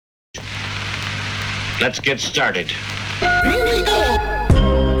Let's get started.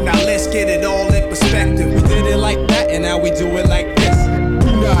 Now let's get it all in perspective. We did it like that, and now we do it like this.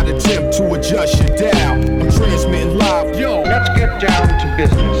 Do not attempt to adjust your dial. I'm transmitting live. Yo, Let's get down to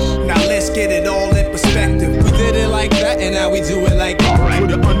business. Now let's get it all in perspective. We did it like that, and now we do it like this. All right. for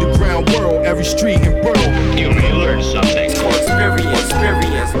the underground world, every street and borough. You may learn something.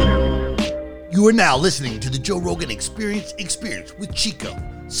 You are now listening to the Joe Rogan Experience with Chico,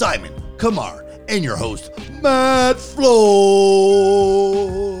 Simon, Kamar, and your host, Matt Floyd.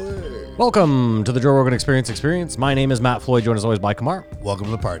 Welcome to the Joe Rogan Experience. My name is Matt Floyd, joined as always by Kamar. Welcome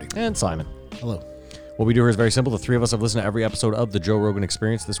to the party. And Simon. Hello. What we do here is very simple. The three of us have listened to every episode of the Joe Rogan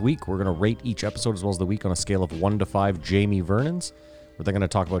Experience this week. We're going to rate each episode as well as the week on a scale of 1 to 5 Jamie Vernons. We're then going to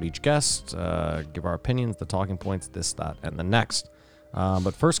talk about each guest, give our opinions, the talking points, this, that, and the next.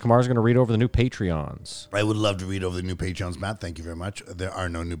 But first, Kamar's going to read over the new Patreons. I would love to read over the new Patreons, Matt. Thank you very much. There are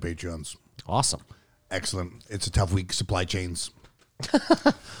no new Patreons. Awesome. Excellent. It's a tough week, supply chains.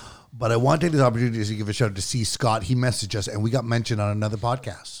 But I want to take this opportunity to give a shout out to C. Scott. He messaged us, and we got mentioned on another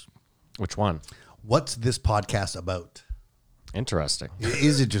podcast. Which one? What's this podcast about? Interesting. It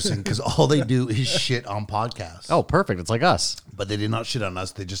is interesting because all they do is shit on podcasts. Oh, perfect. It's like us. But they did not shit on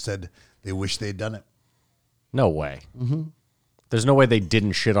us. They just said they wish they had done it. No way. Mm-hmm. There's no way they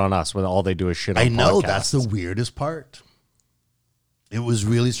didn't shit on us when all they do is shit on I know. podcasts. That's the weirdest part. It was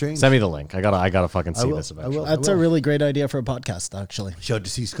really strange. Send me the link. I gotta fucking see this eventually. That's a really great idea for a podcast, actually. Shout out to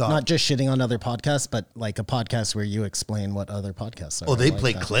C. Scott. Not just shitting on other podcasts, but like a podcast where you explain what other podcasts are. Oh, they like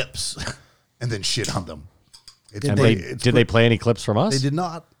play that. clips and then shit on them. It's And pretty- they, it's did they play any clips from us? They did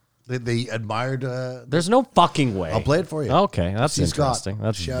not. They admired. There's no fucking way. I'll play it for you. Okay, that's C. Scott, interesting.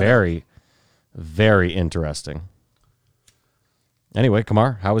 That's shout very, very interesting. Anyway,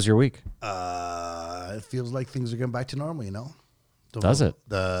 Kamar, how was your week? It feels like things are getting back to normal. You know. Does it?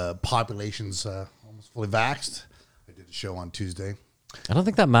 The population's almost fully vaxxed. I did a show on Tuesday. I don't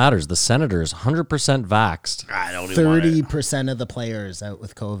think that matters. The Senators, 100% vaxxed. I don't even want it. 30% of the players out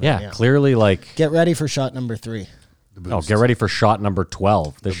with COVID. Yeah, clearly, like, Get ready for shot number 3. get ready for shot number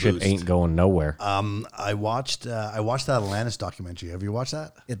 12. This The shit boost. ain't going nowhere. I watched that Atlantis documentary. Have you watched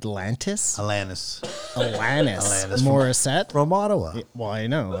that? Atlantis? Atlantis Alanis. Morissette? from Ottawa. Well, I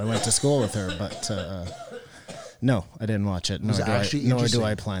know. I went to school with her, but no, I didn't watch it. Nor, was actually nor do interesting.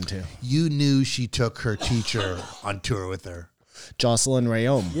 I plan to. You knew she took her teacher on tour with her. Jocelyn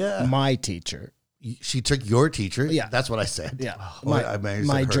Rayom, Yeah. my teacher. She took your teacher. Yeah. That's what I said. Yeah, Oh, I meant you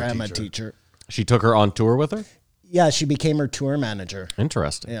said my her drama teacher. She took her on tour with her? Yeah, she became her tour manager.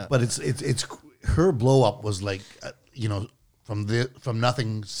 Interesting. Yeah. But it's her blow up was like from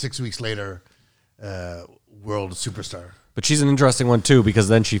nothing 6 weeks later, world superstar. But she's an interesting one, too, because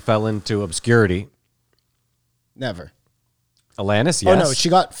then she fell into obscurity. Never. Alanis, yes. Oh no, she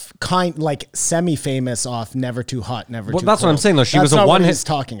got semi-famous off "Never Too Hot, Never Well, Too that's what Cold." I'm saying, though. She That's was a not what one-hit- he's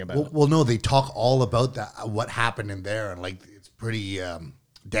talking about. Well, no, they talk all about that, what happened in there, and like it's pretty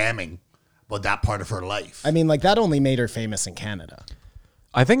damning about that part of her life. I mean, like that only made her famous in Canada.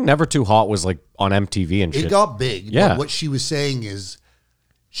 I think Never Too Hot was, like, on MTV and shit. It got big. Yeah. But what she was saying is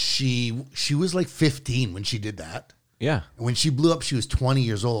she was like 15 when she did that. Yeah. And when she blew up, she was 20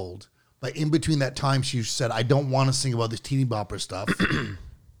 years old. But in between that time, she said, I don't want to sing about this teeny bopper stuff.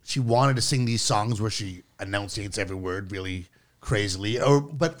 She wanted to sing these songs where she enunciates every word really crazily,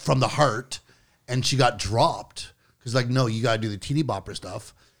 but from the heart. And she got dropped. Because like, no, you got to do the teeny bopper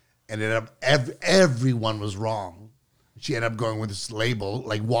stuff. And it ended up, everyone was wrong. She ended up going with this label,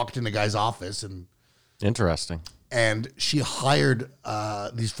 like walked in the guy's office Interesting. and she hired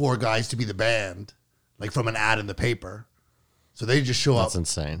these 4 guys to be the band, like from an ad in the paper. So they just show up. That's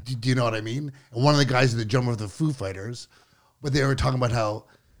insane. Do you know what I mean? And one of the guys is the drummer of the Foo Fighters, but they were talking about how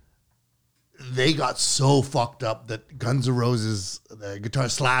they got so fucked up that Guns N' Roses, the guitar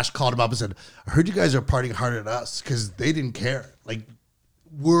Slash, called him up and said, I heard you guys are partying harder than us, because they didn't care. Like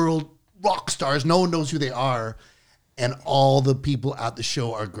world rock stars, no one knows who they are, and all the people at the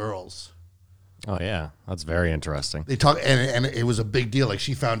show are girls. Oh, yeah. That's very interesting. They talk, and it was a big deal. Like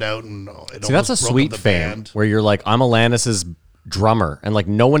she found out, and it See, that's a almost broke up sweet the fame band. where you're like, I'm Alanis's drummer, and like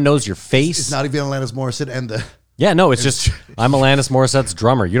no one knows your face. It's not even Alanis Morissette, and Yeah, no, it's just I'm Alanis Morissette's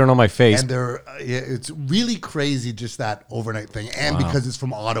drummer. You don't know my face. and they're it's really crazy, just that overnight thing, and because it's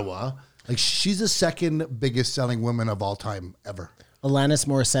from Ottawa, like she's the second biggest selling woman of all time ever. Alanis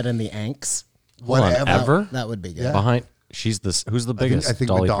Morissette and the Anks. Hold on, Whatever. ever? That would be good. Yeah. Behind who's the biggest? I think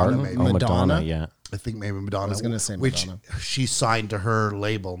Dolly Madonna, Parton? maybe. Oh, Madonna? yeah. I think maybe Madonna. I was gonna say which Madonna. she signed to her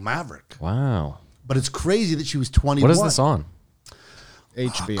label Maverick. Wow. But it's crazy that she was 21. What is this on?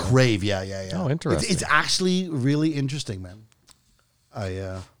 HBO. Crave, yeah. Oh, interesting. It's actually really interesting, man.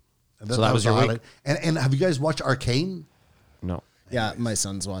 that was your week? highlight. And have you guys watched Arcane? No. Yeah, my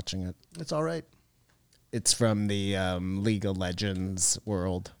son's watching it. It's all right. It's from the League of Legends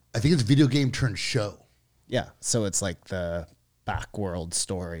world. I think it's video game turned show. Yeah, so it's like the backworld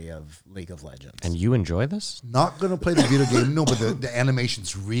story of League of Legends. And you enjoy this? Not gonna play the video game, no, but the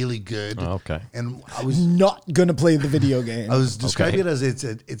animation's really good. Oh, okay. And I was Not gonna play the video game. I was describing it as it's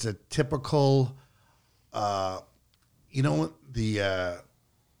a typical,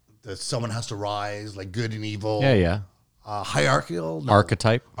 the someone has to rise, like good and evil. Yeah. Hierarchical. No.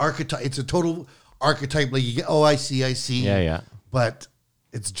 Archetype. Archetype. It's a total archetype. Like you get, I see. Yeah. But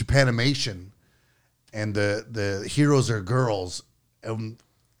it's Japanimation, and the heroes are girls, and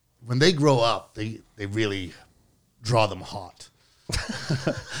when they grow up, they really draw them hot.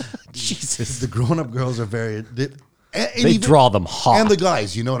 Jesus. The grown-up girls are very. They They draw them hot. and the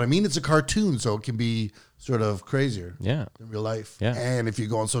guys, you know what I mean? It's a cartoon, so it can be sort of crazier. Yeah. In real life. Yeah. And if you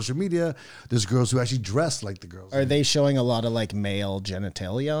go on social media, there's girls who actually dress like the girls. Are they showing a lot of like male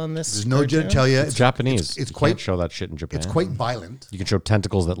genitalia on this? There's no cartoon? genitalia. It's Japanese. It's You quite can't show that shit in Japan. It's quite violent. You can show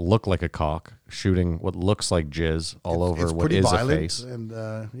tentacles that look like a cock shooting what looks like jizz all over It's what pretty is violent, a face. and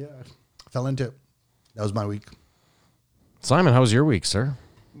I fell into it. That was my week. Simon, how was your week, sir?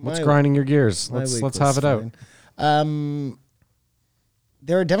 What's My- grinding your gears? My Let's week have was it out. fine.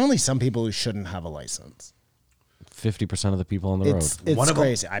 There are definitely some people who shouldn't have a license. 50% of the people on the road. It's One of 'em-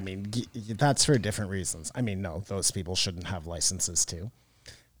 crazy. I mean, that's for different reasons. I mean, no, those people shouldn't have licenses too.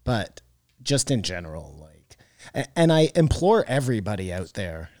 But just in general, like, and I implore everybody out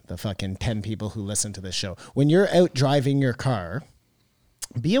there, the fucking 10 people who listen to this show, when you're out driving your car,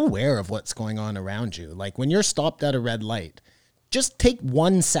 be aware of what's going on around you. Like when you're stopped at a red light, just take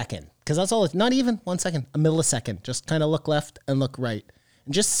 1 second, because that's all. It's not even 1 second, a millisecond. Just kind of look left and look right.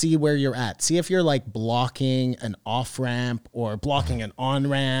 And just see where you're at. See if you're like blocking an off ramp or blocking an on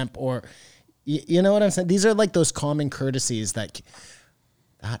ramp, or you know what I'm saying? These are like those common courtesies that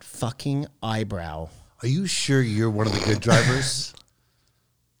fucking eyebrow. Are you sure you're one of the good drivers?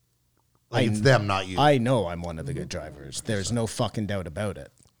 Like it's them, not you. I know I'm one of the good drivers. There's no fucking doubt about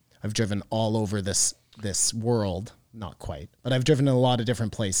it. I've driven all over this world, not quite, but I've driven in a lot of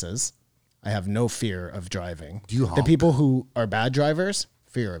different places. I have no fear of driving. Do you The honk? people who are bad drivers,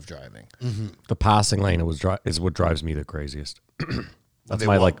 fear of driving. The passing lane is what drives me the craziest. That's They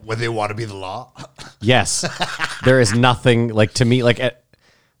my want- like. when they want to be the law. Yes, there is nothing like to me like.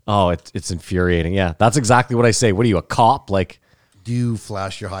 It's infuriating. Yeah, that's exactly what I say. What are you, a cop? Like, Do you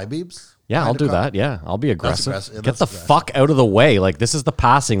flash your high beeps? yeah, Behind I'll a do car? that. Yeah, I'll be aggressive. aggressive. Yeah, Get that's the aggressive. fuck out of the way. Like, this is the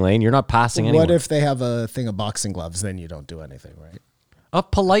passing lane. You're not passing anyone. What if they have a thing of boxing gloves? Then you don't do anything, right? A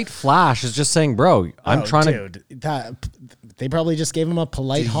polite flash is just saying, bro, I'm trying to. Dude, they probably just gave him a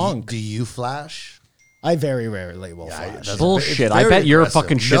polite honk. Do you flash? I very rarely will flash. that's- Bullshit. It's I very bet your aggressive.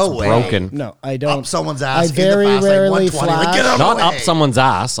 fucking shit's No way. broken. No, I don't. Up someone's ass. I in the very fast lane, rarely 120, like, flash. get out of Not the up way. someone's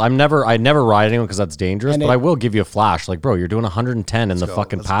ass. I never ride anyone because that's dangerous. And But it- I will give you a flash. Like, bro, you're doing 110 in the go,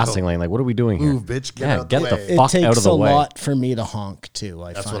 fucking let's passing go. lane. Like, what are we doing here? Move, bitch, get yeah, out the get the way. It fuck takes out of the a way. lot for me to honk too.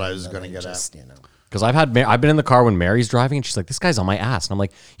 That's find what I was that gonna I get at. just, you know. Because I've been in the car when Mary's driving and she's like, this guy's on my ass. And I'm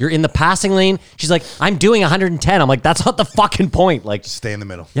like, you're in the passing lane. She's like, I'm doing 110. I'm like, that's not the fucking point. Like, Stay in the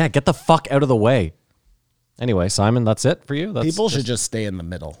middle. yeah, get the fuck out of the way. Anyway, Simon, that's it for you. That's People should just stay in the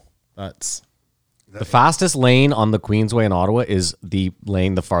middle. That's the fastest lane on the Queensway in Ottawa is the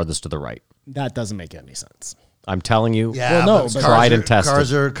lane the farthest to the right. that doesn't make any sense. I'm telling you. Yeah, Well, no, but but- Tried cars and are- tested.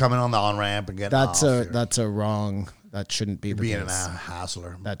 Cars are coming on the on ramp and getting That's off. that's a wrong. That shouldn't be the being case. a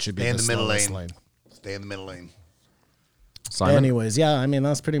hassler. That should be Stay in the the middle slowest lane. Stay in the middle lane. Simon. Anyways, yeah, I mean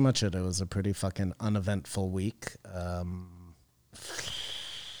that's pretty much it. It was a pretty fucking uneventful week.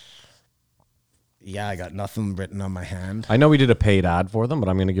 Yeah, I got nothing written on my hand. I know we did a paid ad for them, but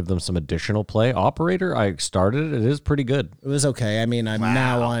I'm going to give them some additional play. Operator, I started it. It is pretty good. It was okay. I mean, I'm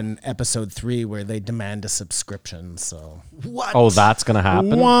now on episode 3 where they demand a subscription. So What? Oh, that's going to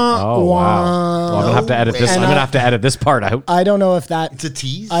happen? Wah, Oh, wow. wah. Well, I'm going to have to edit this. way. I'm going to have to edit this part out. I don't know if that. It's a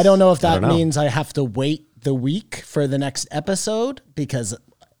tease? I don't know if that don't know. means I have to wait the week for the next episode because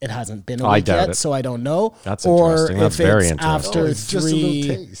it hasn't been a I week doubt yet, it. so I don't know. That's or interesting. That's if very it's interesting. after Oh, it's just a little 3,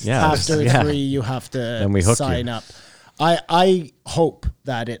 taste. Yeah, after yeah. 3, you have to Then we hook sign you. up. I hope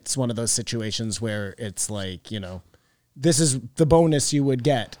that it's one of those situations where it's like, you know, this is the bonus you would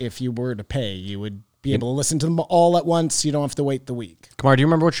get if you were to pay. You would be able to listen to them all at once. You don't have to wait the week. Kamar, do you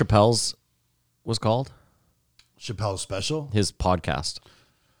remember what Chappelle's was called? Chappelle's special? His podcast.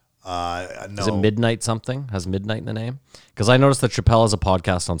 No. Is it Midnight something? Has Midnight in the name? Because I noticed that Chappelle has a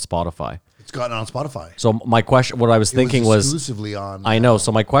podcast on Spotify. It's gotten on Spotify. So my question, what I was thinking was, exclusively on. I know.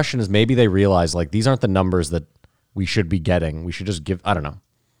 So my question is, maybe they realize like these aren't the numbers that we should be getting. We should just give. I don't know.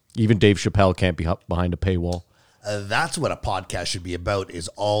 Even Dave Chappelle can't be behind a paywall. That's what a podcast should be about, is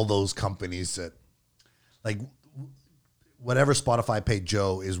all those companies that, like, whatever Spotify paid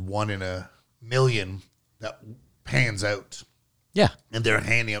Joe is 1 in a million that pans out. Yeah. And they're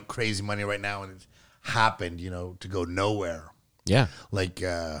handing out crazy money right now, and it happened, to go nowhere. Yeah. Like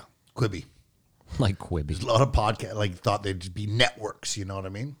Quibi. Like Quibi. There's a lot of podcasts, thought they'd just be networks, you know what I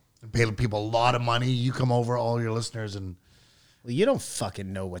mean? And pay people a lot of money. You come over, all your listeners, and Well, you don't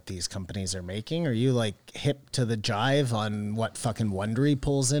fucking know what these companies are making. Are you hip to the jive on what fucking Wondery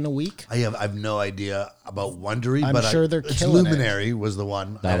pulls in a week? I've no idea about Wondery, I'm but sure they're it's killing it. Luminary was the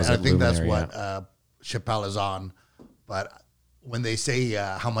one. That was I at think that's Luminary, what Chappelle is on. But when they say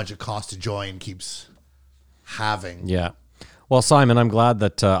how much it costs to join keeps having. Yeah. Well, Simon, I'm glad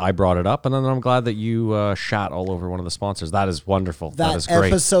that I brought it up, and then I'm glad that you shat all over one of the sponsors. That is wonderful. That is great.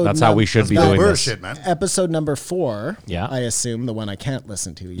 That's how we should be That's doing this. bullshit, man. Episode number 4, Yeah. I assume, the one I can't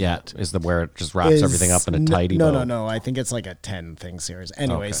listen to yet. Yeah, is where it just wraps is- everything up in a tidy bow. No. I think it's like a 10 thing series.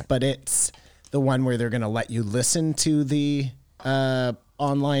 Anyways, Okay. but it's the one where they're going to let you listen to the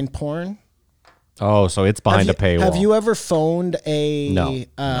online porn. Oh, so it's behind a paywall. Have you ever phoned a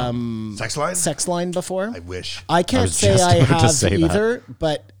No. Sex line? sex line before? I wish. I can't was say just I about to have say that. either,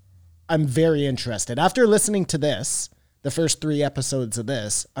 but I'm very interested. After listening to this, the first 3 episodes of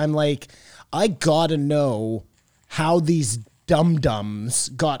this, I'm like, I gotta know how these dum-dums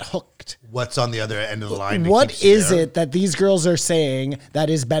got hooked. What's on the other end of the line? that What keeps you is there? it that these girls are saying that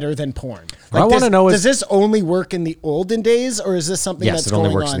is better than porn? What I wanna know is- does this only work in the olden days, or is this something Yes, that's it only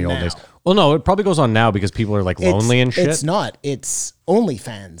going works on in the old now? days. Well, no, it probably goes on now because people are lonely and shit. It's not. It's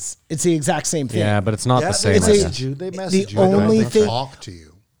OnlyFans. It's the exact same thing. Yeah, but it's not the same. it's I a- guess. They message you. only They thing- talk to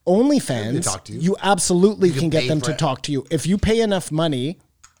you. OnlyFans, They talk to you. you absolutely You can can get pay them for to it. talk to you if you pay enough money.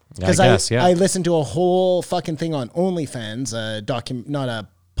 Yeah, I Because guess, yeah. I listened to a whole fucking thing on OnlyFans, not a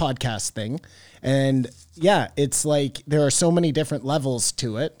podcast thing, and yeah, it's like there are so many different levels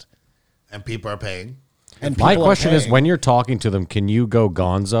to it. And people are paying. And My people are question is, paying. when you're talking to them, can you go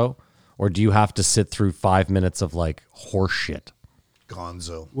gonzo, or do you have to sit through 5 minutes of horse shit?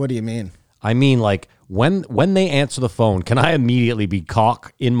 Gonzo. What do you mean? I mean, when they answer the phone, can I immediately be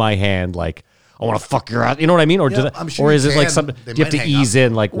cock in my hand, I want to fuck your ass? You know what I mean? Or Yeah, do I'm sure or you is it can. something? They Do you have to might hang ease up.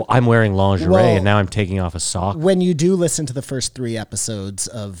 in? Well, I'm wearing lingerie Well- and now I'm taking off a sock. When you do listen to the first 3 episodes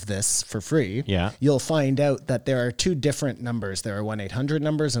of this for free, Yeah. you'll find out that there are 2 different numbers. There are 1-800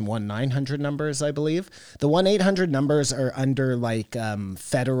 numbers and 1-900 numbers, I believe. The 1-800 numbers are under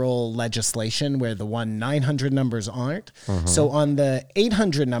federal legislation where the 1-900 numbers aren't. So on the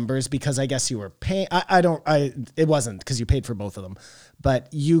 800 numbers, because I guess you were paying, it wasn't because you paid for both of them, but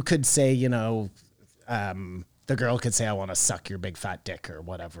you could say, the girl could say, I want to suck your big fat dick or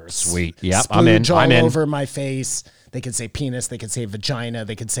whatever. Sweet. Yep, I'm in. Splooge all I'm in. over my face. They could say penis. They could say vagina.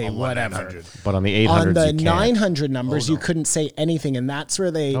 They could say whatever. 1-900. But on the 800s, On the you can't. 900 numbers, you couldn't say anything. And that's where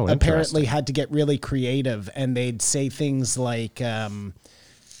they Oh, apparently interesting. had to get really creative. And they'd say things like,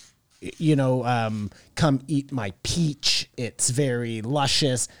 come eat my peach. It's very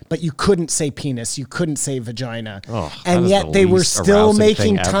luscious. But you couldn't say penis. You couldn't say vagina. Oh, that and is yet the they were least still arousing making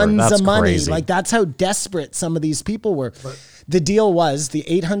thing ever. tons That's of money. crazy. That's how desperate some of these people were. The deal was the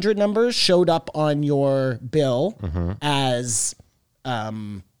 800 numbers showed up on your bill Mm-hmm. as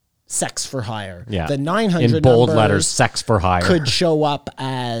sex for hire. Yeah. The 900 in bold numbers letters, sex for hire. could show up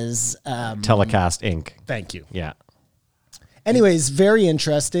as Telecast Inc. thank you. Yeah. Anyways, very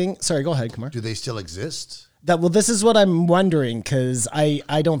interesting. Sorry, go ahead, Kumar. Do they still exist? This is what I'm wondering because I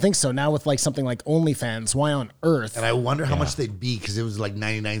don't think so. Now with something like OnlyFans, why on earth? And I wonder how much they'd be because it was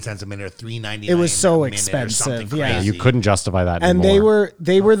 99 cents a minute or $3.99. It was so a minute or something expensive, yeah. crazy. You couldn't justify that And anymore.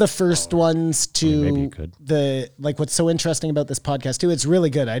 they were the first ones to maybe you could. what's so interesting about this podcast too, it's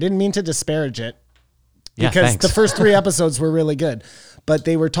really good. I didn't mean to disparage it Yeah, because thanks. the first 3 episodes were really good. But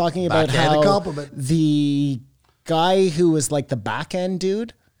they were talking about Backhanded how compliment. the guy who was the back end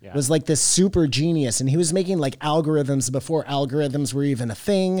dude was this super genius, and he was making algorithms before algorithms were even a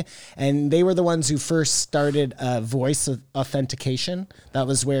thing. And they were the ones who first started voice authentication. That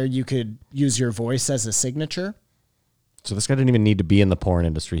was where you could use your voice as a signature. So this guy didn't even need to be in the porn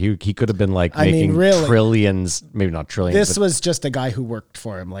industry. He could have been making really. trillions, maybe not trillions. This but was just a guy who worked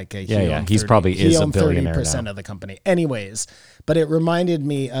for him. Yeah. He's probably is a billionaire 30% now. of the company. Anyways, but it reminded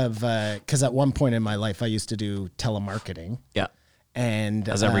me of because at one point in my life I used to do telemarketing, yeah. and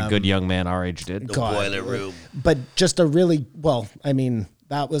As every good young man our age did. God, Boiler room. but just a really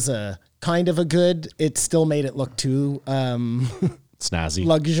that was a kind of a good. It still made it look too Snazzy.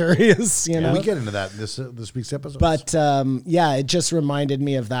 luxurious, We get into that in this week's episode. But it just reminded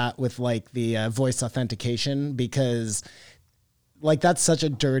me of that with the voice authentication because like that's such a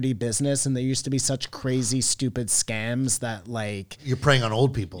dirty business, and there used to be such crazy, stupid scams that like, You're preying on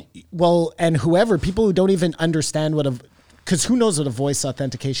old people. well, and people who don't even understand because who knows what a voice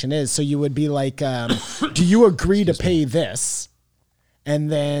authentication is? So you would be like, do you agree to pay this?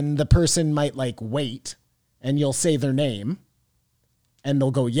 And then the person might like wait, and you'll say their name, and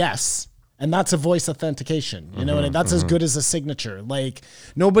they'll go yes. And that's a voice authentication. You know what I mean? That's as good as a signature. Like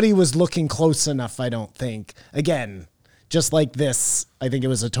nobody was looking close enough, I don't think. Again, just like this, I think it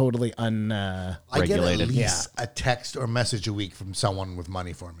was a totally I get at Regulated. least a text or message a week from someone with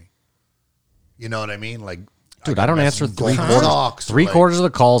money for me. You know what I mean? Like, Dude, get I don't messages answer from Gold Stocks, or, like, Three-quarters of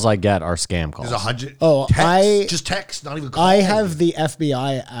the calls I get are scam calls. There's 100. Oh, text, just text, not even call. I have the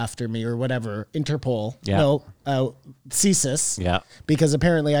FBI after me or whatever, Interpol. Yeah. No, CSIS. Yeah. Because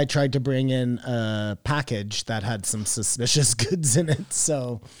apparently I tried to bring in a package that had some suspicious goods in it.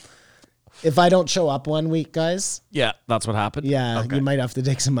 So if I don't show up one week, guys, Yeah, that's what happened? yeah, Okay. you might have to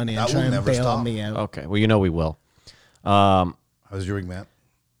take some money and That try will and never bail stop. me out. Okay, well, you know we will. How's your week, Matt?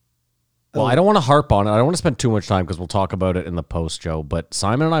 Well, I don't want to harp on it. I don't want to spend too much time because we'll talk about it in the post, Joe. But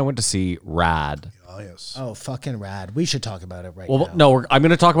Simon and I went to see Rad. Oh, yes. Oh, fucking rad. We should talk about it right Well, now. no, I'm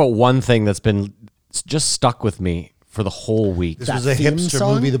going to talk about one thing that's been just stuck with me for the whole week. This that was a theme hipster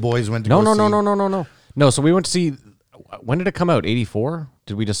song? movie the boys went to No, go no, no, see. no, no, no, no. No, so we went to see. When did it come out? 84?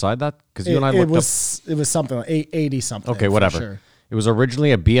 Did we decide that? Because you and I It looked up. was something like 80 something. Okay, for whatever. sure. It was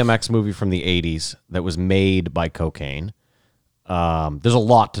originally a BMX movie from the 80s that was made by Cocaine. There's a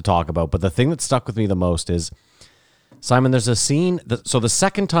lot to talk about, but the thing that stuck with me the most is, Simon, there's a scene. So the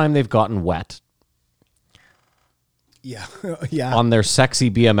second time they've gotten wet Yeah. yeah. on their sexy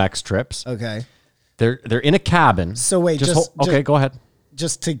BMX trips, Okay. they're in a cabin. So wait, okay, go ahead.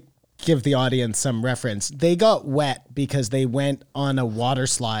 Just to give the audience some reference, they got wet because they went on a water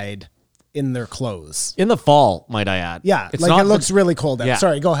slide in their clothes. In the fall, might I add. Yeah, It's like not it looks really cold out. Yeah.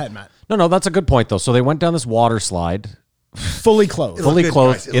 Sorry, go ahead, Matt. No, that's a good point though. So they went down this water slide, Fully clothed. fully good,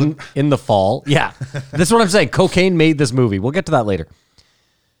 clothed guys. It in the fall. Yeah, this is what I'm saying. Cocaine made this movie. We'll get to that later.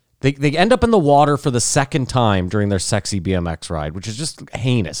 They end up in the water for the second time during their sexy BMX ride, which is just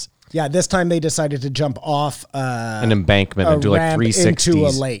heinous. Yeah, this time they decided to jump off An embankment a and do like ramp 360s. into a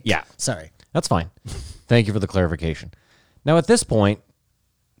lake. Yeah, Sorry. that's fine. Thank you for the clarification. Now at this point,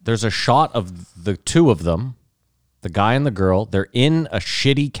 there's a shot of the two of them, the guy and the girl. They're in a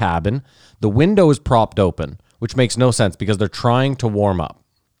shitty cabin. The window is propped open, which makes no sense because they're trying to warm up.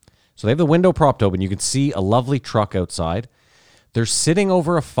 So they have the window propped open. You can see a lovely truck outside. They're sitting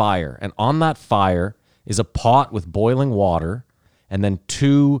over a fire, and on that fire is a pot with boiling water and then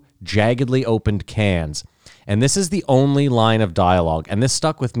two jaggedly opened cans. And this is the only line of dialogue, and this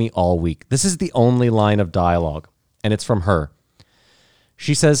stuck with me all week. This is the only line of dialogue, and it's from her.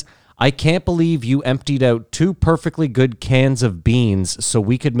 She says, "I can't believe you emptied out two perfectly good cans of beans so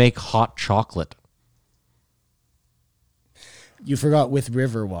we could make hot chocolate." You forgot with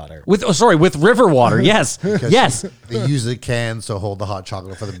river water. With river water. Yes. Yes. They use the cans to hold the hot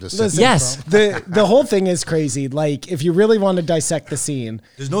chocolate for them to sit. Listen, Yes. the whole thing is crazy. Like, if you really want to dissect the scene,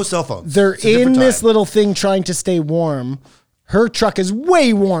 There's no cell phones. they're It's a different in this time. little thing trying to stay warm. Her truck is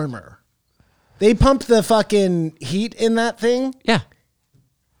way warmer. They pumped the fucking heat in that thing. Yeah.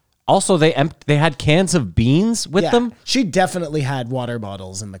 Also, they had cans of beans with Yeah. them. She definitely had water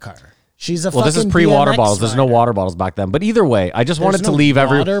bottles in the car. She's a Well, this is fucking pre-water BMX bottles. There's no rider. water bottles back then. But either way, I just wanted There's to no leave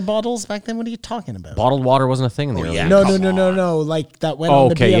water bottles back then. What are you talking about? Bottled water wasn't a thing in the early yeah. days. No. Like that went Oh, on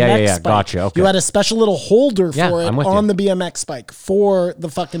the okay, BMX yeah. bike. Gotcha, okay. You had a special little holder Yeah, for it I'm with on you. the BMX bike for the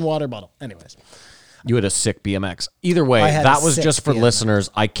fucking water bottle. Anyways, You had a sick BMX. Either way, I had that a was sick just for BMX. listeners.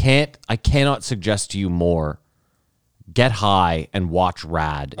 I cannot suggest to you more. Get high and watch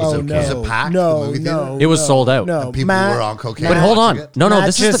Rad. It's oh okay. no, Is it packed, the no, movie theater? no, It was no, sold out. No, And people Matt, were on cocaine. But hold on. watching it. No, Matt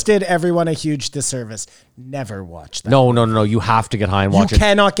this just is the did everyone a huge disservice. Never watch that. No. You have to get high and You watch it.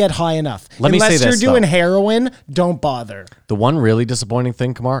 cannot get high enough. Let me say Unless you're this, doing though. heroin, don't bother. The one really disappointing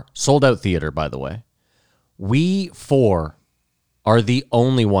thing, Kamar, sold out theater, by the way. We four are the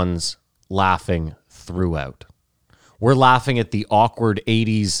only ones laughing throughout. We're laughing at the awkward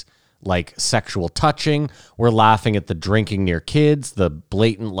 80s like sexual touching. We're laughing at the drinking near kids, the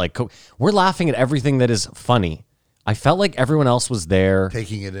blatant like we're laughing at everything that is funny. I felt like everyone else was there.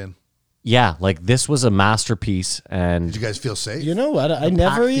 Taking it in. Yeah, like this was a masterpiece and Did you guys feel safe? You know what? I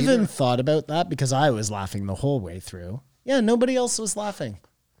never packed even theater? thought about that because I was laughing the whole way through. Yeah, nobody else was laughing.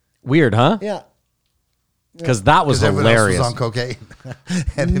 weird, huh? Yeah. Because that was Because everyone hilarious. else was on cocaine.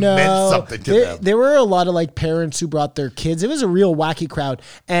 And it No, meant something to there, them. there were a lot of like parents who brought their kids. It was a real wacky crowd.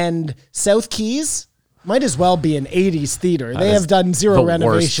 And South Keys might as well be an 80s theater. They is have done the zero worst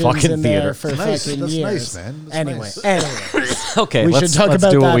renovations fucking in theater. there for Nice. fucking That's years. nice, man. That's Anyway, nice. anyways. Okay, we should let's talk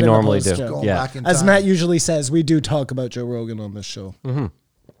about do what that we in a normally do. post-show. Going Yeah. back in As time. Matt usually says, we do talk about Joe Rogan on this show.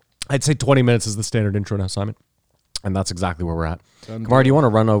 I'd say 20 minutes is the standard intro now, Simon. And that's exactly where we're at. Kamar, do you want to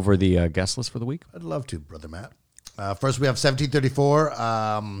run over the guest list for the week? I'd love to, Brother Matt. First, we have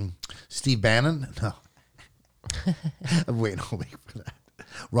 1734, Steve Bannon. No. I'm waiting for that.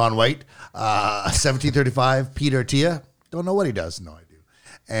 Ron White. 1735, Peter Attia. Don't know what he does. No, I do.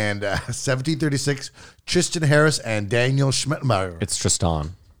 And 1736, Tristan Harris and Daniel Schmettenberger. It's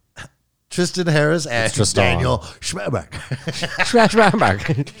Tristan. Tristan Harris and Tristan. Daniel Schmettenberger.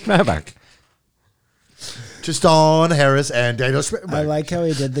 Schmaback. Tristan Harris and Daniel Schmettenberger. I like how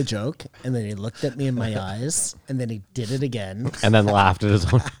he did the joke, and then he looked at me in my eyes, and then he did it again. And then laughed at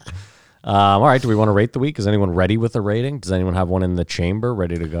his own. All right, do we want to rate the week? Is anyone ready with a rating? Does anyone have one in the chamber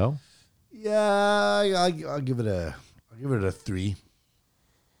ready to go? Yeah, I'll give it a 3.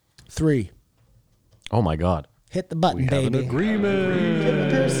 3. Oh my God. Hit the button, baby. Agreement.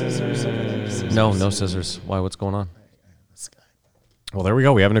 No scissors. Why? What's going on? Well, there we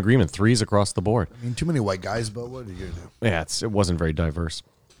go. We have an agreement. 3s across the board. I mean, too many white guys, but what are you going to do? Yeah, it wasn't very diverse.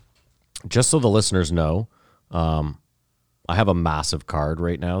 Just so the listeners know, I have a massive card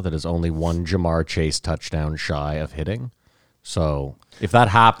right now that is only one Jamar Chase touchdown shy of hitting. So if that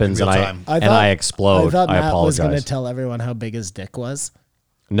happens In and real I time. I explode, I thought I Matt was going to apologize. tell everyone how big his dick was.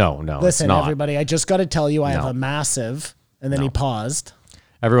 No, it's Listen, not. everybody, I just got to tell you I have No. a massive, and then he paused.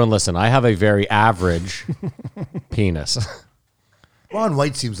 Everyone listen, I have a very average penis. Ron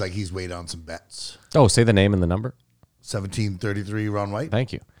White seems like he's weighed on some bets. Oh, say the name and the number. 1733, Ron White.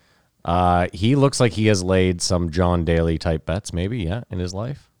 Thank you. He looks like he has laid some John Daly type bets, maybe, yeah, in his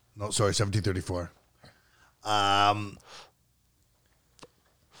life. No, sorry, 1734.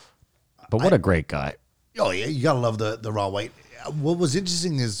 But what a great guy. Oh, yeah, you got to love the Ron White. What was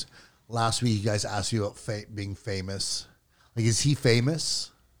interesting is last week you guys asked you about being famous. Like, is he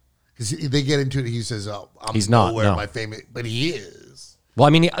famous? Because they get into it, he says, oh, I'm He's not, nowhere no. am I famous. But he is. Well, I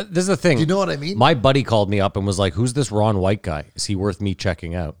mean, this is the thing. Do you know what I mean? My buddy called me up and was like, who's this Ron White guy? Is he worth me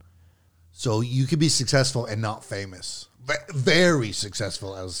checking out? So you could be successful and not famous. Very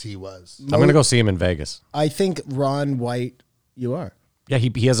successful as he was. I'm going to go see him in Vegas. I think Ron White, you are. Yeah, he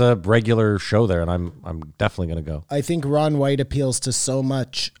has a regular show there, and I'm definitely going to go. I think Ron White appeals to so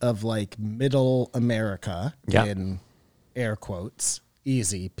much of like middle America Yeah. in air quotes,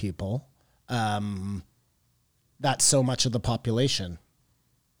 easy people. That's so much of the population.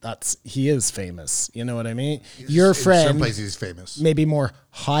 He is famous. You know what I mean? Your In certain friend, places he's famous. maybe more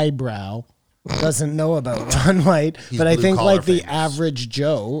highbrow, doesn't know about Ron White, but I think blue-collar like the famous. average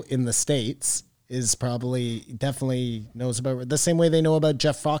Joe in the States is definitely knows about the same way they know about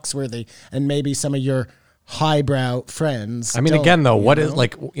Jeff Foxworthy and maybe some of your highbrow friends. I mean, don't, again, though, you what is know?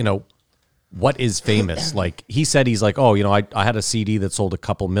 like, what is famous? Like he said, he's like, oh, I had a CD that sold a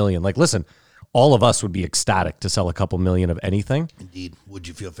couple million. Like, listen, all of us would be ecstatic to sell a couple million of anything. Indeed. Would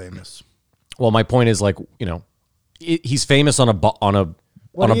you feel famous? Well, my point is like, he's famous on a bar,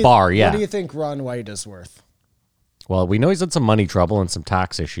 What do you- bar. Yeah. What do you think Ron White is worth? Well, we know he's had some money trouble and some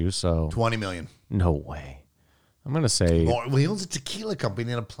tax issues, so 20 million. no way. I'm gonna say Well, he owns a tequila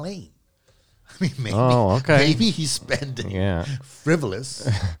company and a plane. I mean, maybe, Oh, okay. maybe he's spending Yeah. frivolous.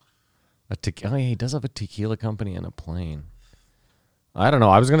 yeah, he does have a tequila company and a plane. I don't know.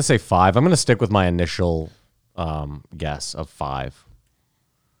 I was gonna say 5. I'm gonna stick with my initial guess of 5.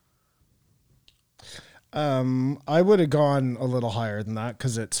 I would have gone a little higher than that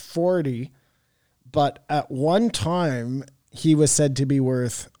because it's 40. But at one time, he was said to be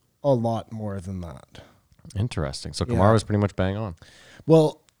worth a lot more than that. Interesting. So Kamara was pretty much bang on.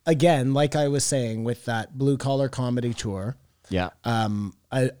 Well, again, like I was saying with that blue collar comedy tour, Yeah.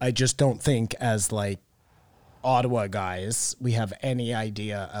 I just don't think as like Ottawa guys, we have any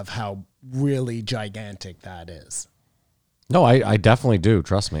idea of how really gigantic that is. No, I definitely do.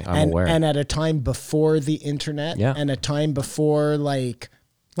 Trust me. I'm aware. And at a time before the internet, Yeah. and a time before like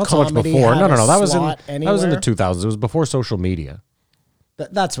Not so much comedy before. had No. a That was in slot that was in the anywhere. 2000s. It was before social media.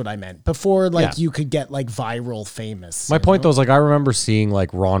 That's what I meant. Before, like, Yeah. you could get, like, viral famous. My you point know? though is like I remember seeing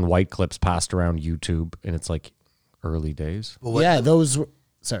like Ron White clips passed around YouTube, and it's like early days. But what, Yeah, those were...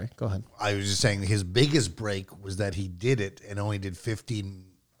 Sorry, go ahead. I was just saying his biggest break was that he did it and only did 15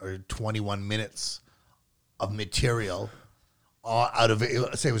 or 21 minutes of material out of it.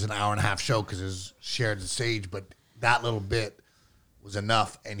 Let's say it was an hour and a half show because it was shared the stage, but that little bit was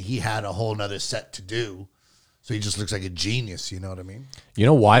enough, and he had a whole nother set to do. So he just looks like a genius, you know what I mean? You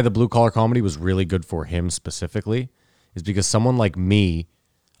know why the blue collar comedy was really good for him specifically is because someone like me,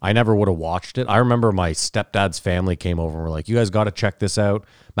 I never would have watched it. I remember my stepdad's family came over and were like, you guys got to check this out.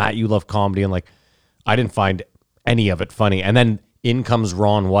 Matt, you love comedy. And like, I didn't find any of it funny. And then in comes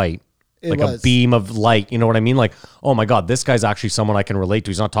Ron White, It like was. a beam of light. You know what I mean? Like, oh my God, this guy's actually someone I can relate to.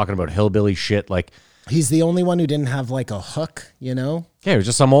 He's not talking about hillbilly shit. Like, He's the only one who didn't have like a hook, you know? yeah, he was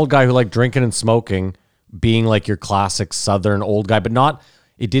just some old guy who liked drinking and smoking, being like your classic Southern old guy, but not,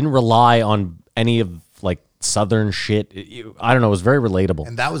 it didn't rely on any of like Southern shit. I don't know. It was very relatable.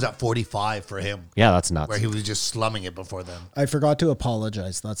 And that was at 45 for him, Yeah, that's nuts. where he was just slumming it before then. I forgot to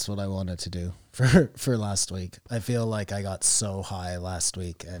apologize. That's what I wanted to do for last week. I feel like I got so high last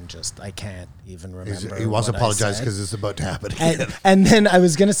week and just I can't even remember. He wants to what I apologize said. because it's about to happen again. And then I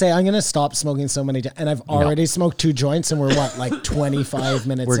was gonna say I'm gonna stop smoking so many, and I've already smoked 2 joints, and we're what, like 25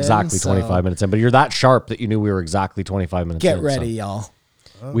 minutes. We're exactly in, so 25 minutes in, but you're that sharp that you knew we were exactly 25 minutes in. Get so. ready, y'all.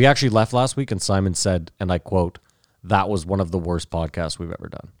 We actually left last week, and Simon said, and I quote, "That was one of the worst podcasts we've ever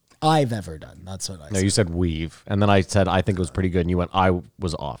done." I've ever done. That's what I No, said. you said we've, and then I said I think it was pretty good, and you went I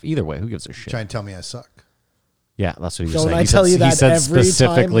was off. Either way, who gives a shit? Try and tell me I suck. Yeah, that's what he was Don't saying. I He tell said, you that he said every time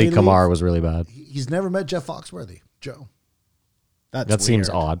specifically we Kamar leave? was really bad. He's never met Jeff Foxworthy, Joe. That's That seems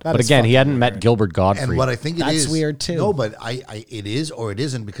weird. odd. That But is again, he fucking hadn't met weird. Gilbert Godfrey. And what I think it That's is weird, too. No, but I it is or it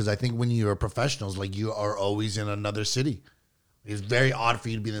isn't, because I think when you're professionals, like, you are always in another city. It's very odd for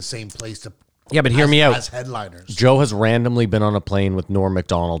you to be in the same place to Yeah, but hear me out. as headliners. Joe has randomly been on a plane with Norm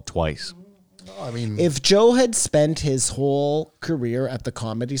Macdonald twice. I mean, If Joe had spent his whole career at the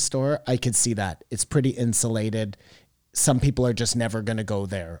Comedy Store, I could see that. It's pretty insulated. Some people are just never going to go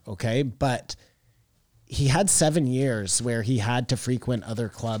there, okay? But he had 7 years where he had to frequent other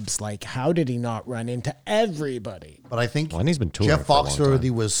clubs. Like, how did he not run into everybody? but I think Well, and he's been touring Jeff for a long Foxworthy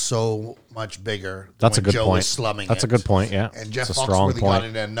was so much bigger. Than That's a when good Joe point. Was slumming That's a it. good point, yeah. And Jeff It's a strong Foxworthy point. got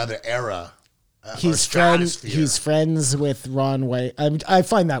into another era. Or He's stratosphere. friends with Ron White. I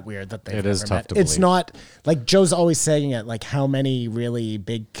find that weird that they. It is tough to It's believe. not like Joe's always saying it. Like, how many really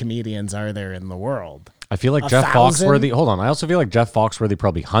big comedians are there in the world? I feel like A Jeff 1,000? Foxworthy. Hold on. I also feel like Jeff Foxworthy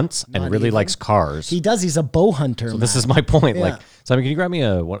probably hunts and Not really even. likes cars. He does. He's a bow hunter. So this is my point. Yeah. Like, Simon, can you grab me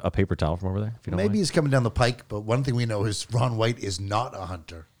a paper towel from over there? If you don't Maybe mind? he's coming down the pike, but one thing we know is Ron White is not a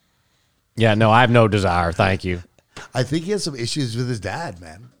hunter. Yeah, no, I have no desire. Thank you. I think he has some issues with his dad,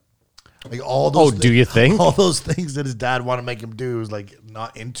 man. Like all those. Oh, do you think? all those things that his dad want to make him do is like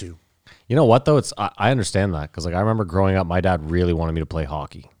not into? You know what though? I understand that because like I remember growing up, my dad really wanted me to play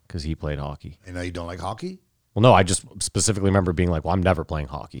hockey because he played hockey. You know, you don't like hockey, Well, no, I just specifically remember being like, "Well, I'm never playing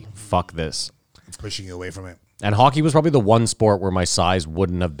hockey. Fuck this." pushing you away from it. And hockey was probably the one sport where my size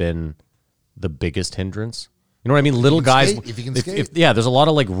wouldn't have been the biggest hindrance. You know what I mean? Little can guys. skate, if you can skate. Yeah, there's a lot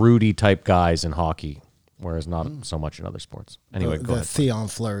of like Rudy type guys in hockey, whereas not so much in other sports. Anyway, go the ahead. Theon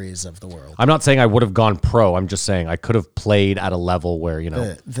Fleuries of the world. I'm not saying I would have gone pro. I'm just saying I could have played at a level where, you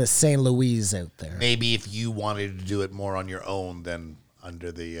know, The St. Louis out there. Maybe if you wanted to do it more on your own than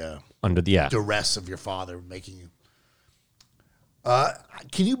under the under the, yeah. duress of your father making you.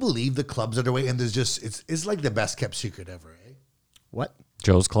 Can you believe the clubs that are away? And there's just it's like the best kept secret ever. Eh? What?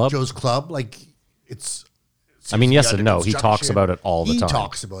 Joe's Club. Joe's Club, like it's. I mean, seems to yes be and under no. He talks construction. about it all the He time.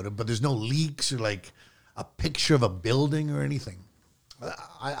 talks about it, but there's no leaks or like a picture of a building or anything.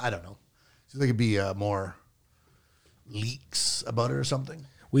 I don't know. Seems like it'd be more leaks about it or something.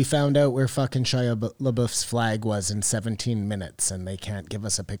 We found out where fucking Shia LaBeouf's flag was in 17 minutes, and they can't give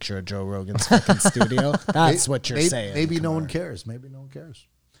us a picture of Joe Rogan's fucking studio. That's what you're maybe, saying. Maybe no Kamar. one cares. Maybe no one cares.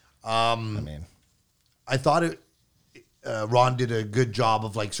 I mean, I thought Ron did a good job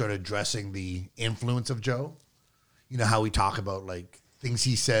of like sort of addressing the influence of Joe. You know how we talk about like things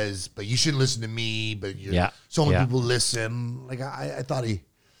he says, but you shouldn't listen to me. But so many people listen. Like I thought he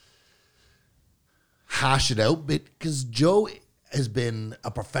hashed it out, but because Joe has been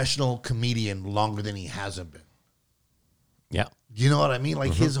a professional comedian longer than he hasn't been. Yeah. You know what I mean?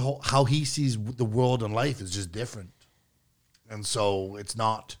 Like his whole how he sees the world and life is just different, and so it's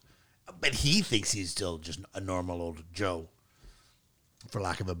not. But he thinks he's still just a normal old Joe, for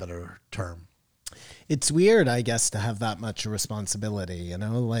lack of a better term. it's weird, I guess, to have that much responsibility, you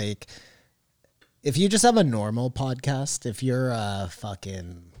know? Like, if you just have a normal podcast, if you're a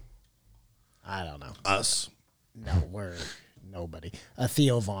fucking, I don't know. Us. No, we're nobody. A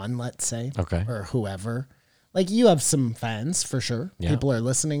Theo Vaughn, let's say. Okay. Or whoever. Like, you have some fans, for sure. Yeah. People are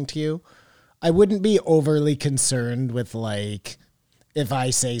listening to you. I wouldn't be overly concerned with, like, if I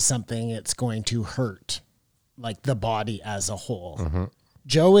say something, it's going to hurt, like, the body as a whole. Mm-hmm.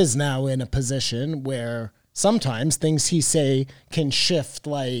 Joe is now in a position where sometimes things he say can shift,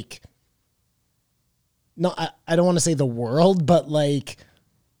 like, no, I don't want to say the world, but, like,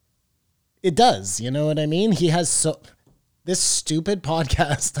 it does. You know what I mean? He has this stupid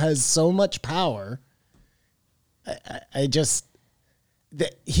podcast has so much power. I just,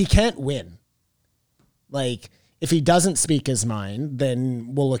 he can't win. Like, if he doesn't speak his mind,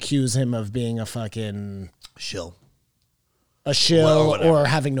 then we'll accuse him of being a fucking Shill. a shill Well, whatever. or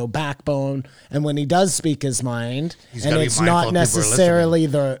having no backbone. And when he does speak his mind, He's and gotta be it's mindful not if people are necessarily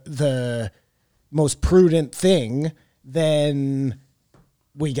the most prudent thing, then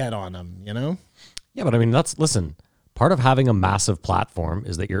we get on him, you know? Yeah, but I mean, listen, part of having a massive platform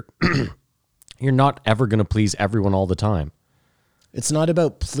is that you're you're not ever going to please everyone all the time. It's not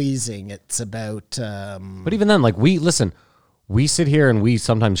about pleasing. It's about But even then, like we sit here and we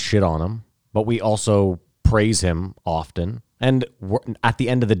sometimes shit on him, but we also praise him often. And at the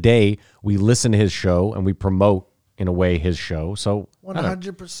end of the day, we listen to his show and we promote in a way his show. So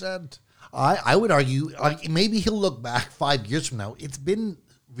 100%. I would argue, like, maybe he'll look back 5 years from now. It's been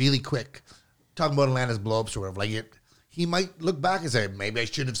really quick. Talking about Atlanta's blow-ups or whatever. Like, he might look back and say, maybe I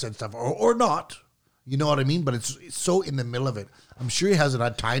should have said stuff or not. You know what I mean? But it's so in the middle of it. I'm sure he hasn't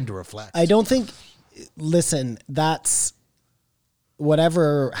had time to reflect. I don't think, listen, that's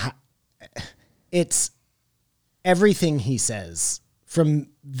whatever, it's everything he says from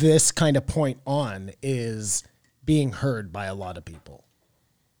this kind of point on is being heard by a lot of people.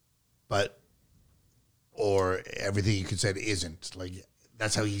 Or everything you could say isn't. Like,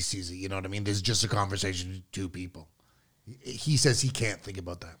 that's how he sees it. You know what I mean? There's just a conversation between two people. He says he can't think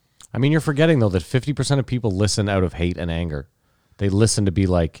about that. I mean, you're forgetting though that 50% of people listen out of hate and anger. They listen to be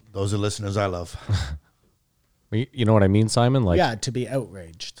like, Those are listeners I love. you know what I mean, Simon? Like, Yeah, to be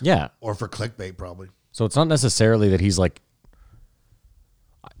outraged. yeah. Or for clickbait, probably. So it's not necessarily that he's like,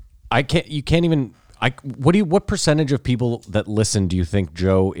 what percentage of people that listen do you think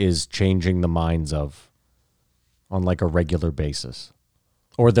Joe is changing the minds of on like a regular basis?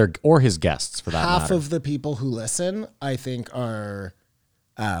 Or his guests for that Half matter. of the people who listen, I think, are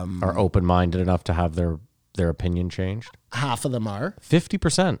open-minded enough to have their opinion changed. half of them are.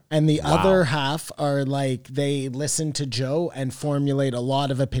 50%. And the other half are like they listen to Joe and formulate a lot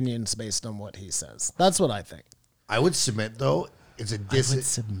of opinions based on what he says. That's what I think. I would submit, though, it's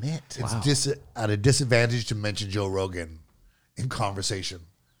submit. at a disadvantage to mention Joe Rogan in conversation.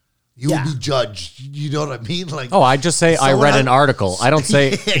 You Yeah. would be judged. You know what I mean? Like, Oh, I just say I someone read else- an article. I don't say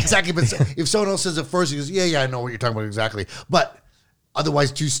exactly. But if someone else says it first, he goes, "Yeah, I know what you're talking about exactly." But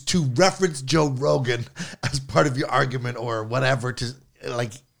otherwise, to reference Joe Rogan as part of your argument or whatever, to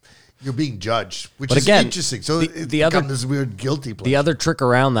like you're being judged, which But is again, interesting. So the it's other- become this weird guilty pleasure. the other trick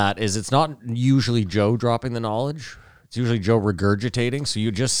around that is it's not usually Joe dropping the knowledge. It's usually Joe regurgitating. So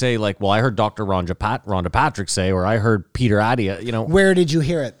you just say like, well, I heard Dr. Rhonda Patrick say, or I heard Peter Adia, you know. Where did you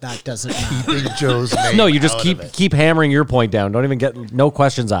hear it? That doesn't matter. Big Joe's name No, you just out of it. keep hammering your point down. Don't even get no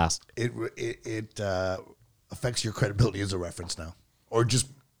questions asked. It affects your credibility as a reference now, or just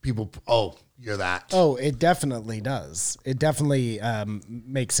people. Oh, you're that. Oh, it definitely does. It definitely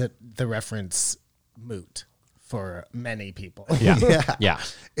makes it the reference moot for many people. Yeah.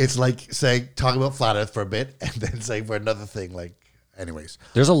 It's like saying talk about flat Earth for a bit and then say for another thing. Like, anyways,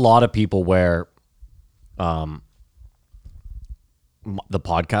 There's a lot of people where the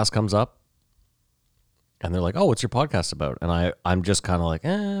podcast comes up and they're like, "Oh, what's your podcast about?" And I'm just kind of like,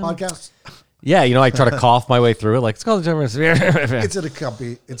 podcast. yeah, you know, I try to cough my way through it. Like, it's called It's a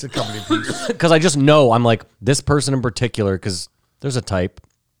company. It's a company piece. because I just know I'm like this person in particular because there's a type.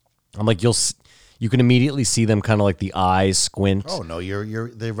 I'm like you can immediately see them kind of like the eyes squint. Oh no,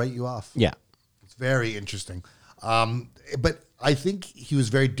 they write you off. Yeah, It's very interesting. But I think he was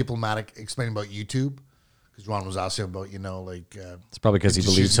very diplomatic explaining about YouTube because Ron was asking about it's probably because he It's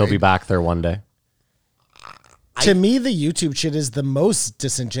believes just he'll be made- back there one day. To me, the YouTube shit is the most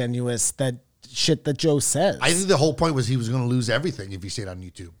disingenuous shit that Joe says. I think the whole point was he was going to lose everything if he stayed on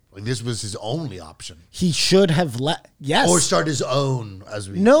YouTube. Like this was his only option, He should have yes. or start his own. As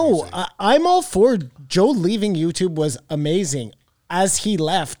we No, say. I'm all for Joe leaving YouTube was amazing. As he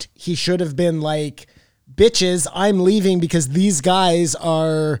left, he should have been like, bitches, I'm leaving because these guys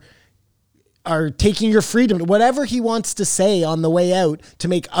are taking your freedom. Whatever he wants to say on the way out to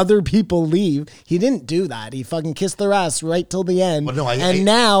make other people leave, he didn't do that. He fucking kissed their ass right till the end. Well, no,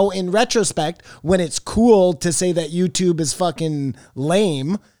 now, in retrospect, when it's cool to say that YouTube is fucking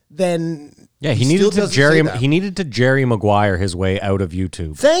lame, then Yeah, he He needed still to doesn't Jerry. say that. He needed to Jerry Maguire his way out of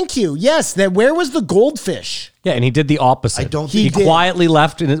YouTube. thank you. Yes, then where was the goldfish? Yeah, and he did the opposite. I don't He think- He did. quietly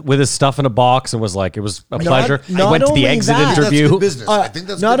left with his stuff in a box and was like, "It was a pleasure." I not went to the only exit that- That's interview. good business. I think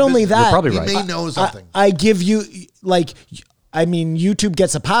that's not good only business. that, You're probably He right. may know something. I give you YouTube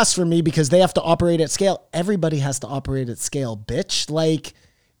gets a pass from me because they have to operate at scale. Everybody has to operate at scale, bitch. Like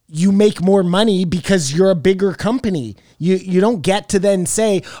you make more money because you're a bigger company. You don't get to then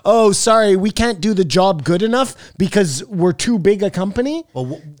say, oh, sorry, we can't do the job good enough because we're too big a company.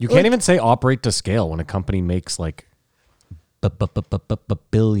 Well, You can't even say operate to scale when a company makes like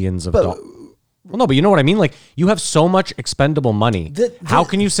billions of dollars. Well, no, but you know what I mean? Like, you have so much expendable money. How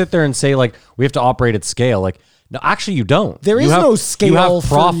can you sit there and say, like, we have to operate at scale? Like, no, actually, you don't. There You is have- no scale You have for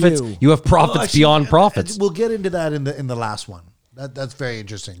profits. you. You have profits actually, beyond profits. We'll get into that in the last one. That's very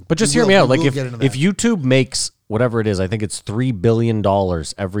interesting. But just We hear will- me out. we Like, will if get into if that. YouTube makes whatever it is, I think it's $3 billion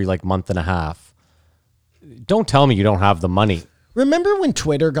every like month and a half. Don't tell me you don't have the money. Remember when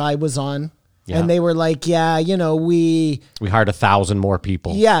Twitter guy was on? Yeah. And they were like, yeah, you know, we hired 1,000 more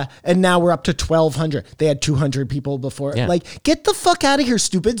people. Yeah, and now we're up to 1,200. They had 200 people before. Yeah. Like, get the fuck out of here,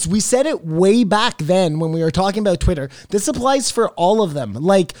 stupids. We said it way back then when we were talking about Twitter. This applies for all of them.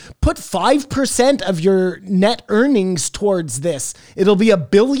 Like, put 5% of your net earnings towards this. It'll be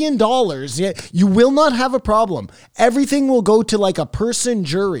 $1 billion. Yeah, you will not have a problem. Everything will go to like a person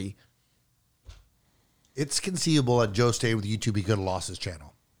jury. It's conceivable that Joe stayed with YouTube, he could have lost his channel.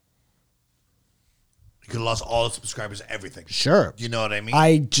 He could have lost all his subscribers, everything. Sure. Do you know what I mean?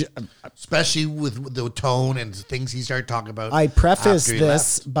 I Especially with the tone and things he started talking about. preface after he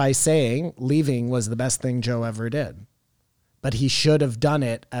this left. by saying leaving was the best thing Joe ever did. But he should have done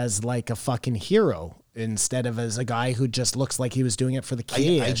it as like a fucking hero instead of as a guy who just looks like he was doing it for the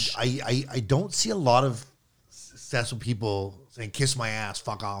cash. I don't see a lot of successful people saying, kiss my ass,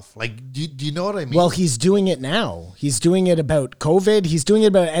 fuck off. Like, do you know what I mean? Well, he's doing it now. He's doing it about COVID. He's doing it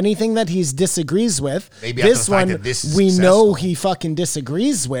about anything that he disagrees with. Maybe after This the fact one, that this is we successful. know he fucking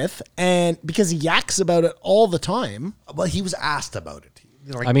disagrees with, and because he yaks about it all the time. Well, he was asked about it.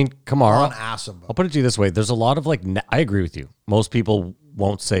 You know, like, I mean, Kamara, on ass him. I'll put it to you this way. There's a lot of like, I agree with you. Most people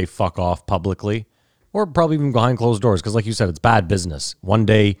won't say fuck off publicly or probably even behind closed doors because like you said, it's bad business. One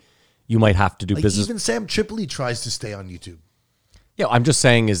day you might have to do Like, business. even Sam Tripoli tries to stay on YouTube. Yeah, I'm just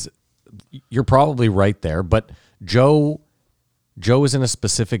saying is you're probably right there, but Joe is in a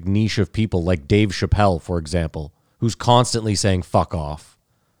specific niche of people like Dave Chappelle, for example, who's constantly saying fuck off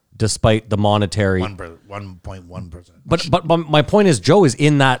despite the monetary. 1.1%. But my point is Joe is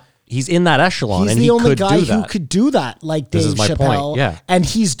in that he's in that echelon He's and the he only could guy do who that. could do that, like This Dave is my Chappelle. point, yeah. And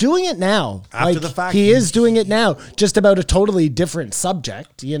he's doing it now. After Like, the fact, he is he's- doing it now, just about a totally different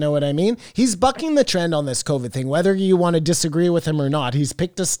subject. You know what I mean? He's bucking the trend on this COVID thing, whether you want to disagree with him or not. He's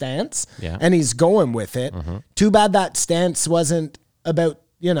picked a stance Yeah. and he's going with it. Too bad that stance wasn't about,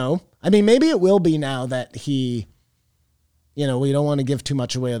 you know, I mean, maybe it will be now that he, you know, we don't want to give too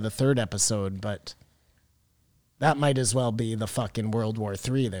much away of the third episode, but that might as well be the fucking World War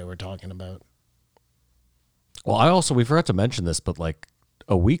III they were talking about. Well, we forgot to mention this, but like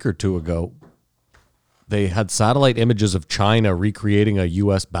a week or two ago, they had satellite images of China recreating a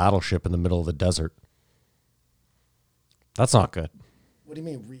U.S. battleship in the middle of the desert. That's not good. What do you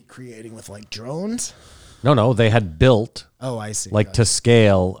mean recreating with like drones? No, they had built Oh, I see. like to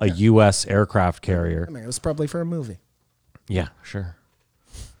scale a U.S. aircraft carrier. I mean, it was probably for a movie. Yeah, sure.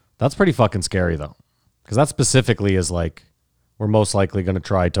 That's pretty fucking scary though, because that specifically is like we're most likely going to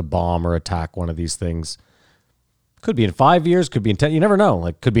try to bomb or attack one of these things. Could be in 5 years, could be in 10. You never know.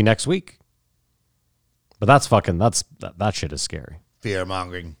 Like, could be next week. But that shit is scary. Fear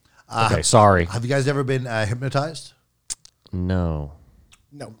mongering. Okay, sorry. Have you guys ever been hypnotized? No.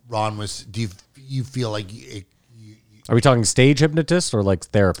 No. Ron do you feel like Are we talking stage hypnotist or like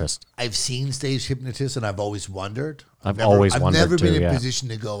therapist? I've seen stage hypnotists and I've always wondered. I've always wondered I've never been too, in yeah. a position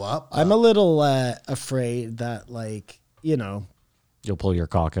to go up. I'm a little afraid that, like, you know, You'll pull your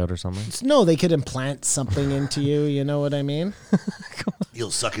cock out or something? no, they could implant something into you. You know what I mean?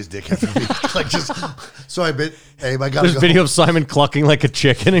 You'll suck his dick after me. Like, just so I bet. Hey, I gotta There's go. video of Simon clucking like a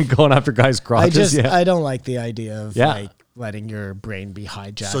chicken and going after guys' crotches. I don't like the idea of Yeah. like letting your brain be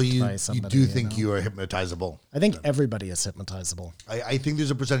hijacked So you by somebody. do think know? you are hypnotizable? I think everybody is hypnotizable. I think there's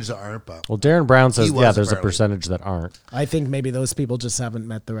a percentage that aren't, but Well, Darren Brown says, He was yeah, there's a apparently. percentage that aren't. I think maybe those people just haven't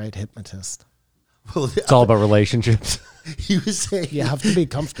met the right hypnotist. well, It's all about relationships. he was saying You have to be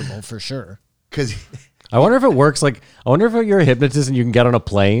comfortable for sure. because I wonder if it works. Like, I wonder if you're a hypnotist and you can get on a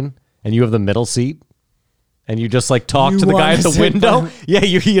plane and you have the middle seat and you just like talk You to the guy wanna at the sit window. by- Yeah,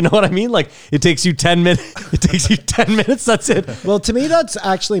 you know what I mean? Like, it takes you 10 minutes. It takes you 10 minutes. That's it. Well, to me, that's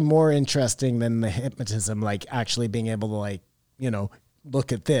actually more interesting than the hypnotism, like actually being able to, like, you know,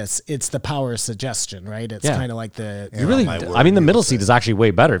 look at this. It's the power of suggestion, right? It's Yeah. kind of like the. You really, my word, I mean, the you middle would seat say. is actually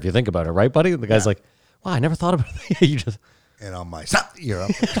way better if you think about it, right, buddy? The guy's like, wow, I never thought about it. You just, and on my stop, you're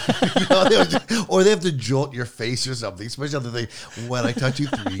up. You know, or they have to jolt your face or something. Especially after they when I touch you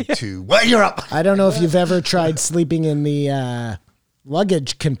 3, 2, 1, you're up. I don't know if you've ever tried sleeping in the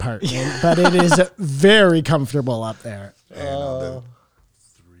luggage compartment, but it is very comfortable up there. And on the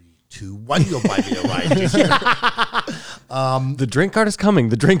 3, 2, 1, you'll buy me a ride. The drink cart is coming.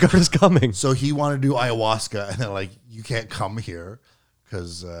 The drink cart is coming. So he wanted to do ayahuasca, and they're like, you can't come here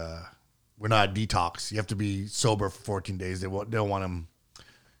because we're not detox. You have to be sober for 14 days. They don't want him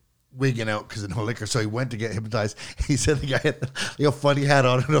wigging out because of no liquor. So he went to get hypnotized. He said the guy had a funny hat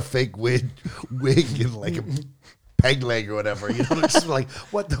on and a fake wig and like a peg leg or whatever. You know, it's just like,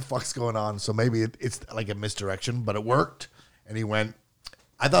 what the fuck's going on? So maybe it's like a misdirection, but it worked. And he went,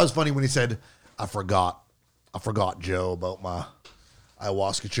 I thought it was funny when he said, I forgot Joe about my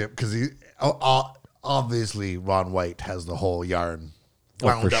ayahuasca trip because he obviously Ron White has the whole yarn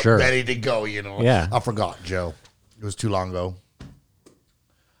wound for up, sure. ready to go, you know. Yeah. I forgot Joe. It was too long ago.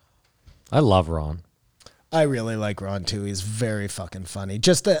 I love Ron. I really like Ron too. He's very fucking funny.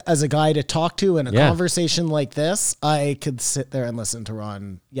 Just as a guy to talk to in a Yeah. conversation like this, I could sit there and listen to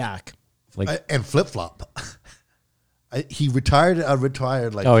Ron yak. Like, And flip flop. He retired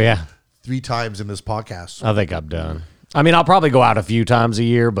like oh yeah, 3 times in this podcast. I think I'm done. I mean, I'll probably go out a few times a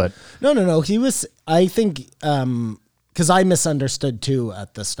year, but No. He was, I think, because I misunderstood too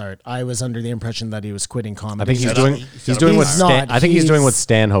at the start. I was under the impression that he was quitting comedy. I think he's Shut doing up. he's doing what He's not. I think he's doing what He's-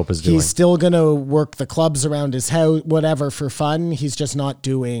 Stanhope is doing. He's still going to work the clubs around his house, whatever, for fun. He's just not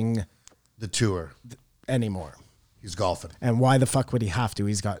doing The tour. anymore. He's golfing. And why the fuck would he have to?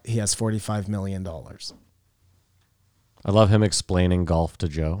 He has $45 million. I love him explaining golf to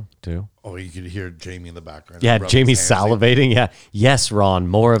Joe too. Oh, you could hear Jamie in the background. Yeah, rubbing Jamie's his hands in. salivating. Yeah, yes, Ron,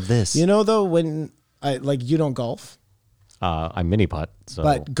 more of this. You know, though, when you don't golf, I mini putt, so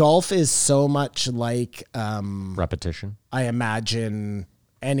but golf is so much like repetition. I imagine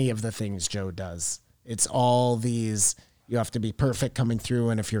any of the things Joe does. It's all these, you have to be perfect coming through.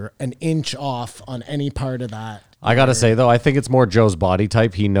 And if you're an inch off on any part of that, I gotta say though, I think it's more Joe's body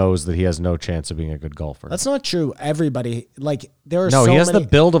type. He knows that he has no chance of being a good golfer. that's not true. Everybody, like, there are No, so he has many, the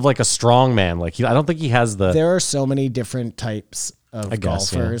build of like a strong man. Like I don't think he has the. there are so many different types of I guess,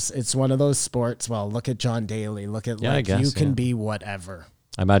 golfers. It's one of those sports. Well, look at John Daly. Look at, Yeah, I like, guess, you can yeah. be whatever.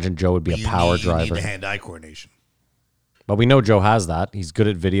 I imagine Joe would be a You power need- You driver, need the hand-eye coordination. but we know Joe has that. He's good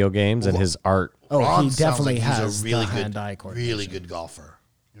at video games and his art. Oh, Ron he sounds definitely like has he's a really the good, hand-eye coordination. really good golfer.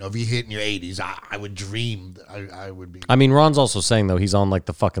 You know, if you hit in your 80s, I would dream that I would be. I mean, Ron's also saying though he's on like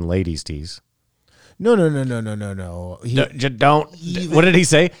the fucking ladies' tees. No. He, Don't. What did he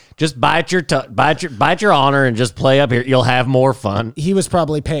say? Just bite your honor and just play up here. You'll have more fun. he was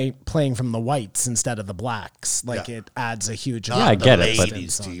probably playing from the whites instead of the blacks. Like, Yeah. it adds a huge. Yeah, I get it, but-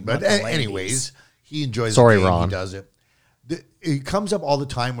 Ladies on- team. not But the ladies. anyways, he enjoys Sorry, the game. Ron. He does it. It comes up all the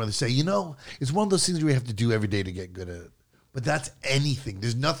time where they say, you know, it's one of those things we have to do every day to get good at it. But that's anything.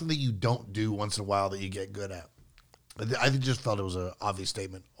 There's nothing that you don't do once in a while that you get good at. I just felt it was an obvious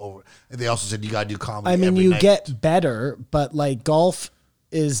statement. And they also said you got to do comedy. I mean, every you night. get better, but like golf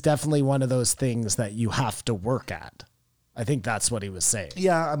is definitely one of those things that you have to work at. I think that's what he was saying.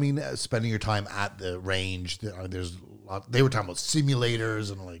 Yeah, I mean, spending your time at the range. There's a lot. They were talking about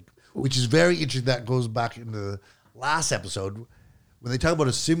simulators and like, which is very interesting. That goes back into the last episode when they talk about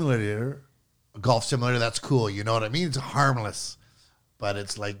a simulator, a golf simulator. That's cool. You know what I mean? It's harmless, but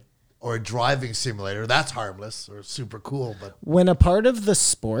it's like, or a driving simulator. That's harmless or super cool. But When a part of the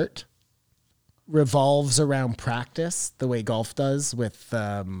sport revolves around practice, the way golf does with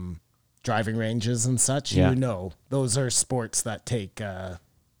driving ranges and such, Yeah. you know, those are sports that take a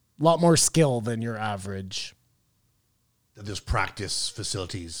lot more skill than your average. there's practice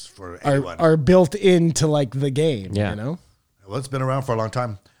facilities for Are anyone. are built into like the game. Yeah. You know. Well, it's been around for a long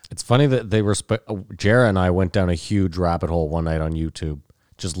time. It's funny that they were. Jara and I went down a huge rabbit hole one night on YouTube,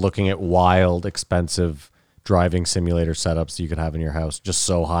 just looking at wild, expensive driving simulator setups you could have in your house, just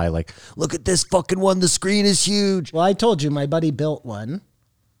so high. Like, look at this fucking one. The screen is huge. Well, I told you my buddy built one.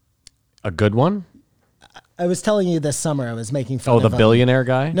 A good one? I was telling you this summer I was making fun Oh, of the him. billionaire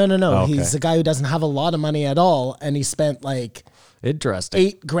guy? No. Oh, okay. He's a guy who doesn't have a lot of money at all, and he spent like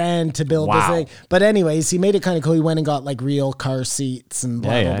Interesting. $8,000 to build Wow. this thing. But anyways, he made it kind of cool. He went and got like real car seats and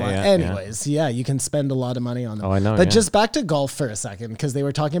blah, Yeah, blah, yeah, blah. yeah, Anyways, yeah, you can spend a lot of money on them. Oh, I know, But yeah. just back to golf for a second, because they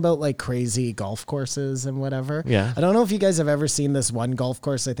were talking about like crazy golf courses and whatever. Yeah. I don't know if you guys have ever seen this one golf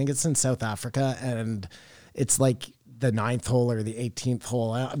course. I think it's in South Africa, and it's like the 9th hole or the 18th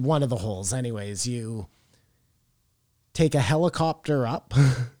hole. One of the holes. Anyways, you take a helicopter up.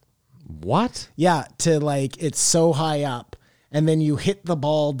 What? Yeah, to like, it's so high up, and then you hit the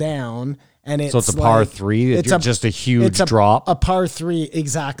ball down, and it's So it's a par like- three? It's just a huge it's drop? A par 3,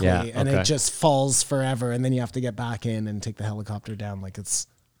 exactly. Yeah, And okay. it just falls forever, and then you have to get back in and take the helicopter down. Like, it's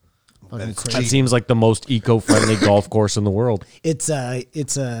Fucking it's crazy. That seems like the most eco-friendly golf course in the world. It's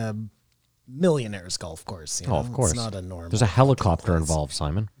a millionaire's golf course. You know? Oh, of course. It's not a normal. There's a helicopter involved,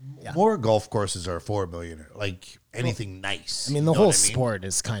 Simon. More golf courses are for $1 million. Like anything nice. I mean, the whole sport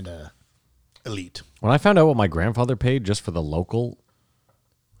is kind of. Elite. When I found out what my grandfather paid just for the local,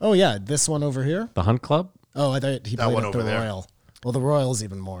 Oh yeah, this one over here. the Hunt Club, Oh, I thought he played one at the over there. Royal. Well, the Royal's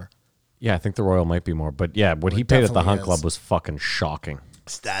even more. yeah, I think the Royal might be more. But yeah, what he paid at the definitely Hunt is. Club was fucking shocking.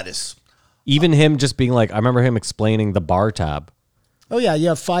 Status. Even him just being like, I remember him explaining the bar tab. Oh yeah, you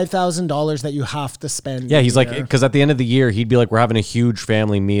have $5,000 that you have to spend. Yeah, he's like, here. because at the end of the year, he'd be like, we're having a huge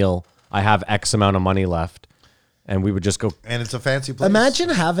family meal. I have X amount of money left. And we would just go, And it's a fancy place. Imagine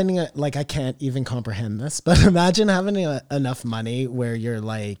having like I can't even comprehend this, but imagine having enough money where you're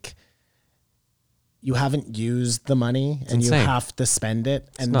like, you haven't used the money and insane. you have to spend it,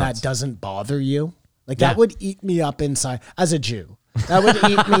 and nuts. that doesn't bother you. Like Yeah. that would eat me up inside as a Jew. That would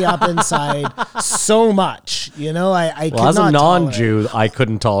eat me up inside so much. You know, I well, as a could not non-Jew, I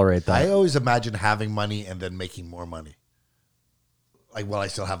couldn't tolerate I that. always imagine having money and then making more money. Like, well, I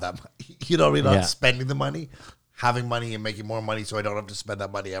still have that money. You know what I mean? Not Yeah. spending the money, having money and making more money so I don't have to spend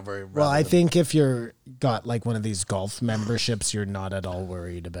that money ever. Well, rather I than- think if you're got like one of these golf memberships, you're not at all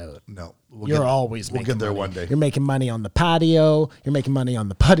worried about. No. We'll You're get- always We'll making get there money. one day. You're making money on the patio. You're making money on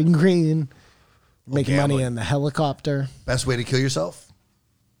the putting green. You're making money gambling. in the helicopter. Best way to kill yourself?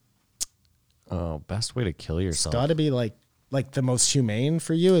 Oh, best way to kill yourself. Got to be like the most humane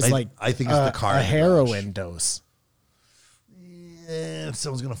for you is I think it's the car a in the heroin dose. If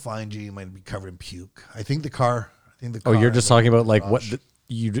someone's going to find you, you might be covered in puke. I think the car. Oh, you're just talking about like what so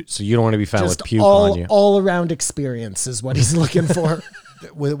you don't want to be found Just with puke on you. all around experience is what he's looking for.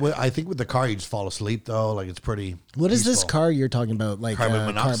 I think with the car, you just fall asleep, though. Like, it's pretty. What is this peaceful. car you're talking about? Like Carbon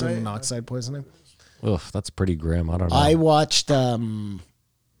monoxide? carbon monoxide poisoning? Ugh, that's pretty grim. I don't know. I watched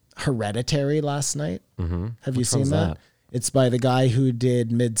Hereditary last night. Mm-hmm. Have you seen one's that? that? It's by the guy who did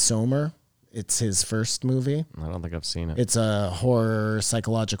Midsommar. It's his first movie. I don't think I've seen it. It's a horror,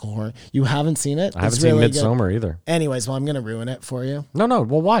 psychological horror. You haven't seen it? I haven't It's seen really good. Midsommar either. Anyways, well, I'm going to ruin it for you. No.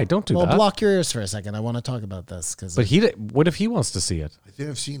 Well, why? Don't do Well, that. block your ears for a second. I want to talk about this because But what if he wants to see it? I think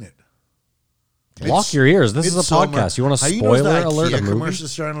I've seen it. Block your ears. This is a Midsommar. podcast. You want a How you know spoiler the alert? IKEA A movie?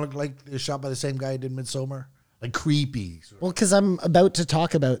 commercials starting to look like they're shot by the same guy who did Midsommar? Like creepy. well, because I'm about to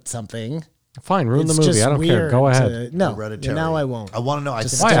talk about something. Fine, ruin It's the movie. just I don't care. weird Go ahead. to- no, Hereditary. now I won't. I want to know. I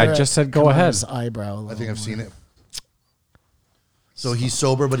Just think, Why? stare I at just said go ahead. Kamar's eyebrow. a I think little I've seen more. it. So he's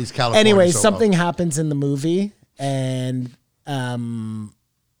sober, but he's California. Anyway, so- something happens in the movie, and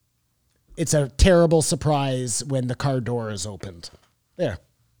it's a terrible surprise when the car door is opened. There,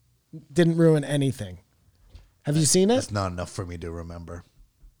 didn't ruin anything. Have you seen it? That's not enough for me to remember.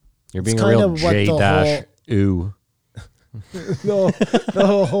 You're being It's a real kind of what J the dash ooh.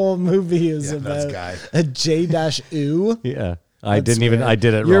 The whole movie is Yeah, that's about guy. a J-ooh. Yeah. I did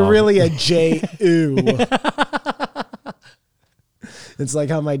it You're wrong. really a J-ooh. It's like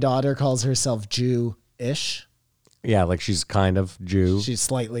how my daughter calls herself Jew-ish. Yeah, like she's kind of Jew. She's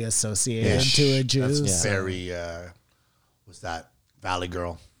slightly associated Ish. to a Jew. That's so- very, what's that? Valley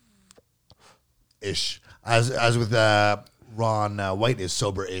Girl. Ish. As with Ron White is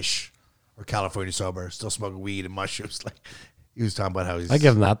sober-ish. Or California sober. Still smoking weed and mushrooms. Like, he was talking about how he's I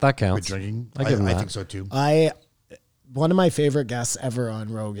give him that. That quit counts. drinking. I give him I that. think so, too. One of my favorite guests ever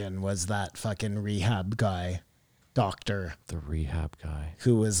on Rogan was that fucking rehab guy, doctor, The rehab guy.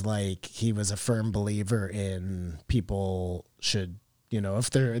 who was like, he was a firm believer in people should, if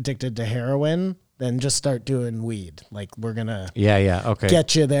they're addicted to heroin, then just start doing weed. Like, we're going to Yeah. Okay.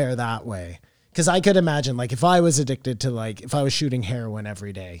 get you there that way. Because I could imagine, like, if I was addicted to, like, if I was shooting heroin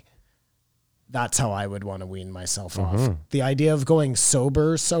every day, that's how I would want to wean myself off. The idea of going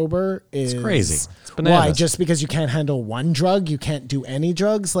sober is crazy. It's why? bananas. Just because you can't handle one drug, you can't do any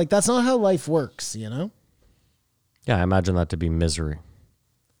drugs? Like, that's not how life works, you know? Yeah, I imagine that to be misery.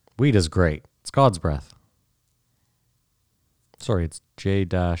 Weed is great. It's God's breath. Sorry, it's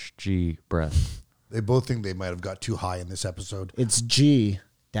J-G breath. They both think they might have got too high in this episode. It's G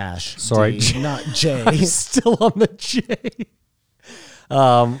dash. Sorry, D, not J. Still on the J.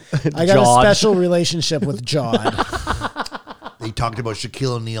 I got Jod. a special relationship with Jod. They talked about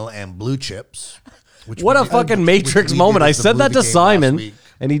Shaquille O'Neal and blue chips. Which What a we did- fucking which Matrix we moment. did I as the said that movie to came last Simon, week.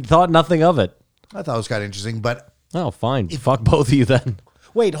 and he thought nothing of it. I thought it was kind of interesting, but Oh, fine. Fuck both of you then.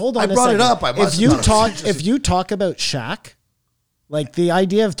 Wait, hold on. I a brought it second. up. I must if you have thought it was talk, interesting. if you talk about Shaq, like the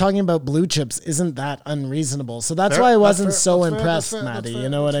idea of talking about blue chips isn't that unreasonable. So that's Fair. why I That's wasn't fair. so That's fair. impressed, That's fair. Maddie. That's You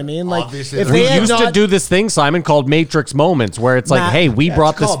know what I mean? Like, Obviously, if there's- they We had used not, to do this thing, Simon, called Matrix Moments, where it's like, Matt, hey, we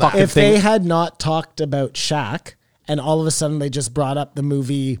brought this callback. fucking if thing. they had not talked about Shaq, and all of a sudden they just brought up the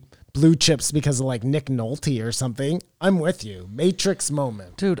movie blue chips because of like Nick Nolte or something. I'm with you. Matrix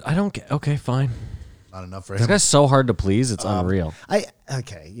moment. Dude, I don't get. Okay, fine. Not enough for This him. guy's so hard to please. It's unreal.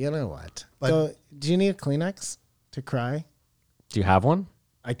 Okay, you know what? Do you need a Kleenex to cry? Do you have one?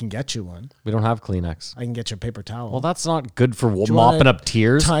 I can get you one. We don't have Kleenex. I can get you a paper towel. Well, that's not good for Do you want mopping a up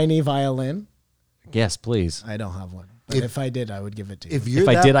tears. Tiny violin. Yes, please. I don't have one. But if I did, I would give it to you. If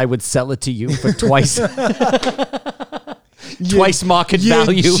I did, I would sell it to you for twice. Twice market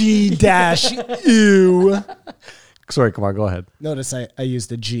value. G-U. Sorry, come on, go ahead. Notice I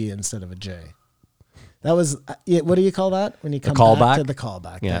used a G instead of a J. That was, what do you call that? When you come callback? back to the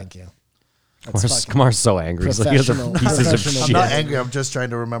callback. Yeah. Thank you. Kamar's so angry. He's like, you guys are professional- pieces of professional I'm shit. not angry. I'm just trying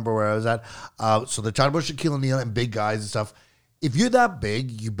to remember where I was at. So they're talking about Shaquille O'Neal and big guys and stuff. If you're that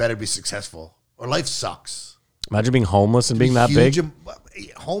big, you better be successful, or life sucks. Imagine being homeless and being that big.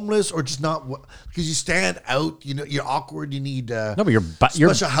 Homeless or just not, because you stand out. You know, you're awkward. You need No, but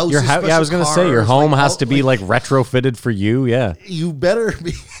your special houses, yeah, I was gonna say your special home cars, has to be like retrofitted for you. Yeah, You better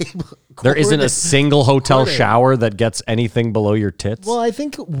be able. there isn't a coordinate- single hotel coordinate. shower that gets anything below your tits. Well, I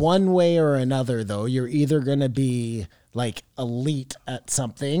think one way or another, though, you're either going to be like elite at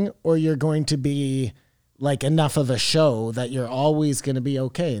something or you're going to be like enough of a show that you're always going to be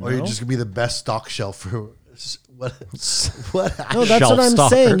okay. Or you're no? just gonna be the best stock shelf for what? What? No, that's Shelf what I'm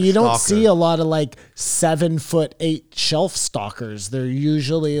stalker. saying. You don't Stalker. see a lot of like 7'8" shelf stalkers. They're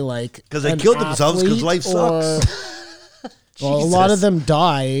usually like 'Cause they an killed themselves 'cause athlete life sucks. Well, a lot of them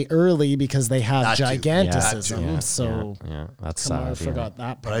die early because they have That too. giganticism. Yeah, so yeah, that's come on, I sad. yeah. forgot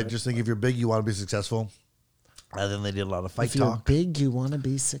that But part. I just think if you're big, you want to be successful. And then they did a lot of fight if you're talk. big, you want to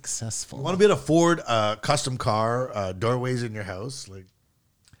be successful. You want to be able to afford a custom car, doorways in your house, like,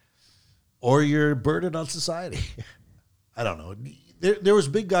 or you're burdened on society. I don't know. There was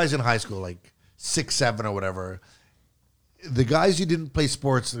big guys in high school, like 6'7" or whatever. The guys who didn't play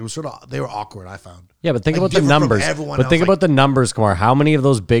sports, it was they were awkward. I found. Yeah, but think Like, about the different from numbers. everyone But else, think like- about the numbers, Kamar. How many of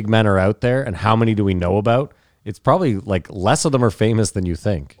those big men are out there, and how many do we know about? It's probably like less of them are famous than you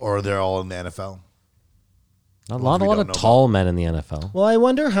think. Or they're all in the NFL. Not Ones a we lot don't of know tall men in the NFL. Well, I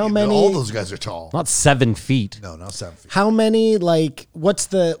wonder how many. All those guys are tall. Not 7 feet. No, not 7 feet. How many? Like, what's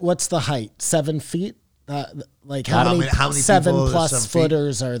the height? 7 feet. Like how How many, many people 7 are plus 7 feet?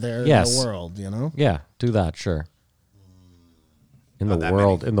 footers are there Yes. in the world? You know. Yeah, do that, sure. In the that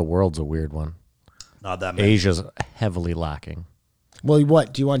world, in the world's a weird one. Not that many. Asia's heavily lacking. Well,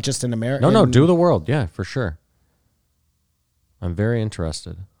 what do you want? Just an American? No, do the world. Yeah, for sure. I'm very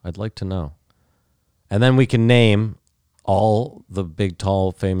interested. I'd like to know. And then we can name all the big,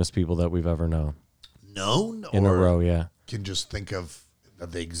 tall, famous people that we've ever known No, in a or row. Yeah. Can just think of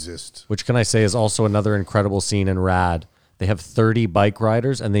that they exist. Which can I say is also another incredible scene in Rad. They have 30 bike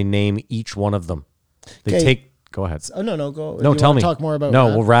riders and they name each one of them. They Okay. take. Go ahead. Oh no, go. No, you tell wanna me. Talk more about. No,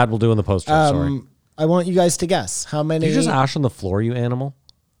 that? well, Rad will do in the post. Sorry. I want you guys to guess how many. Did you just ash on the floor, you animal?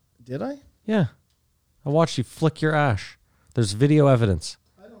 Did I? Yeah. I watched you flick your ash. There's video evidence.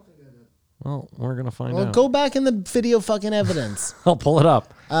 I don't think I did. Well, we're going to find Well, out. go back in the video fucking evidence. I'll pull it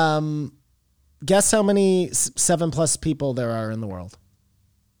up. Guess how many 7 plus people there are in the world.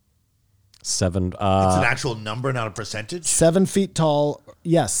 7. It's an actual number, not a percentage. 7 feet tall.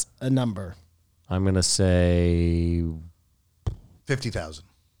 Yes, a number. I'm going to say 50,000.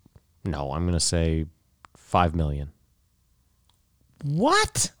 no. I'm going to say 5 million.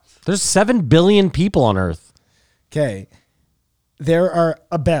 What? There's 7 billion people on Earth. Okay. There are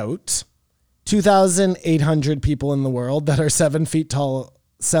about 2,800 people in the world that are 7 feet tall.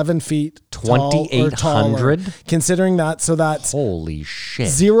 7 feet tall or taller. 2,800? Considering that, so that's Holy shit.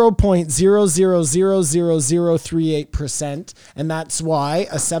 0.0000038%, and that's why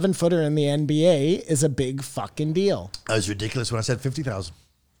a 7-footer in the NBA is a big fucking deal. That was ridiculous when I said 50,000.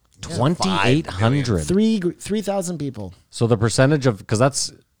 2,800. 3,000 people. So the percentage of, because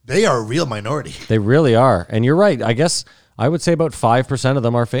that's, They are a real minority. they really are. And you're right. I guess I would say about 5% of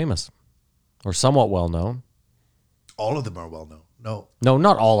them are famous or somewhat well known. All of them are well known. No. No,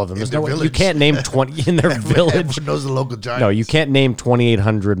 not all of them. There's their no way. You village. can't name 20 in their village. Everyone knows the local giants. No, you can't name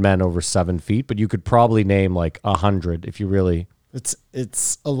 2,800 men over 7 feet, but you could probably name like 100 if you really.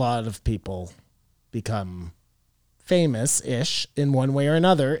 It's a lot of people become famous-ish in one way or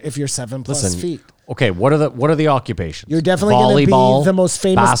another if you're 7 plus Listen, feet. Okay, what are the occupations? You're definitely going to Volleyball, be the most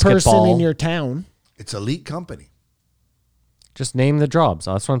famous person basketball. in your town. It's elite company. Just name the jobs.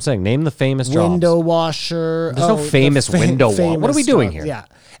 That's what I'm saying. Name the famous Window jobs. washer. There's no the famous window wa- famous What are we doing job. here? Yeah.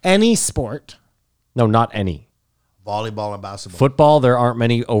 Any sport. No, not any. Volleyball and basketball. Football, there aren't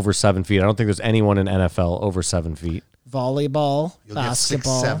many over 7 feet. I don't think there's anyone in NFL over 7 feet. Volleyball, You'll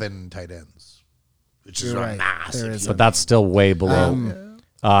basketball. get 6, 7 tight ends, which is You're right. massive. There is But that's still way below.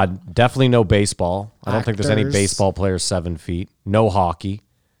 Definitely no baseball. I don't think there's any Actors. baseball players 7 feet. No hockey.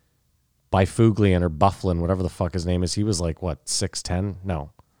 Byfuglian or Bufflin, whatever the fuck his name is. He was like, what, 6'10"?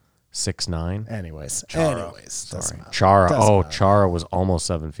 No, 6'9". Anyways, doesn't matter. Chara. Doesn't Oh, matter. Chara was almost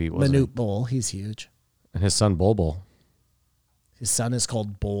 7 feet, wasn't Manute Bol, he's huge. he? And his son, Bol. His son is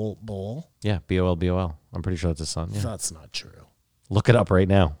called Bol. Yeah, Bol. I'm pretty sure that's his son. Yeah. That's not true. Look it up right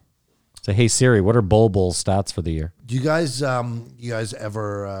now. Say, hey, Siri, what are Bol's stats for the year? Do you guys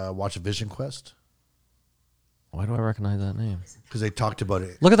ever watch Vision Quest? Why do I recognize that name? Because they talked about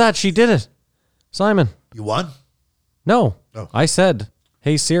it. Look at that. She did it. Simon. You won? No. Oh. I said,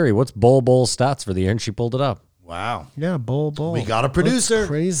 hey, Siri, what's Bol's stats for the year? And she pulled it up. Wow. Yeah, Bol. We got a producer. That's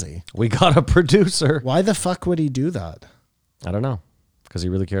crazy. We got a producer. Why the fuck would he do that? I don't know. Because he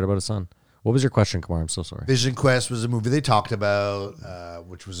really cared about his son. What was your question, Kumar? I'm so sorry. Vision Quest was a movie they talked about,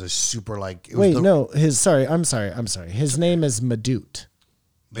 which was a super like. It Wait, was no. I'm sorry. His name is Manute.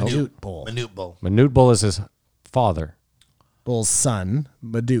 Manute Bol. Manute Bol. Manute Bol is his father. Bol's son,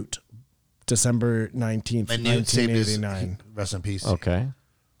 Manute. December 19th, Manute saved his. 1989. Rest in peace. Okay.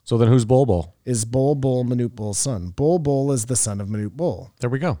 So then who's Bol? Is Bol Manute Bol's son. Bol is the son of Manute Bol. There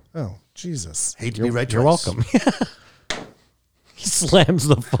we go. Oh, Jesus. Hate to be right. You're twice. welcome. He slams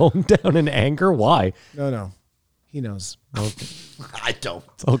the phone down in anger. Why? No. He knows. I don't.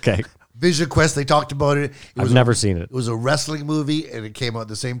 Okay. Vision Quest. They talked about it. I've never seen it. It was a wrestling movie, and it came out at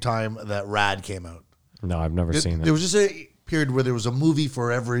the same time that Rad came out. No, I've never seen There it. was just a period where there was a movie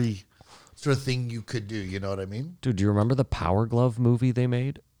for every sort of thing you could do. You know what I mean? Dude, do you remember the Power Glove movie they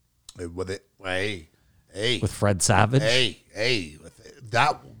made With it, hey, with Fred Savage? hey,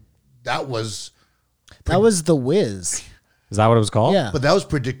 that was. That was The Wiz. Is that what it was called? Yeah. But that was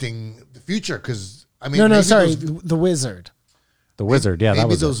predicting the future because I mean, No, maybe sorry. those- The Wizard. The Wizard. Yeah, that maybe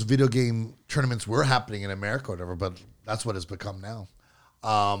was those it. video game tournaments were happening in America or whatever, but that's what it's become now.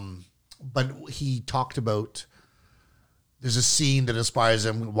 But he talked about there's a scene that inspires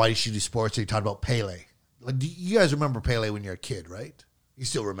him. Why should he sports? He talked about Pele. Like, do you guys remember Pele when you're a kid, right? You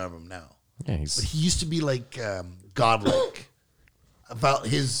still remember him now. Yeah, But he used to be like godlike. About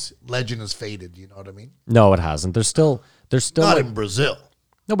his legend has faded. You know what I mean? No, it hasn't. There's still Not like, in Brazil.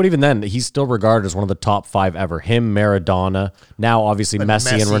 no, but even then, he's still regarded as one of the top 5 ever. Him, Maradona, now obviously But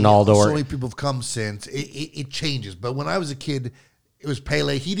Messi and Ronaldo. So Are, many people have come since. It changes. But when I was a kid, it was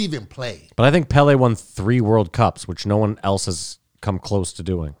Pele. He'd even play. but I think Pele won 3 World Cups, which no one else has come close to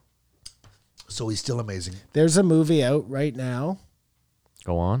doing. So he's still amazing. There's a movie out right now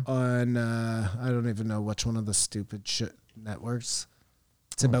Go on. on, I don't even know which one of the stupid shit networks.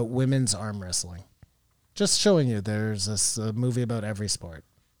 It's about women's arm wrestling. Just showing you there's a movie about every sport.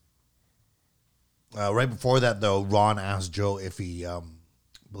 Right before that, though, Ron asked Joe if he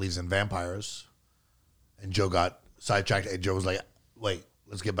believes in vampires. And Joe got sidetracked. And Joe was like, wait,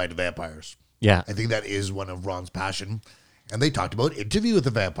 let's get back to vampires. Yeah. I think that is one of Ron's passion. And they talked about Interview with the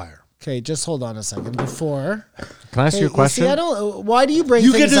Vampire. Okay, just hold on a second. Before. Can I ask you a question? See, I don't. Why do you bring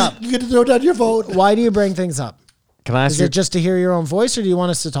things up? You get to throw down your phone. Why do you bring things up? Can I ask Is you? it just to hear your own voice, or do you want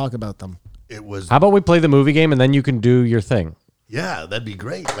us to talk about them? It was, How about we play the movie game and then you can do your thing? yeah, that'd be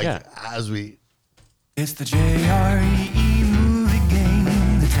great. Like, Yeah. as we, It's the JRE movie game.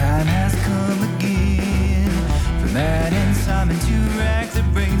 The time has come again. For Matt and Simon to rack their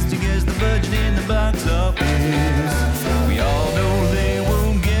brains to guess the budget in the box office. We all know they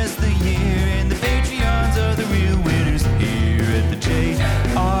won't guess the year, and the Patreons are the real winners here at the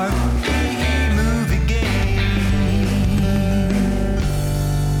JRE movie game.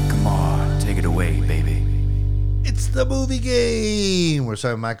 Come on, take it away, baby. it's the movie game. Where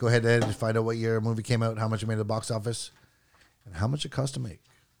Simon and Matt go head to head to find out what year a movie came out, how much it made at the box office, and how much it cost to make.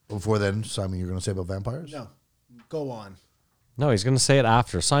 Before then, Simon, you're going to say about vampires? No, go on. No, he's going to say it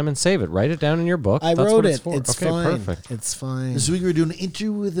after. Simon, save it. Write it down in your book. I That's wrote what it. for. It's okay, fine. perfect. It's fine. This week we're doing an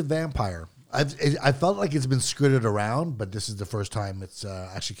Interview with the Vampire. I felt like it's been skirted around, but this is the first time it's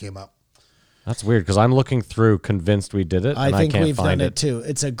actually came up. That's weird because I'm looking through convinced we did it. I and think I can't we've find done it too.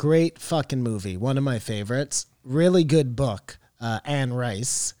 It's a great fucking movie. One of my favorites. Really good book. Anne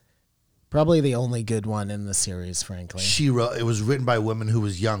Rice. Probably the only good one in the series, frankly. She wrote. It was written by a woman who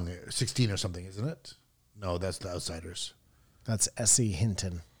was young, 16 or something, isn't it? No, that's The Outsiders. That's Essie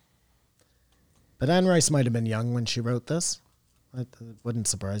Hinton. But Anne Rice might have been young when she wrote this. That wouldn't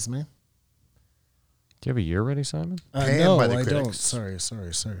surprise me. Do you have a year ready, Simon? Panned No, by the I don't. critics. Sorry.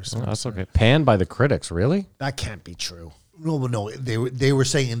 Oh, that's okay. Panned by the critics, really? That can't be true. No. They were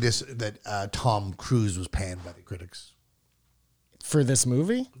saying in this that Tom Cruise was panned by the critics, For this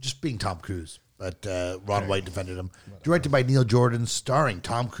movie? just being Tom Cruise. But Ron White defended him. Directed by Neil Jordan, starring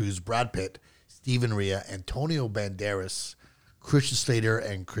Tom Cruise, Brad Pitt, Stephen Rea, Antonio Banderas, Christian Slater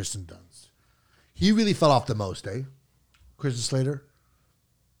and Kristen Dunst. He really fell off the most, eh? Christian Slater.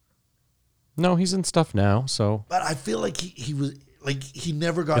 No, he's in stuff now, so But I feel like he was like he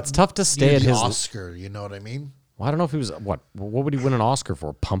never got. It's tough to stay near at the his- Oscar. You know what I mean? well, I don't know if he was what would he win an Oscar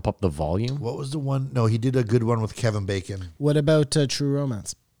for? Pump Up the Volume? What was the one? No, he did a good one with Kevin Bacon. What about True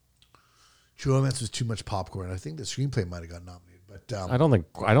Romance? True Romance was too much popcorn. I think the screenplay might have got nominated, but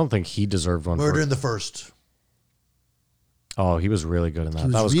I don't think he deserved one. Murder for in the First. Oh, he was really good in that.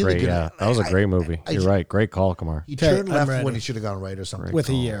 was That was really great. good Yeah, at- that was a I- great movie. I- You're right. Great call, Kamar. He Okay, turned I'm left ready. when he should have gone right or something. With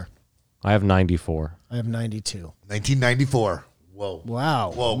a year. I have 94. I have 92. 1994. Whoa.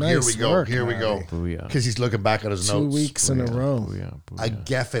 Wow. Whoa. Nice here we go. work, Here we go. Matty. Booyah. Because he's looking back at his 2 notes. weeks in a row. Booyah, A booyah.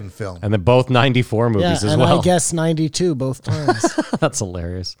 Geffen film. And then both 94 Yeah, movies as and well. I guess 92 both times. That's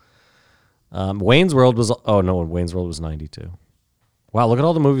hilarious. Wayne's World was... Oh, no, Wayne's World was 92. Wow, look at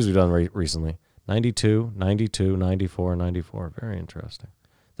all the movies we've done recently. 92, 92, 94, 94. Very interesting.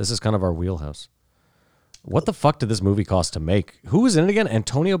 This is kind of our wheelhouse. What the fuck did this movie cost to make? Who was in it again?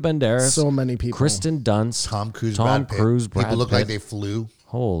 Antonio Banderas. So many people. Kristen Dunst. Tom Cruise, Tom Brad Pitt. Cruise, Brad People look Pitt. like they flew.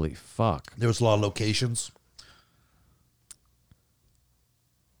 Holy fuck. There was a lot of locations.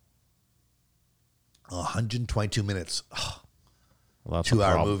 122 minutes. Well, that's 2 a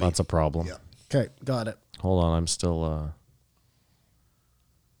hour problem. movie. That's a problem. Yeah. Okay, got it. Hold on, I'm still...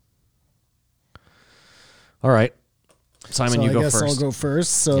 All right. Simon, So you I go guess first. I'll go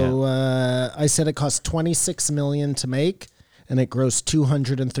first. So I said it cost $26 million to make, and it grossed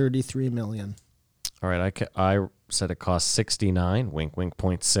 $233 million. All right, I said it cost 69, wink, wink,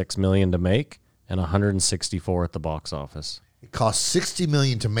 0.6 million to make, and 164 at the box office. It cost $60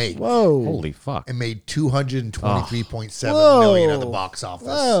 million to make. Whoa. Holy fuck. And made $223.7 Whoa. million at the box office.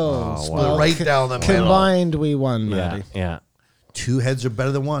 Whoa. Split right down the middle. Combined, we won, Yeah, Matty. yeah. 2 heads are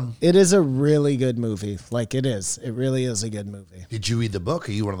better than 1. It is a really good movie. Like, it is. It really is a good movie. Did you read the book?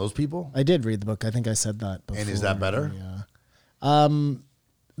 Are you one of those people? I did read the book. I think I said that before. And is that better? Yeah.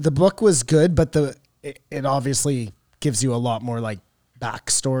 The book was good, but it obviously gives you a lot more like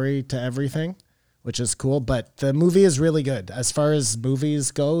backstory to everything, which is cool. But the movie is really good. As far as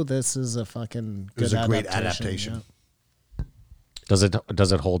movies go, this is a fucking good It was a great adaptation. adaptation. Yeah.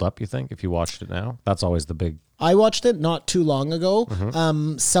 Does it hold up, you think, if you watched it now? That's always the big... I watched it not too long ago.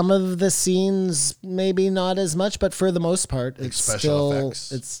 Mm-hmm. Some of the scenes maybe not as much, but for the most part, it's special still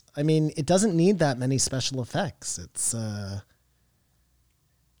effects. it's. I mean, it doesn't need that many special effects. It's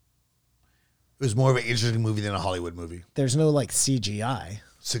It was more of an interesting movie than a Hollywood movie. there's no like CGI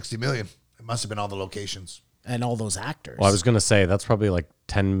 60 million. It must have been all the locations. and all those actors. Well, I was going to say, that's probably like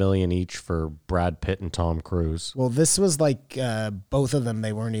 10 million each for Brad Pitt and Tom Cruise. Well, this was like both of them.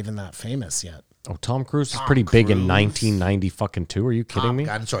 They weren't even that famous yet. Oh, Tom Cruise is pretty big in Cruise. 1990 fucking 2. Are you kidding me?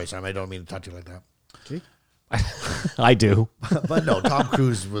 I'm sorry, Sam. I don't mean to touch you like that. I do. But no, Tom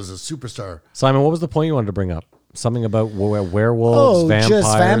Cruise was a superstar. Simon, what was the point you wanted to bring up? Something about werewolves, vampires?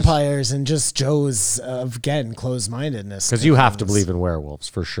 just vampires and just Joe's again closed-mindedness. Because you have to believe in werewolves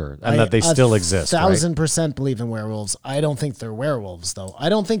for sure, and that they still exist, right? 1,000% believe in werewolves. I don't think they're werewolves, though. I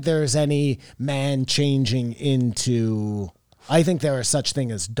don't think there's any man changing into. I think there are such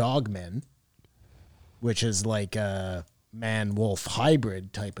thing as dogmen, which is like a man-wolf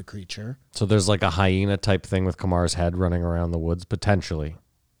hybrid type of creature. So there's like a hyena type thing with Kamar's head running around the woods, potentially.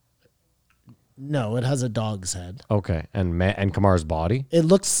 No, it has a dog's head. Okay, and Kamar's body? It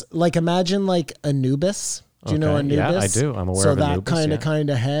looks like, imagine like Anubis. Do you know Okay, Anubis? yeah, I do. I'm aware so of that Anubis, kind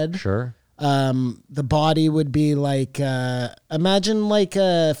of head. Sure. The body would be like imagine like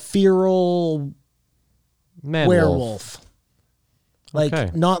a feral Man werewolf. Like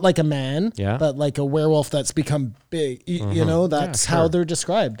Okay. not like a man, Yeah. but like a werewolf that's become big. You know, that's how sure. they're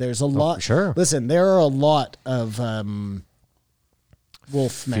described. There's a lot. sure. Listen, there are a lot of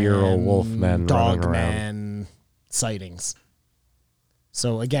wolfmen, Feral wolfmen running dog around. man sightings.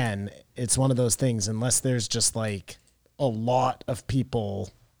 So again, it's one of those things. Unless there's just like a lot of people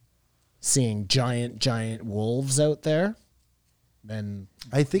seeing giant wolves out there, then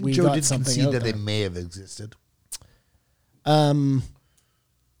I think we Joe got did something concede out that they there. may have existed.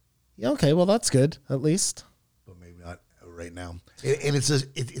 Yeah, okay, well that's good at least. But maybe not right now. And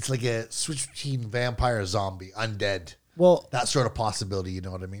it's like a switch between vampire, zombie, undead. Well, That sort of possibility, you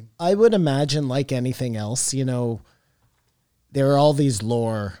know what I mean? I would imagine, like anything else, you know, there are all these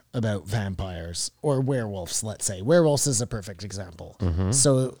lore about vampires or werewolves, let's say. Werewolves is a perfect example.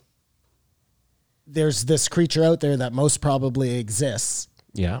 So there's this creature out there that most probably exists,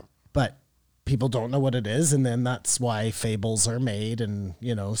 Yeah. but people don't know what it is. And then that's why fables are made and,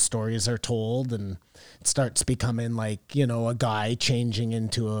 you know, stories are told, and it starts becoming like, you know, a guy changing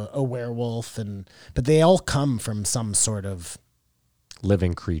into a werewolf. But they all come from some sort of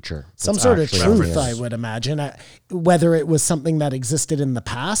living creature. Some that's sort of actually on truth, the I earth. would imagine. Whether it was something that existed in the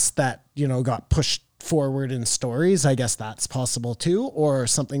past that, you know, got pushed forward in stories, I guess that's possible too, or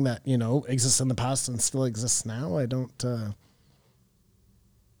something that, you know, exists in the past and still exists now. I don't.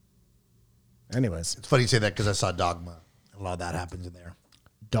 Anyways, It's funny you say that because I saw Dogma. A lot of that happens in there.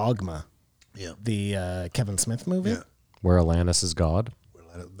 Dogma, Yeah. the Kevin Smith movie. Yeah. Where Alanis is God.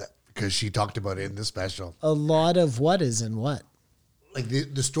 Because she talked about it in the special. A lot of what is in what? Like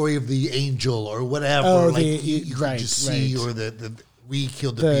the story of the angel or whatever. Oh, like the- you could right, just see, right. or the we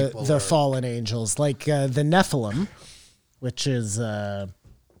killed the people. The or- fallen angels, like the Nephilim, which is,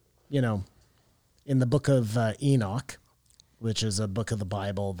 you know, in the book of Enoch, which is a book of the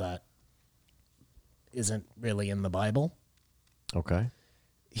Bible that isn't really in the Bible. Okay.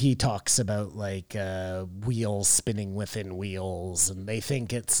 He talks about like wheels spinning within wheels, and they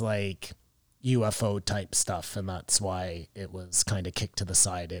think it's like UFO type stuff, and that's why it was kind of kicked to the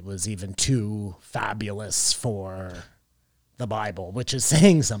side. It was even too fabulous for the Bible, which is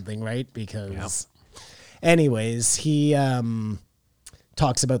saying something, right? Because, anyways, he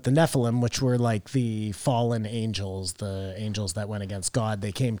talks about the Nephilim, which were like the fallen angels, the angels that went against God.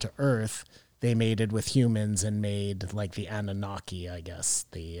 They came to Earth. They mated with humans and made like the Anunnaki, I guess,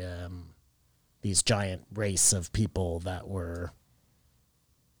 the these giant race of people that were.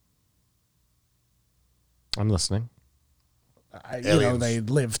 I'm listening. You know, Aliens. they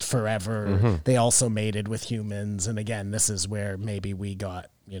lived forever. Mm-hmm. They also mated with humans, and again, this is where maybe we got,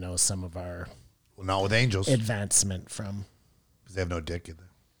 you know, some of our Well, not with angels. advancement from. Because they have no dick either.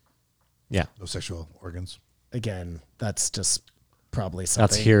 Yeah. No sexual organs. Again, that's just probably something.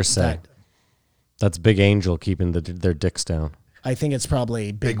 That's hearsay. that- That's Big Angel keeping their dicks down. I think it's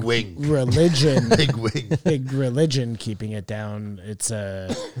probably Big wing. religion. Big wing. Big religion keeping it down. It's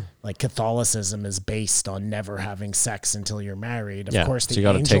like Catholicism is based on never having sex until you're married. Of Yeah, course, so the you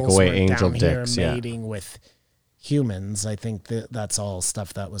gotta take angels away were angel down here dicks, yeah. mating with humans. I think that's all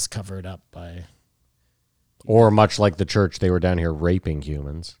stuff that was covered up by. Or much like the church, they were down here raping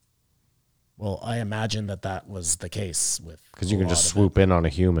humans. Well, I imagine that was the case with Because you can a just lot of swoop in on a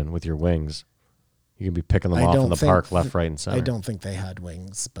human with your wings. You can be picking them I off in don't the think park, left, right, and it. center. I don't think they had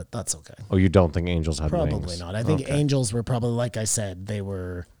wings, but that's okay. Oh, you don't think angels had Probably wings? not. I think Okay. angels were probably, like I said, they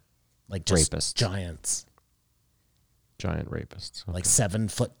were like just Rapists. giants, Giant rapists. Okay. like 7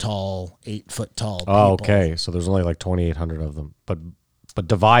 foot tall, 8 foot tall. Oh, people. okay. So there's only like 2,800 of them. But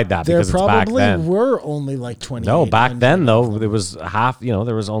divide that There because it's back probably then. were only like 20. No, back then though, there was half. You know,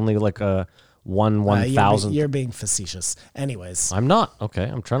 there was only like a one thousandth. You're being facetious. Anyways, I'm not. Okay,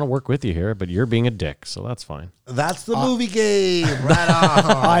 I'm trying to work with you here, but you're being a dick, so that's fine. That's the movie game. Right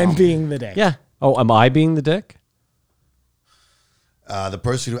on. I'm being the dick. Yeah. Oh, am I being the dick? The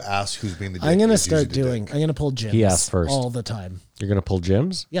person who asks who's being the dick. I'm gonna is usually start the doing. dick. I'm gonna pull Jim's. He asked first. all the time. You're gonna pull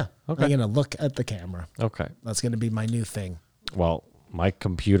Jim's? Yeah. Okay. I'm gonna look at the camera. Okay. That's gonna be my new thing. Well, my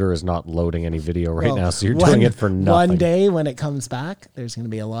computer is not loading any video right Well, now, so you're one- doing it for nothing. One day when it comes back, there's gonna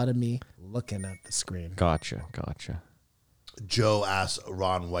be a lot of me looking at the screen. Gotcha. Joe asked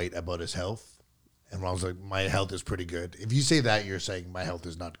Ron White about his health, and Ron's like, "My health is pretty good." If you say that, you're saying my health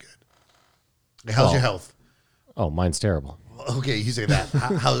is not good. Like, how's Well- your health? Oh, mine's terrible. Okay, you say that.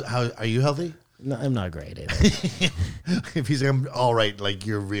 How are you healthy? No, I'm not great either. If he's like, "I'm all right," like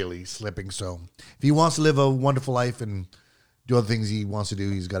you're really slipping. So if he wants to live a wonderful life and do other things he wants to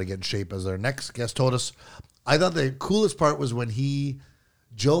do, he's got to get in shape. As our next guest told us, I thought the coolest part was when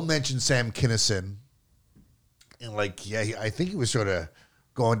Joe mentioned Sam Kinison, and like, yeah, I think he was sort of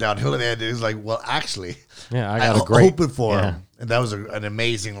going downhill, and he was like, "Well, actually, Yeah, I got a great- opened for yeah. him," and that was an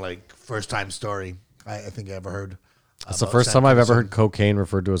amazing like first time story I think I ever heard. That's the about first Sam time I've ever Kinison. heard cocaine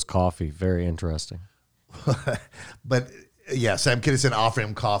referred to as coffee. Very interesting. But yeah, Sam Kinison offered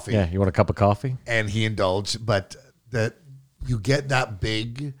him coffee. Yeah, you want a cup of coffee? And he indulged, but that you get that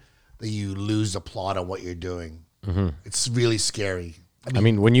big that you lose the plot on what you're doing. Mm-hmm. It's really scary. I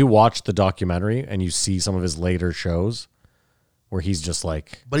mean, when you watch the documentary and you see some of his later shows where he's just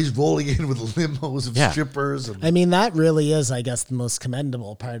like, But he's rolling in with limos of Yeah. strippers. And I mean, that really is, I guess, the most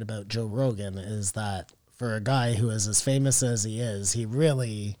commendable part about Joe Rogan is that for a guy who is as famous as he is, he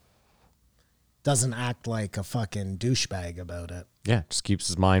really doesn't act like a fucking douchebag about it. yeah, just keeps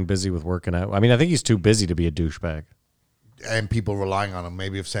his mind busy with working out. I mean, I think he's too busy to be a douchebag. and people relying on him.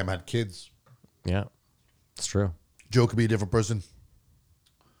 Maybe if Sam had kids, Yeah, it's true. Joe could be a different person.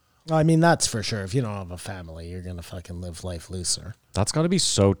 Well, I mean, that's for sure. If you don't have a family, you're going to fucking live life looser. That's got to be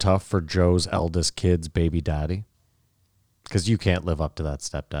so tough for Joe's eldest kid's baby daddy. Because you can't live up to that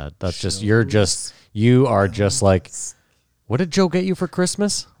stepdad. That's just, you are just like, what did Joe get you for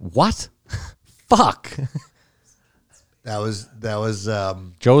Christmas? What? Fuck. That was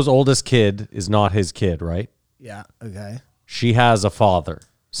Joe's oldest kid is not his kid, right? Yeah. Okay. She has a father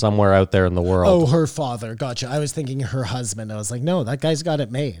somewhere out there in the world. Oh, her father. Gotcha. I was thinking her husband. I was like, no, that guy's got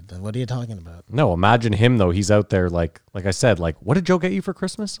it made. What are you talking about? No, imagine him though. He's out there like I said, like, what did Joe get you for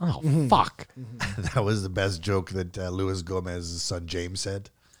Christmas? Oh, fuck. that was the best joke that Luis Gomez's son James said.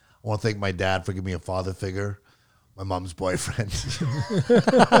 I want to thank my dad for giving me a father figure, my mom's boyfriend.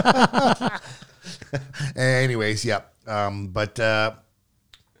 Anyways, yeah. But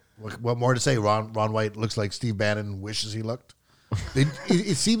what more to say? Ron White looks like Steve Bannon wishes he looked.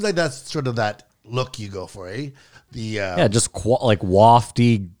 It seems like that's sort of that look you go for, eh? Yeah, just like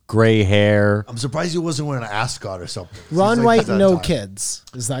wafty gray hair. I'm surprised he wasn't wearing an ascot or something. Ron Seems like White, he's that no type. kids.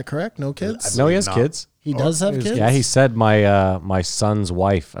 Is that correct? No kids? No, he has not. kids. He does have kids? Yeah, he said my son's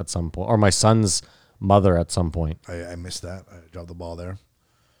wife at some point, or my son's mother at some point. I missed that. I dropped the ball there.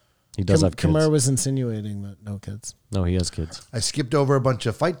 He does have kids. Kamar was insinuating that no kids. No, he has kids. I skipped over a bunch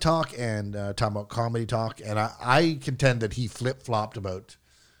of fight talk and talking about comedy talk, and I contend that he flip-flopped about,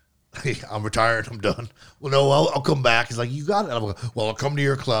 hey, I'm retired, I'm done. Well, no, I'll come back. He's like, you got it. I'm like, well, I'll come to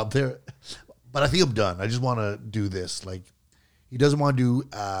your club there. But I think I'm done. I just want to do this. Like, he doesn't want to do,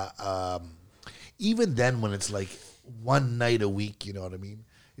 even then when it's like one night a week, you know what I mean?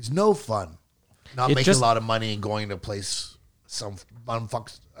 It's no fun. Not It making just- a lot of money and going to a place, some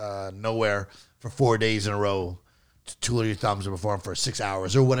bumfucks nowhere for 4 days in a row to twiddle your thumbs and perform for 6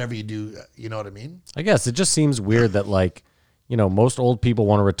 hours or whatever you do. You know what I mean? I guess it just seems weird that like, most old people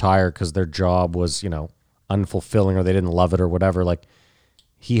want to retire because their job was, unfulfilling or they didn't love it or whatever. Like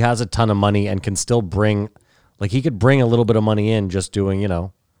he has a ton of money and can still bring, like he could bring a little bit of money in just doing,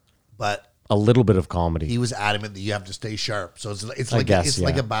 But a little bit of comedy. he was adamant that you have to stay sharp. So it's I like guess, it's yeah.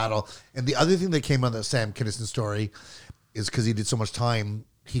 like a battle. And the other thing that came out of that Sam Kinison story is because he did so much time,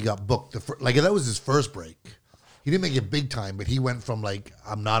 he got booked. That was his first break. He didn't make it big time, but he went from like,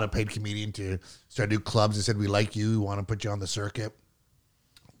 I'm not a paid comedian to start to do clubs and said, we like you. We want to put you on the circuit.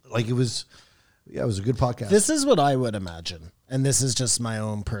 Like it was a good podcast. This is what I would imagine, and this is just my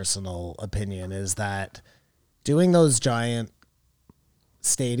own personal opinion, is that doing those giant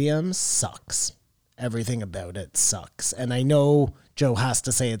stadiums sucks. Everything about it sucks. And I know Joe has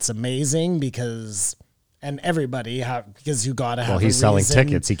to say it's amazing because you got to have Well, he's a selling reason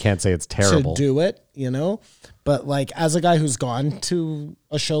tickets. He can't say it's terrible. to do it, But like as a guy who's gone to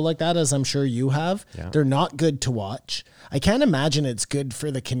a show like that, as I'm sure you have, they're not good to watch. I can't imagine it's good for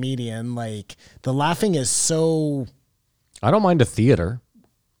the comedian. Like the laughing is so. I don't mind a theater.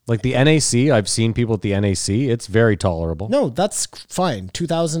 Like the NAC, I've seen people at the NAC. It's very tolerable. No, that's fine.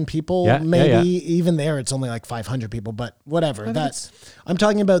 2,000 people, Yeah, maybe yeah. even there, it's only like 500 people, but whatever. I'm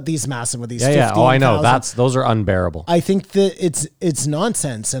talking about these massive with these. Yeah. Oh, I know. 15,000. Those are unbearable. I think that it's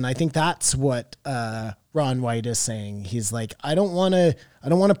nonsense, and I think that's what Ron White is saying. He's like, I don't want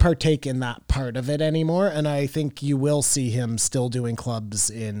to partake in that part of it anymore, and I think you will see him still doing clubs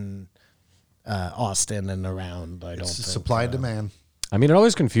in Austin and around. I don't It's think, supply and demand. I mean, it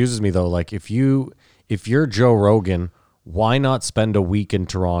always confuses me though. Like if you're Joe Rogan, why not spend a week in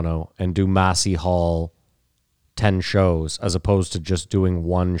Toronto and do Massey Hall 10 shows as opposed to just doing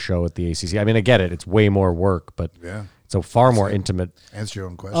one show at the ACC? I mean, I get it. It's way more work, but Yeah. it's a far more intimate. Answer your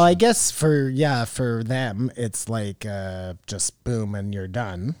own question. I guess for them, it's like just boom and you're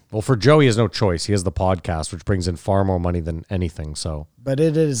done. Well, for Joe, he has no choice. He has the podcast, which brings in far more money than anything. So But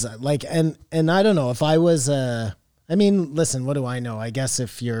it is like, and I don't know if I was, I mean, listen, what do I know? I guess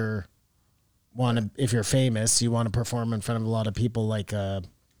if you're famous, you want to perform in front of a lot of people like a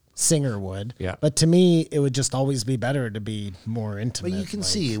singer would. Yeah. But to me, it would just always be better to be more intimate. But you can like-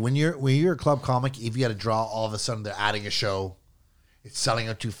 see when you're a club comic, if you got to draw, all of a sudden they're adding a show, it's selling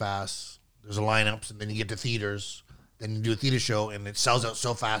out too fast. There's a lineups, and then you get to theaters. Then you do a theater show, and it sells out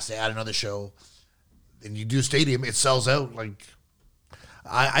so fast. They add another show. Then you do a stadium, it sells out. Like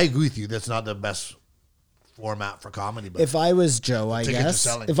I agree with you. That's not the best format for comedy. But If I was Joe, I Tickets are guess,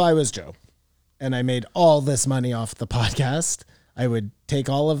 selling. if I was Joe and I made all this money off the podcast, I would take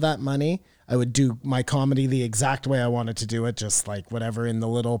all of that money. I would do my comedy the exact way I wanted to do it, just like whatever in the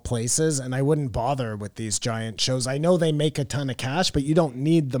little places. And I wouldn't bother with these giant shows. I know they make a ton of cash, but you don't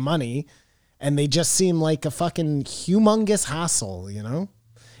need the money. And they just seem like a fucking humongous hassle,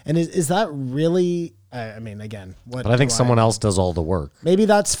 And is that really, I mean, again, what? but I think do someone else does all the work. Maybe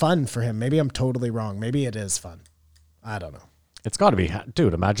that's fun for him. Maybe I'm totally wrong. Maybe it is fun. I don't know. It's got to be,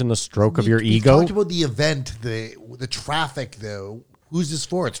 dude. Imagine the stroke of your we ego. talked about the event, the traffic, though. Who's this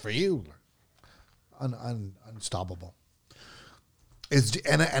for? It's for you. Unstoppable.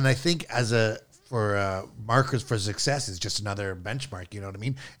 And I think for markers for success is just another benchmark. You know what I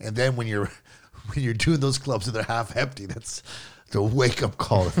mean? And then when you're when you're doing those clubs and they're half empty, that's the wake up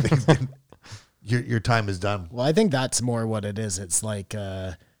call. Of things. Your time is done. Well, I think that's more what it is. It's like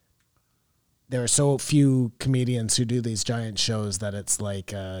there are so few comedians who do these giant shows that it's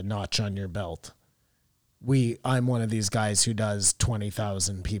like a notch on your belt. I'm one of these guys who does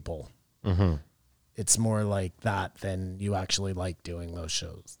 20,000 people. Mm-hmm. It's more like that than you actually like doing those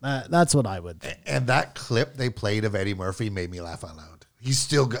shows. That's what I would think. And that clip they played of Eddie Murphy made me laugh out loud. He's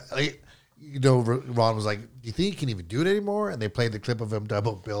still got, Ron was like, do you think he can even do it anymore? And they played the clip of him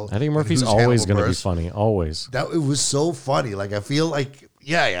about Bill. Eddie Murphy's always going to be funny. Always. It was so funny. Like, I feel like,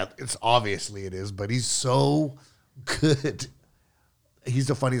 yeah, it's obviously it is, but he's so good. He's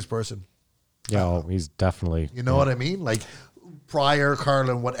the funniest person. Yeah, he's definitely. You know what I mean? Like, Pryor,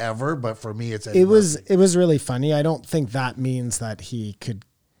 Carlin, whatever, but for me, it's Eddie It Murphy. was really funny. I don't think that means that he could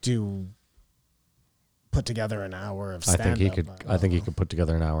put together an hour of stand-up. I think he could put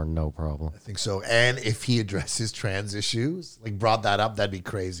together an hour, no problem. I think so. And if he addresses trans issues, like brought that up, that'd be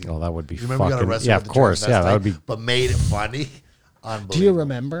crazy. Oh, that would be You remember he got fucking. arrested Yeah, with of the course. Yeah, that would be. But made it funny. Unbelievable. Do you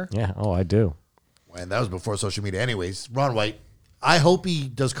remember? Yeah. Oh, I do. And that was before social media. Anyways, Ron White, I hope he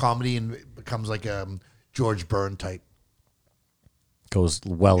does comedy and becomes like a George Byrne type. Goes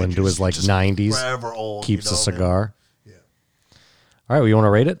well into his like just 90s. forever old. Keeps you a know, cigar. man. Yeah. All right. Well, you want to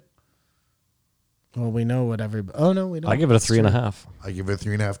rate it? Well, we know what everybody. Oh no, we don't. I give it a 3.5. I give it a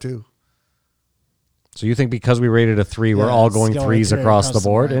 3.5 too. So you think because we rated a 3, we're Yeah, all it's going going 3s three across the across the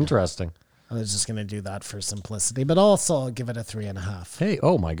board? board. Interesting. I was just gonna do that for simplicity, but also I'll give it a 3.5. Hey,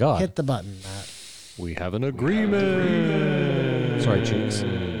 oh my God. Hit the button, Matt. We have an agreement. Sorry, Cheeks.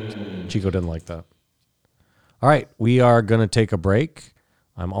 Chico didn't like that. All right, we are going to take a break.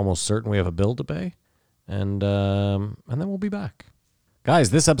 I'm almost certain we have a bill to pay, and then we'll be back. Guys,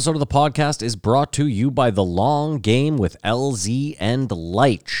 this episode of the podcast is brought to you by The Long Game with LZ and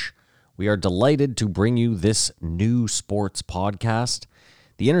Leitch. We are delighted to bring you this new sports podcast.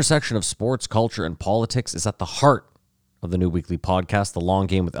 The intersection of sports, culture, and politics is at the heart of the new weekly podcast, The Long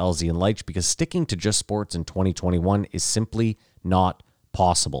Game with LZ and Leitch, because sticking to just sports in 2021 is simply not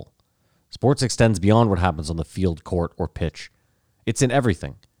possible. Sports extends beyond what happens on the field, court, or pitch. It's in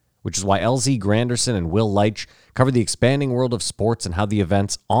everything, which is why LZ Granderson and Will Leitch cover the expanding world of sports and how the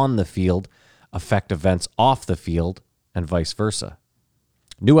events on the field affect events off the field and vice versa.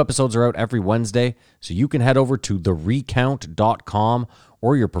 New episodes are out every Wednesday, so you can head over to therecount.com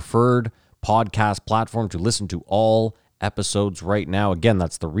or your preferred podcast platform to listen to all episodes right now. Again,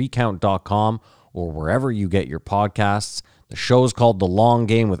 that's therecount.com or wherever you get your podcasts. The show is called The Long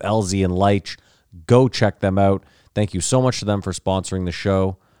Game with LZ and Leitch. Go check them out. Thank you so much to them for sponsoring the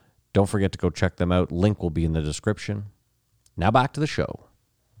show. Don't forget to go check them out. Link will be in the description. Now back to the show.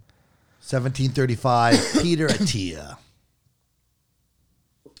 1735, Peter Attia.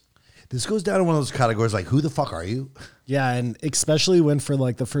 This goes down to one of those categories like, who the fuck are you? Yeah, and especially when for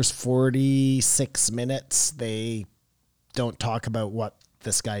like the first 46 minutes they don't talk about what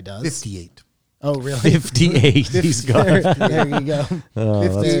this guy does. 58. Oh, really? 58. He's got. There you go.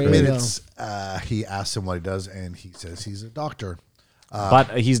 58 you minutes. He asks him what he does, and he says he's a doctor.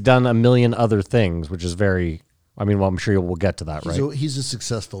 But he's done a million other things, which is very. I mean, well, I'm sure we'll get to that, right? He's a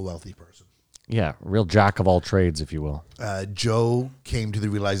successful, wealthy person. Yeah, real jack of all trades, if you will. Joe came to the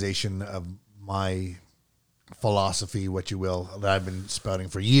realization of my philosophy, what you will, that I've been spouting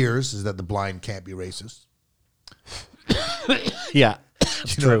for years, is that the blind can't be racist. Yeah,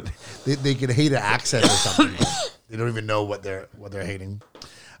 You know, they can hate an accent or something. But they don't even know what they're hating.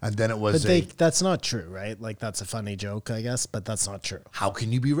 And then it was But that's not true, right? Like, that's a funny joke, I guess, but that's not true. how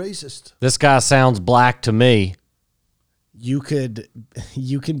can you be racist? this guy sounds black to me. You can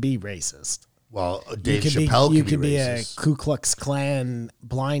be racist. Well, Dave Chappelle you can could be be a racist. Ku Klux Klan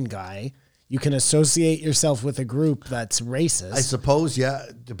blind guy. You can associate yourself with a group that's racist. I suppose, yeah,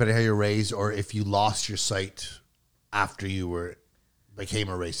 depending how you're raised, or if you lost your sight after you became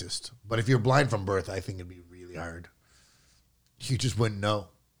a racist. But if you're blind from birth, I think it'd be really hard. You just wouldn't know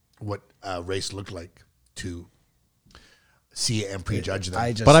what race looked like to see it and prejudge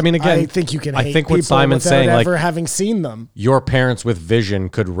them. But I mean, again, I think you can. I hate think what people Simon's without saying, like, ever having seen them. Your parents with vision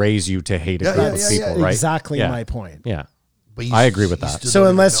could raise you to hate a Yeah, group yeah, of yeah, people, yeah. right? Exactly Yeah. my point. Yeah. But I agree with that. still So don't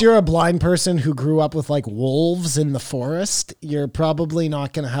unless even know. you're a blind person who grew up with like wolves in the forest, you're probably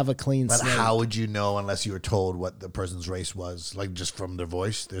not going to have a clean But slate. how would you know unless you were told what the person's race was? Like just from their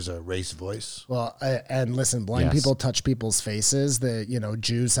voice? There's a race voice. Well, and listen, blind Yes. people touch people's faces.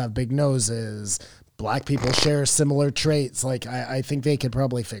 Jews have big noses. Black people share similar traits. Like, I think they could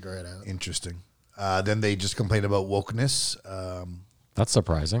probably figure it out. Interesting. Then they just complained about wokeness. That's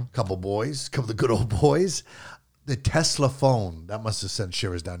surprising. Couple of the good old boys. The Tesla phone, that must have sent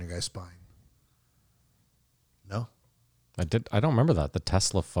shivers down your guy's spine. I don't remember that. The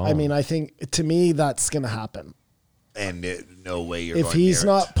Tesla phone. I mean, I think to me that's going to happen. And no way you're If going he's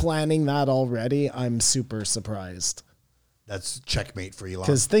near it. not planning that already, I'm super surprised. That's checkmate for Elon.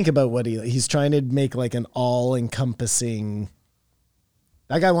 Because think about what he's trying to make like an all-encompassing.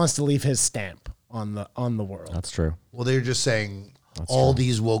 That guy wants to leave his stamp on the world. that's true. Well, they're just saying all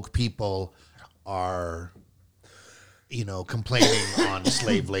these woke people are, complaining on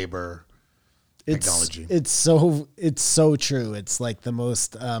slave labor technology. It's so true. It's like the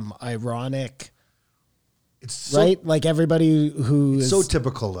most ironic, It's so, right? Like everybody who is so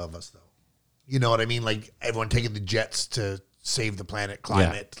typical of us, though. You know what I mean? Like everyone taking the jets to save the planet,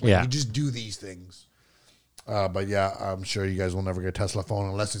 climate. Yeah. Like, you just do these things. But yeah, I'm sure you guys will never get a Tesla phone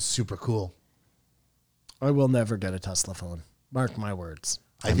unless it's super cool. I will never get a Tesla phone. Mark my words.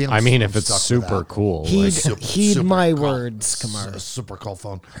 I think I mean, I'm if it's stuck with super Apple. cool, Heed, like, heed my cool. words, Kamar. A super cool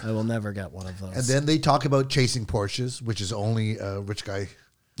phone. I will never get one of those. And then they talk about chasing Porsches, which is only a rich guy.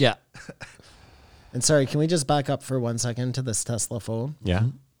 yeah, And sorry, can we just back up for 1 second to this Tesla phone? yeah.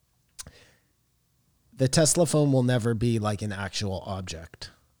 The Tesla phone will never be like an actual object.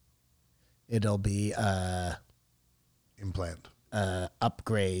 It'll be Implant.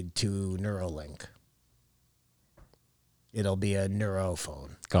 upgrade to Neuralink. It'll be a Neuro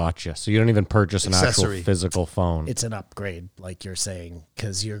phone. Gotcha. So you don't even purchase an Accessory. actual physical phone. It's an upgrade, like you're saying,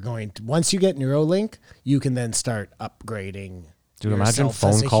 because you're going to, once you get Neuralink, you can then start upgrading. Dude, imagine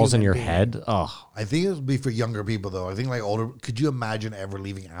yourself as phone a calls in human your being. head. Oh, I think it would be for younger people, though. I think like older. Could you imagine ever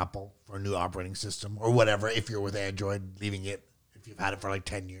leaving Apple for a new operating system or whatever? If you're with Android, leaving it if you've had it for like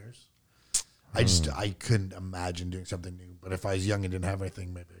 10 years. I couldn't imagine doing something new. But if I was young and didn't have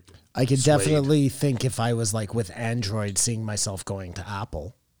anything, maybe I could. I could Swayed. definitely think if I was like with Android, seeing myself going to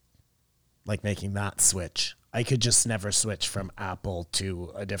Apple, like making that switch. I could just never switch from Apple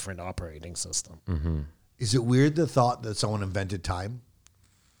to a different operating system. Is it weird the thought that someone invented time?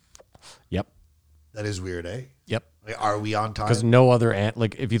 yep, That is weird, eh? yep. Like, are we on time? Because no other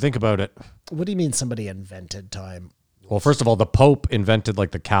like if you think about it. What do you mean somebody invented time? Well, first of all, the Pope invented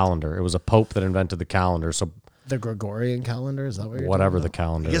like the calendar. It was a Pope that invented the calendar. So The Gregorian calendar? Is that what you're whatever talking the about?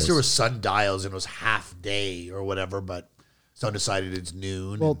 calendar I guess is. there was sundials and it was half day or whatever, but someone decided it's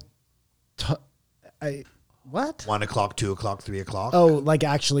noon. Well, and what? 1 o'clock, 2 o'clock, 3 o'clock. Oh, like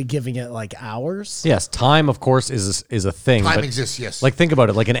actually giving it like hours? Yes, time of course is a thing. Time but, exists, yes. Like think about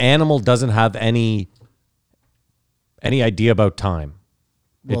it. Like an animal doesn't have any idea about time.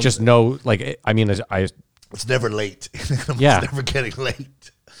 It Well, just know like I mean I It's never late. Yeah. It's never getting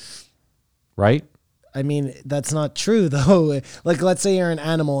late. right. I mean, that's not true though. Like, let's say you're an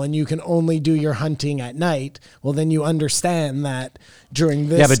animal and you can only do your hunting at night. Well, then you understand that during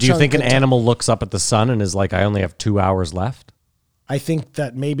this. Yeah, but do you chunk think an of ti- animal looks up at the sun and is like, I only have 2 hours left? I think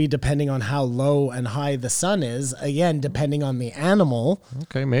that maybe depending on how low and high the sun is, again, depending on the animal,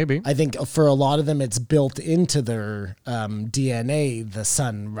 Okay, maybe. I think for a lot of them, it's built into their DNA, the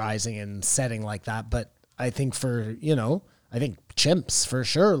sun rising and setting like that. But I think I think chimps for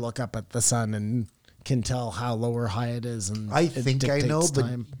sure look up at the sun and can tell how low or high it is. And I it think I know, dictates but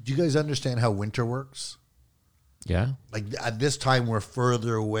time. do you guys understand how winter works? Yeah, Like at this time, we're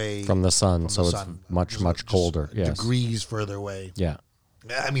further away from the sun, from so the it's sun. much Just much colder. Yes. degrees further away. Yeah.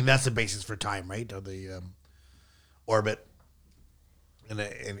 I mean, that's the basis for time, right? Or the orbit, and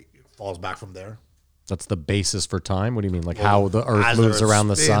it falls back from there. That's the basis for time. What do you mean? Like how the Earth As moves around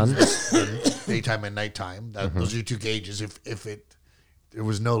the sun? spins, daytime and nighttime. Those are your two gauges. If there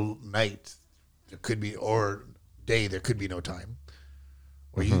was no night, there could be, or day, there could be no time.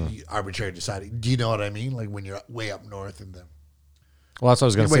 Or you arbitrarily deciding. Do you know what I mean? Like when you're way up north in the Well, that's what I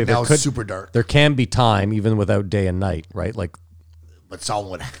was going to say. right now There it's super dark. there can be time even without day and night, right? Like But someone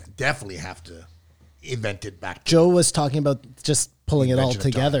would definitely have to invent it back. Joe was talking about just pulling it all Invention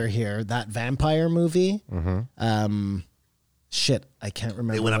of together here. That vampire movie. Shit, I can't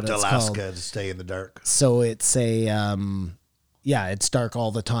remember. They went up what to it's Alaska called. to stay in the dark. So it's a it's dark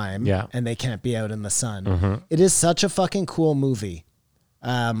all the time. Yeah. And they can't be out in the sun. It is such a fucking cool movie.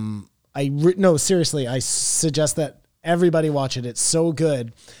 No, seriously, I suggest that everybody watch it. It's so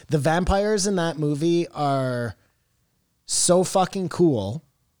good. The vampires in that movie are so fucking cool.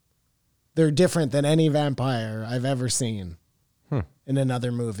 They're different than any vampire I've ever seen in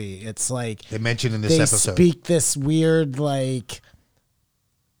another movie. It's like They mentioned in this they episode. speak this weird like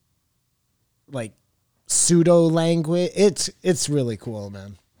pseudo language. It's really cool,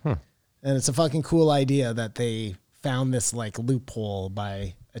 man. And it's a fucking cool idea that they found this like loophole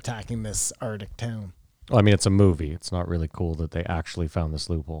by attacking this Arctic town. well, I mean, it's a movie. It's not really cool that they actually found this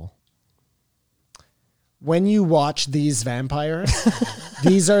loophole. when you watch these vampires,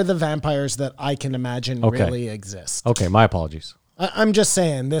 these are the vampires that I can imagine Okay. really exist. Okay, my apologies. I'm just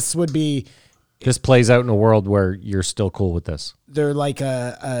saying this would be, This plays out in a world where you're still cool with this. they're like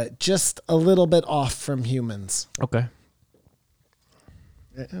just a little bit off from humans. Okay.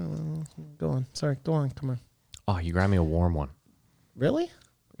 Go on. Sorry. Go on. Come on. Oh, you grabbed me a warm one. Really?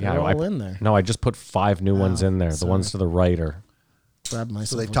 Yeah, They're I- all in there. No, I just put 5 new ones in there. The ones to the right are. Grab myself.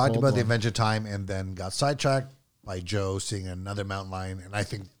 So they a talked cold about the one. Adventure Time and then got sidetracked by Joe seeing another mountain lion. And I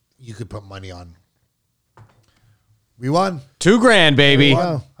think you could put money on. We won. $2,000, baby.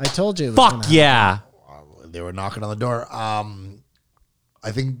 Oh, I told you. It was gonna Fuck yeah. They were knocking on the door.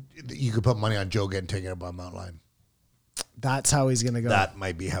 I think you could put money on Joe getting taken up by a mountain lion. That's how he's going to go. That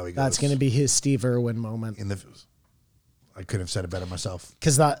might be how he goes. That's going to be his Steve Irwin moment. I couldn't have said it better myself.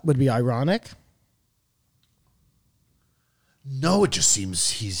 Because that would be ironic. No, it just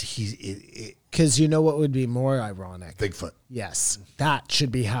seems Because you know what would be more ironic? Bigfoot Yes. That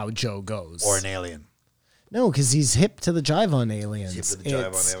should be how Joe goes. or an alien. No, because he's hip to the jive on aliens. Hip to the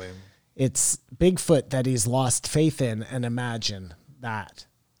jive on alien. It's Bigfoot that he's lost faith in, and imagine that.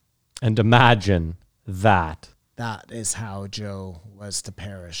 And imagine that. That is how Joe was to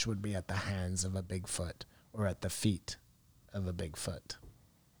perish, would be at the hands of a Bigfoot or at the feet of a Bigfoot.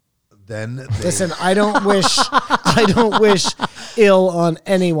 Then they, Listen, I don't wish ill on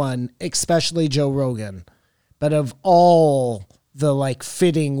anyone, especially Joe Rogan. But of all the like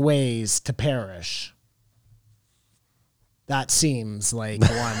fitting ways to perish, that seems like one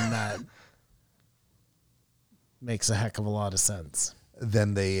that makes a heck of a lot of sense.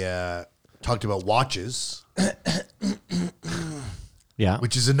 then they talked about watches, Yeah.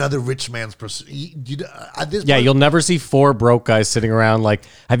 which is another rich man's pursuit. At this Yeah, point, you'll never see 4 broke guys sitting around like,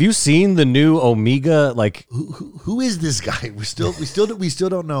 have you seen the new Omega? Like, who is this guy? We still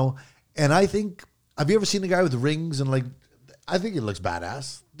don't know. And I think, have you ever seen the guy with the rings and like? I think it looks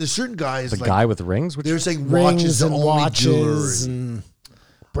badass. There's certain guys the like, guy with rings? Which they're saying watches Rings the and only watches jewelry. and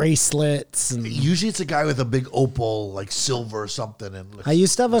bracelets. And Usually it's a guy with a big opal, like silver or something. And I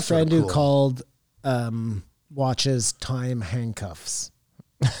used to have a looks sorta friend who cool. called watches time handcuffs.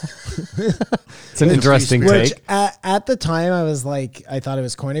 it's an interesting Which- take. Which at the time I was like, I thought it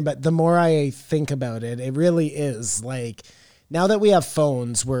was corny, but the more I think about it, it really is. Like, now that we have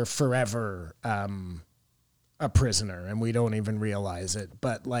phones, we're forever a prisoner and we don't even realize it.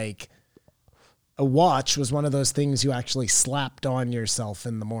 But like, a watch was one of those things you actually slapped on yourself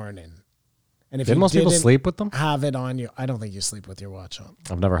in the morning. And if Did you most people didn't sleep with them? have it on you, I don't think you sleep with your watch on.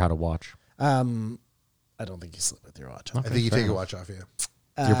 I've never had a watch. I don't think you sleep with your watch on. I think you take your watch off,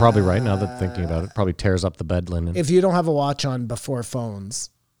 yeah. You're probably right now that thinking about it. Probably tears up the bed linen. If you don't have a watch on before phones,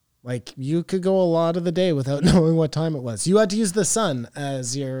 like you could go a lot of the day without knowing what time it was. You had to use the sun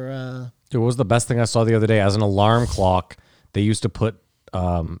as your. Dude, what was the best thing I saw the other day? As an alarm clock, they used to put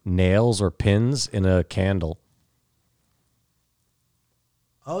nails or pins in a candle.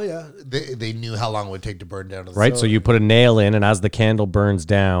 Oh yeah, they knew how long it would take to burn down. To the Right? So you put a nail in, and as the candle burns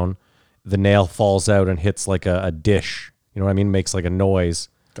down, the nail falls out and hits like a dish. You know what I mean? Makes like a noise.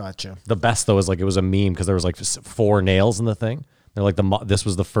 Gotcha. The best though is like it was a meme because there was like 4 nails in the thing. They're like this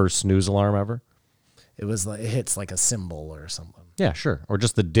was the first snooze alarm ever. It was like it hits like a symbol or something. Yeah, sure. Or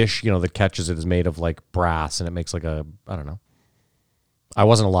just the dish, that catches it is made of like brass and it makes like I don't know. I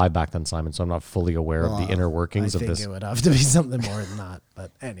wasn't alive back then, Simon, so I'm not fully aware of the inner workings I of think this. it would have to be something more than that.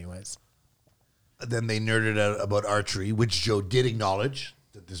 But anyways, Then they nerded out about archery, which Joe did acknowledge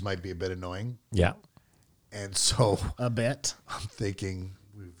that this might be a bit annoying. Yeah. And so a bit. I'm thinking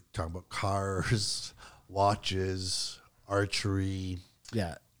we've talked about cars, watches, archery.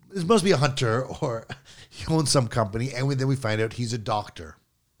 Yeah. This must be a hunter or he owns some company. And then we find out he's a doctor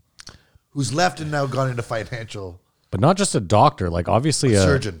who's left and now gone into financial. But not just a doctor, like obviously a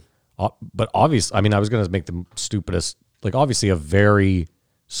surgeon. But obviously, I mean, I was going to make the stupidest, like obviously a very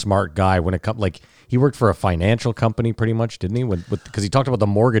smart guy when it comes, like he worked for a financial company pretty much, didn't he? Because he talked about the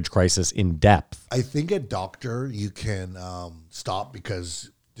mortgage crisis in depth. I think a doctor you can stop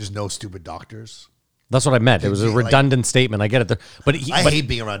because there's no stupid doctors. That's what I meant. It was a Like- redundant statement. I get it. But I hate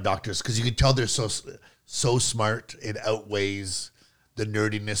being around doctors because you can tell they're so smart. It outweighs the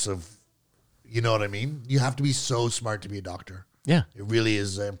nerdiness of, you know what I mean? You have to be so smart to be a doctor. yeah. It really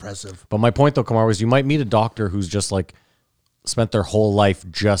is impressive. But my point though, Kamar, was you might meet a doctor who's just like spent their whole life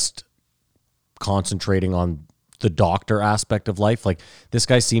just concentrating on the doctor aspect of life. Like this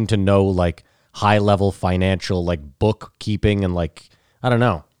guy seemed to know like high level financial, like bookkeeping and like, I don't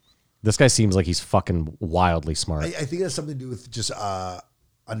know. This guy seems like he's fucking wildly smart. I think it has something to do with just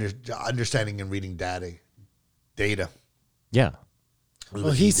understanding and reading data. Yeah.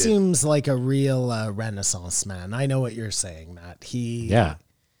 Well, he seems like a real Renaissance man. I know what you're saying, Matt.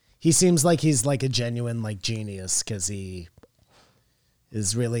 He seems like he's like a genuine like genius because he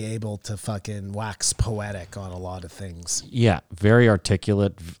is really able to fucking wax poetic on a lot of things. Yeah, very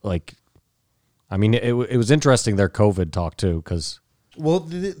articulate. Like, I mean, it was interesting their COVID talk too, because Well,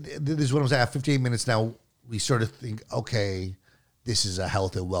 this is what I'm saying. At 58 minutes now, we sort of think, okay, this is a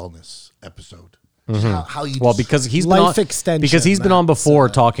health and wellness episode. How you well, because he's Life been on, extension, because he's been on that's, before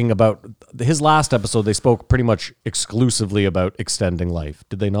talking about his last episode. They spoke pretty much exclusively about extending life.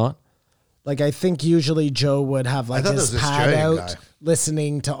 Did they not? Like I think usually Joe would have like thought his that was pad Australian out, guy.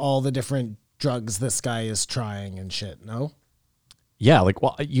 listening to all the different drugs this guy is trying and shit. No, Yeah, like,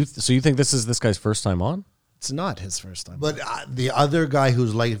 well, so you think this is this guy's first time on? it's not his first time. But the other guy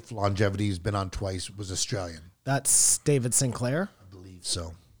whose life longevity has been on twice was Australian. That's David Sinclair. I believe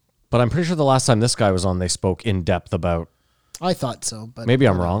so. But I'm pretty sure the last time this guy was on, they spoke in depth about. I thought so, but Maybe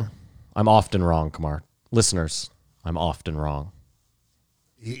I'm wrong. I'm often wrong, Kamar. Listeners, I'm often wrong.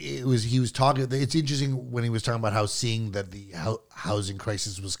 He was talking. It's interesting when he was talking about how seeing that the housing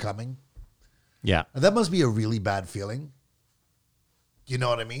crisis was coming. Yeah. And that must be a really bad feeling. You know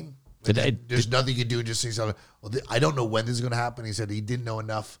what I mean? There's nothing you can do. Just say something. Well, I don't know when this is going to happen. He said he didn't know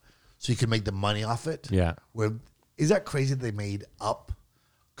enough, so he could make the money off it. Yeah. Where is that crazy that they made up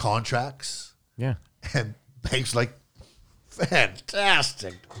contracts Yeah. and banks like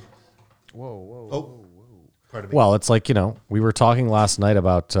fantastic. Whoa. Pardon me. Well, it's like, we were talking last night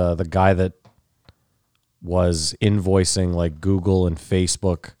about the guy that was invoicing like Google and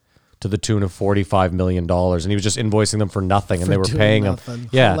Facebook to the tune of $45 million. And he was just invoicing them for nothing. And they were doing paying nothing. him.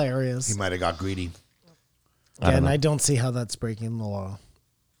 Yeah. Hilarious. He might have got greedy. Again, I don't see how that's breaking the law.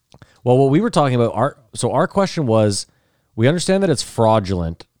 Well, what we were talking about, our question was, we understand that it's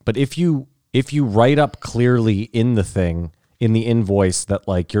fraudulent, but if you write up clearly in the thing, in the invoice, that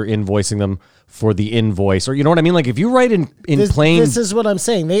like you're invoicing them for the invoice, or you know what I mean? Like if you write in plain... This is what I'm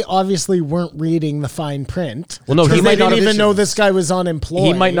saying. They obviously weren't reading the fine print. Well, no, he They might not didn't have... even know this guy was unemployed.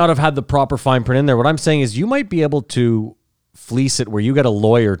 He might not have had the proper fine print in there. What I'm saying is you might be able to fleece it where you get a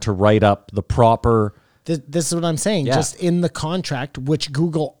lawyer to write up the proper... This is what I'm saying. Yeah. Just in the contract, which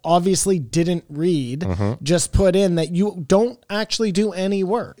Google obviously didn't read, just put in that you don't actually do any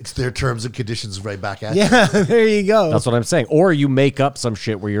work. It's their terms and conditions right back at you. Yeah, there you go. That's what I'm saying. Or you make up some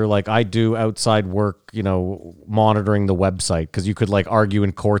shit where you're like, I do outside work, monitoring the website. Because you could like argue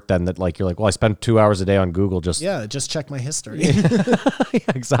in court then that like, you're like, well, I spend 2 hours a day on Google just... Yeah, just check my history. Yeah,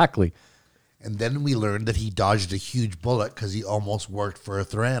 exactly. And then we learned that he dodged a huge bullet because he almost worked for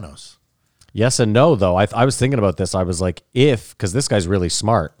Theranos. Yes and no, though. I was thinking about this. I was like, because this guy's really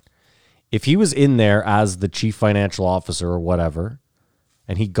smart, if he was in there as the chief financial officer or whatever,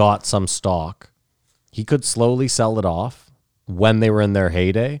 and he got some stock, he could slowly sell it off when they were in their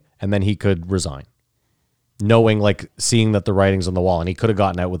heyday, and then he could resign, seeing that the writing's on the wall, and he could have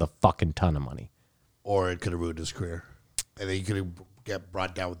gotten out with a fucking ton of money. Or it could have ruined his career. And then he could have get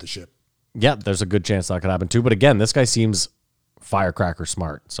brought down with the ship. Yeah, there's a good chance that could happen too. But again, this guy seems firecracker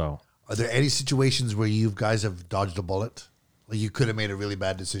smart, so... Are there any situations where you guys have dodged a bullet? Like you could have made a really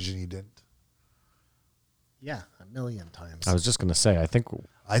bad decision, you didn't? Yeah, a million times. I was just going to say, I think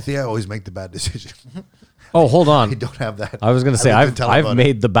I always make the bad decision. Oh, hold on. I don't have that. I was going to say, like to tell I've about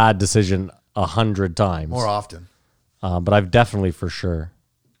made the bad decision 100 times. more often. But I've definitely for sure.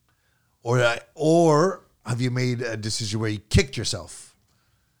 Or have you made a decision where you kicked yourself?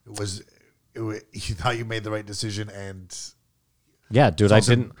 You thought you made the right decision and... Yeah, dude, I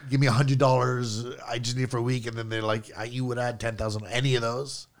didn't. Give me $100. I just need it for a week. And then they're like, you would add 10,000. Any of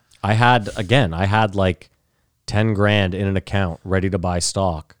those? I had like 10 grand in an account ready to buy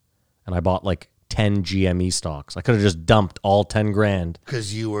stock. And I bought like 10 GME stocks. I could have just dumped all 10 grand.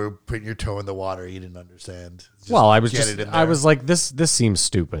 Because you were putting your toe in the water. You didn't understand. Just Well, I was get it in I there. was like, this seems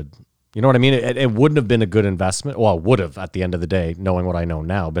stupid. You know what I mean? It wouldn't have been a good investment. Well, it would have at the end of the day, knowing what I know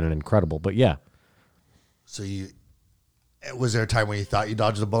now, been an incredible. But yeah. So was there a time when you thought you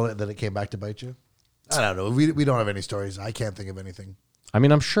dodged a bullet and then it came back to bite you? I don't know. We don't have any stories. I can't think of anything. I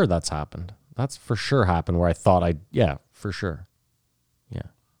mean, I'm sure that's happened. That's for sure happened where I thought for sure. Yeah.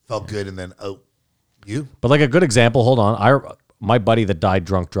 Felt good and then, you? But like a good example, hold on. My buddy that died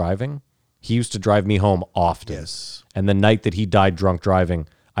drunk driving, he used to drive me home often. Yes. And the night that he died drunk driving,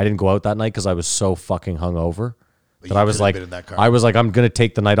 I didn't go out that night because I was so fucking hungover that you I was could have like, been in that car. I'm going to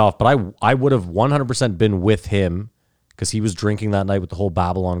take the night off. But I would have 100% been with him because he was drinking that night with the whole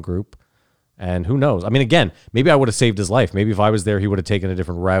Babylon group. And who knows? I mean, again, maybe I would have saved his life. Maybe if I was there, he would have taken a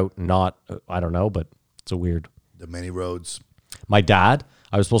different route. I don't know, but it's a weird. The many roads. My dad,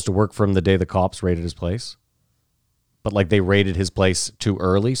 I was supposed to work for him the day the cops raided his place. but like they raided his place too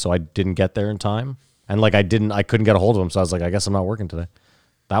early, so I didn't get there in time. And like I couldn't get a hold of him, so I was like, I guess I'm not working today.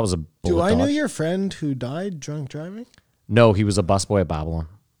 That was a bullet Do I know dodge. your friend who died drunk driving? No, he was a busboy at Babylon.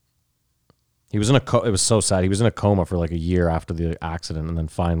 He was in it was so sad. He was in a coma for like a year after the accident, and then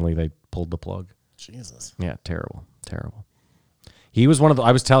finally they pulled the plug. Jesus. Yeah, terrible. He was one of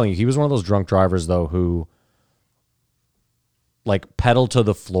I was telling you, he was one of those drunk drivers though who like pedal to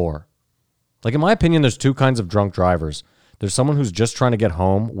the floor. Like in my opinion, there's two kinds of drunk drivers. There's someone who's just trying to get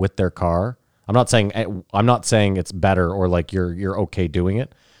home with their car. I'm not saying it's better or like you're okay doing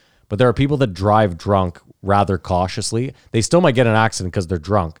it, but there are people that drive drunk rather cautiously. They still might get an accident because they're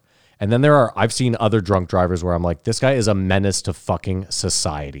drunk. And then I've seen other drunk drivers where I'm like, this guy is a menace to fucking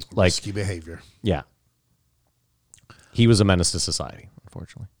society. Like, Risky behavior. yeah, he was a menace to society,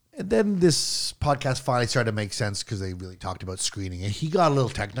 unfortunately. And then this podcast finally started to make sense because they really talked about screening. And he got a little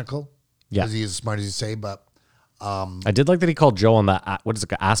technical. Yeah. Because he's as smart as you say, but I did like that he called Joe on that, what is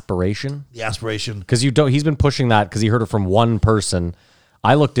it, aspiration? the aspiration. Because he's been pushing that because he heard it from one person.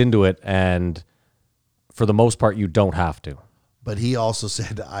 I looked into it, and for the most part, you don't have to. But he also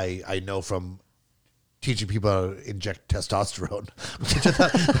said, I know from teaching people how to inject testosterone. Which I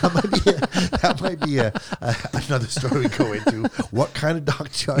thought that might be another story we go into. What kind of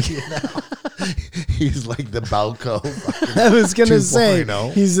doctor are you now? He's like the Balco. I was going to say,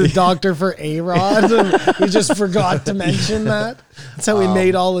 2.0. he's a doctor for A-Rod. And he just forgot to mention that. That's how he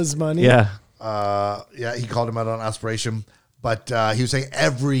made all his money. Yeah. Yeah, he called him out on aspiration. But he was saying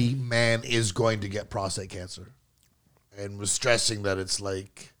every man is going to get prostate cancer. And was stressing that it's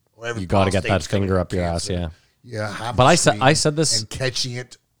like... You got to get that finger up your ass, yeah. Yeah, But I said this... And catching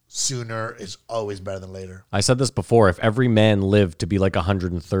it sooner is always better than later. I said this before. If every man lived to be like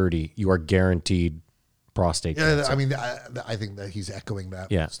 130, you are guaranteed prostate Yeah, cancer. I mean, I think that he's echoing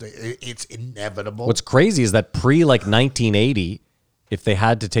that. Yeah. It's inevitable. What's crazy is that like 1980, if they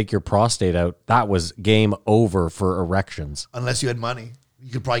had to take your prostate out, that was game over for erections. Unless you had money. You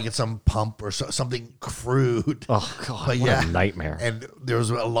could probably get some pump or something crude. Oh, God, But what a nightmare. And there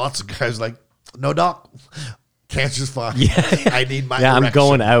was lots of guys like, no, doc, cancer's fine. Yeah. I need my Yeah, I'm erection.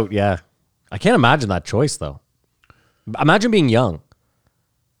 going out, yeah. I can't imagine that choice, though. Imagine being young.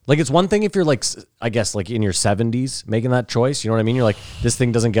 Like, it's one thing if you're, like, I guess, like, in your 70s making that choice. You know what I mean? You're like, this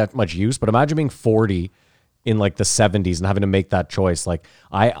thing doesn't get much use. But imagine being 40 in, like, the 70s and having to make that choice. Like,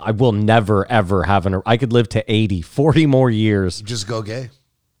 I will never, ever have I could live to 80, 40 more years. Just go gay.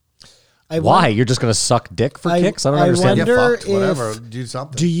 Why? You're just going to suck dick for kicks? I don't understand. Get wonder fucked, whatever. if- Do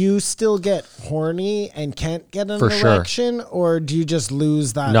something. Do you still get horny and can't get an For sure. erection? Or do you just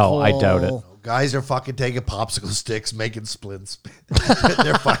lose that No, I doubt it. whole- Guys are fucking taking popsicle sticks, making splints.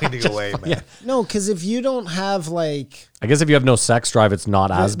 They're finding a way, man. No, because if you don't have like... I guess if you have no sex drive, it's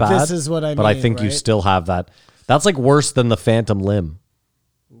not as bad. This is what I But I mean, think you right? still have that. That's like worse than the phantom limb.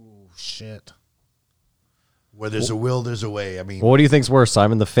 Shit. Where there's a will, there's a way. I mean, Well, what do you think's worse,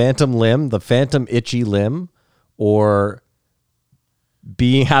 Simon? The phantom limb, the phantom itchy limb, or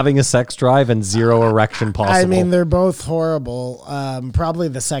having a sex drive and zero erection possible? I mean, they're both horrible. Probably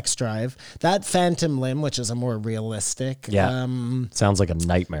the sex drive. That phantom limb, which is a more realistic, sounds like a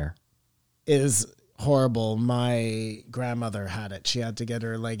nightmare. is horrible. My grandmother had it. She had to get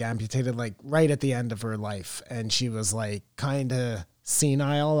her leg amputated like right at the end of her life. And she was like kind of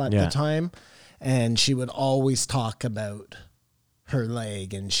senile at Yeah. the time. And she would always talk about her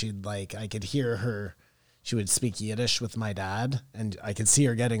leg. And she'd like, I could hear her. She would speak Yiddish with my dad, and I could see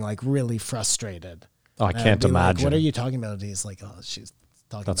her getting like really frustrated. Oh, I And I'd can't be like, imagine. what are you talking about? And he's like, oh, she's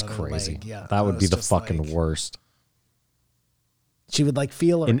talking That's about crazy. her leg. Yeah, that would be was the just fucking like- worst. She would like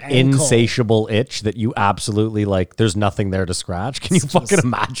feel her An ankle. insatiable itch that you absolutely like. There's nothing there to scratch. Can you fucking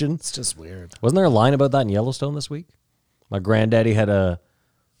imagine? It's just weird. Wasn't there a line about that in Yellowstone this week? My granddaddy had a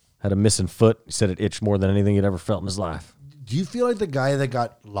missing foot. He said it itched more than anything he'd ever felt in his life. do you feel like the guy that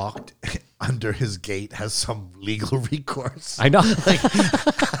got locked under his gate has some legal recourse? I know.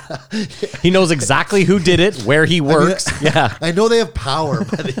 He knows exactly who did it, where he works. Yeah. I know they have power,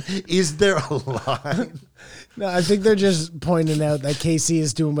 but is there a line? No, I think they're just pointing out that Casey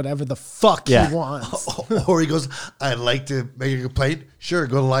is doing whatever the fuck Yeah. he wants. Or he goes, I'd like to make a complaint. Sure,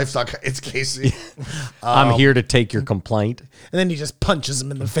 go to livestock. It's Casey. I'm here to take your complaint. And then he just punches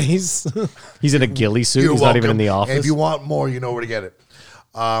him in the face. He's in a ghillie suit. You're He's not even welcome. in the And office. if you want more, you know where to get it.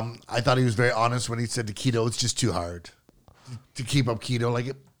 I thought he was very honest when he said to keto, it's just too hard to keep up keto.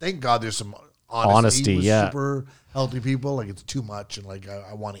 Like, thank God there's some honesty with yeah. super healthy people. Like, it's too much, and like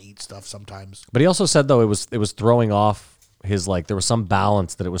I want to eat stuff sometimes. But he also said though it was throwing off his, like, there was some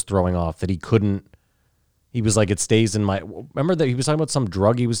balance that it was throwing off, that he couldn't He was like, it stays in my. Remember that he was talking about some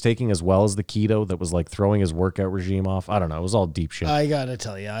drug he was taking as well as the keto that was like throwing his workout regime off. I don't know. It was all deep shit. I gotta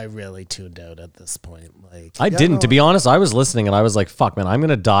tell you, I really tuned out at this point. Like, I didn't, to be honest. I was listening and I was like, fuck, man, I'm going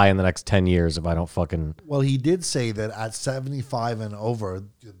to die in the next 10 years if I don't fucking. Well, he did say that at 75 and over,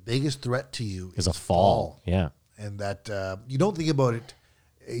 the biggest threat to you Is a fall. Yeah. And that you don't think about it.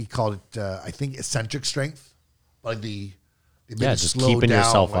 He called it, I think, eccentric strength. Like the ability to just slow keeping down,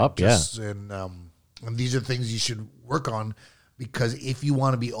 yourself like up, And these are things you should work on, because if you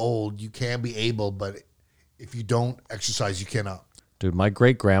want to be old, you can be able, but if you don't exercise, you cannot. Dude, my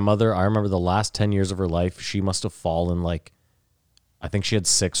great grandmother, I remember the last 10 years of her life, she must have fallen like, I think she had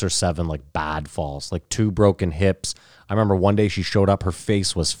 6 or 7 like bad falls, like 2 broken hips. I remember one day she showed up, her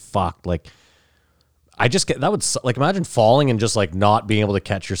face was fucked. Like, I just get, that would, like, imagine falling and just like not being able to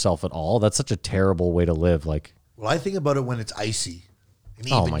catch yourself at all. That's such a terrible way to live. Like, Well, I think about it when it's icy. And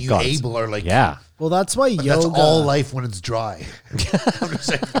even oh my you God. able are like, yeah. well, that's why but yoga. that's all life when it's dry. I'm just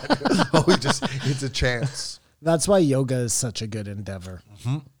saying, it's a chance. That's why yoga is such a good endeavor.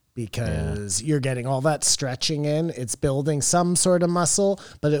 Because you're getting all that stretching in. It's building some sort of muscle,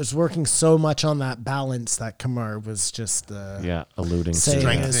 but it was working so much on that balance that Kamar was just Alluding saying to.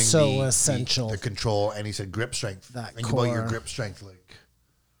 Strengthening is so essential. The control, and he said grip strength. That Think about your core. grip strength, like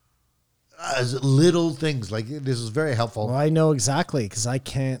as little things. Like this is very helpful. Well, I know exactly because I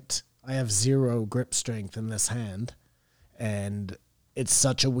have 0 grip strength in this hand, and it's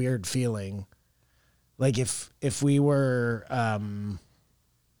such a weird feeling. Like if we were,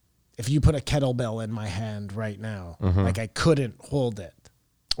 if you put a kettlebell in my hand right now, like I couldn't hold it.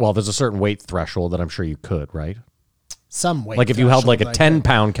 Well, there's a certain weight threshold that I'm sure you could, right? Some weight. Like if you held like a threshold,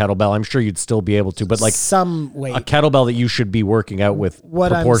 10-pound kettlebell, I'm sure you'd still be able to. But like some weight. a kettlebell that you should be working out with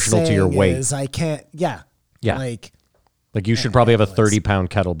What proportional I'm to your saying weight. is I can't. Yeah. Yeah. Like Like you should probably have a anyways. 30-pound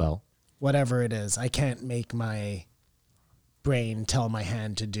kettlebell. whatever it is, I can't make my brain tell my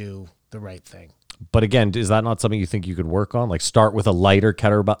hand to do the right thing. But again, is that not something you think you could work on? Like start with a lighter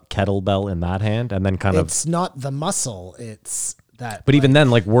kettlebell in that hand and then kind of. It's not the muscle. It's that. But even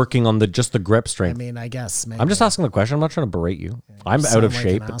then, like working on just the grip I strength. mean, I guess. Maybe. I'm just asking the question. I'm not trying to berate you. I'm Sound out of like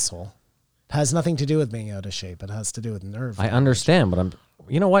shape. An asshole. It has nothing to do with being out of shape. It has to do with nerve. I understand, but I'm.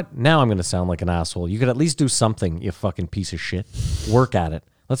 You know what? Now I'm going to sound like an asshole. You could at least do something, you fucking piece of shit. Work at it.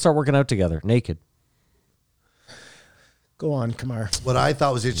 Let's start working out together, naked. Go on, Kamar. What I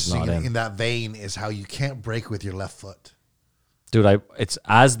thought was interesting not in. in that vein is how you can't brake with your left foot. Dude, it's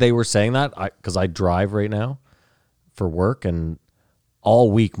as they were saying that, because I drive right now for work, and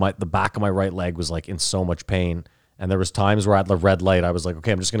all week the back of my right leg was like in so much pain, and there was times where at the red light I was like,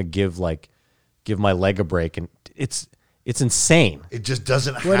 okay, I'm just gonna give my leg a break, and it's insane. It just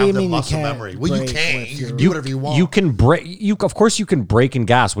doesn't What do have you the mean you muscle can't memory. Well, you brake can. with You your- can do whatever you want. You can brake. Of course, you can brake and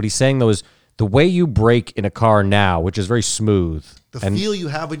gas. What he's saying though is the way you brake in a car now, which is very smooth. the and feel you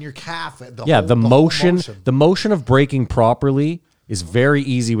have in your calf. The the whole motion of braking properly is very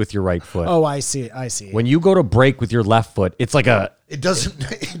easy with your right foot. Oh, I see. When you go to brake with your left foot, it's like a It doesn't.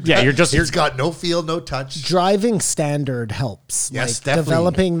 Yeah, It's got no feel, no touch. driving standard helps. Yes, like definitely.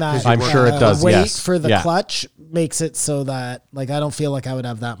 developing that. I'm sure it does, Weight yes. for the Yeah. clutch makes it so that like I don't feel like I would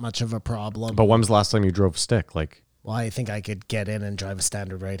have that much of a problem. But when was the last time you drove stick? Like, Well, I think I could get in and drive a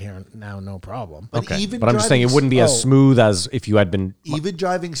standard right here now, no problem. But okay, even but I'm just saying it driving- wouldn't be as smooth as if you had been. Even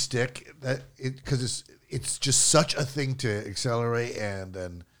driving stick, because it's just such a thing to accelerate and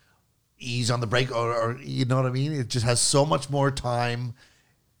then ease on the brake, or you know what I mean. It just has so much more time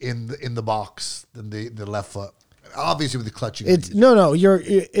in the box than the left foot. Obviously, with the clutch, you gotta It's use no.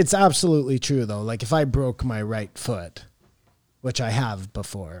 It's absolutely true though. Like if I broke my right foot, which I have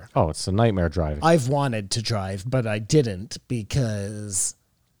before, Oh, it's a nightmare driving. I've wanted to drive, but I didn't because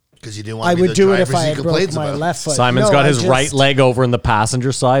because you didn't want. I to be would the do it if drivers I he had broke complains my about. left foot. Simon's No, got I his just- right leg over in the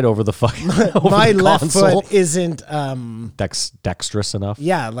passenger side over the fucking. over My the left console. foot isn't. Dexterous enough.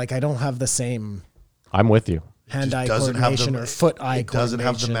 Yeah, like I don't have the same I'm with you. hand-eye Doesn't have coordination the or foot-eye It doesn't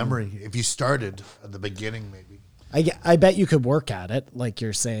have the coordination. memory. If you started at the beginning, maybe. I bet you could work at it, like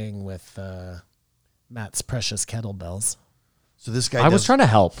you're saying with Matt's precious kettlebells. So this guy, I was trying to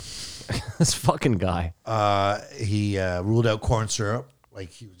help. This fucking guy. He ruled out corn syrup. Like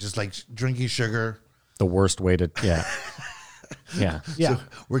he was just like drinking sugar. The worst way to. Yeah. Yeah. Yeah,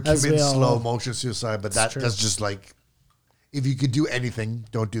 We're as keeping we all slow know. motion suicide, but true. that's just like, if you could do anything,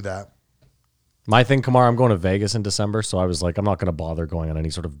 don't do that. My thing, Kamar, I'm going to Vegas in December, so I was like, I'm not going to bother going on any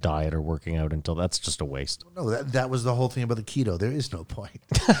sort of diet or working out until that's just a waste. No, that was the whole thing about the keto. There is no point.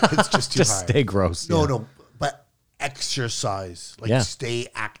 It's just too Just hard. stay gross. No, yeah. no, but exercise, like Yeah. stay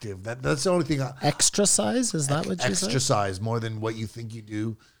active. That's the only thing. Extra size? Is that what you said? Exercise more than what you think you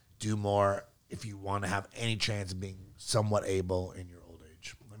do. Do more. if you want to have any chance of being somewhat able in your old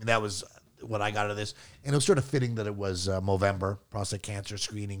age. I mean, that was what I got out of this. And it was sort of fitting that it was Movember, prostate cancer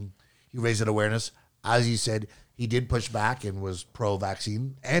screening. He raised that awareness. As you said, he did push back and was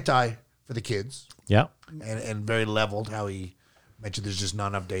pro-vaccine, anti for the kids, Yeah. and very leveled how he mentioned there's just not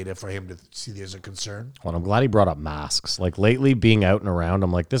enough data for him to see there's a concern. Well, I'm glad he brought up masks. Like lately, being out and around,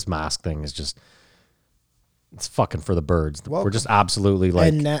 I'm like, this mask thing is just, it's fucking for the birds. We're just absolutely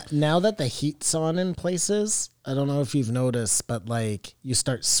like, And now that the heat's on in places, I don't know if you've noticed, but like you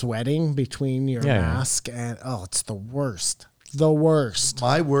start sweating between your Yeah, yeah. mask and it's the worst. The worst.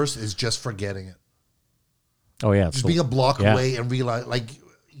 My worst is just forgetting it. oh yeah, Just being a block Yeah. away and realize, like,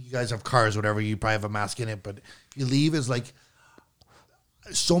 you guys have cars, whatever, you probably have a mask in it, but you leave is like,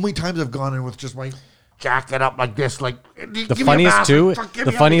 so many times I've gone in with just my jacket up like this, like, the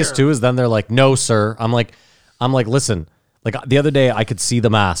funniest too is then they're like, no, sir. I'm like, listen, like the other day I could see the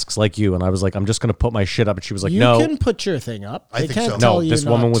masks like you, and I was like, I'm just gonna put my shit up, and she was like, You no. can put your thing up. I They think can't so. tell No, you this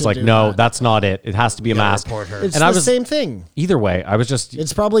not woman was to like, do no, that. that's not it. It has to be a mask. report her. It's and I the was same thing. either way. I was just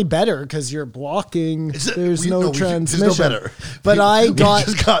It's probably better because you're blocking. There's no transmission. There's no better. But I we got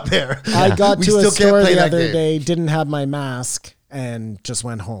just got there. I got We to still a can't store play the that other game. day, didn't have my mask, and just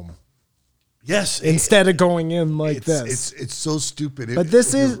went home Yes, instead of going in like it's, this. It's so stupid. But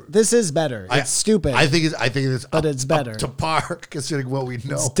this is better. It's stupid. I think it's But up, it's better. up to par considering what we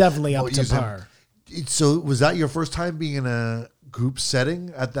know. It's definitely up What to you said. par. So was that your first time being in a group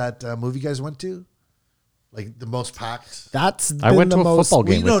setting at that movie you guys went to? Like the most packed? That's I been went the to a most, football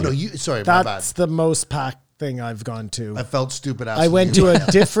game. No, with no. you. Sorry, my bad. That's the most packed thing I've gone to. I felt stupid. I went to a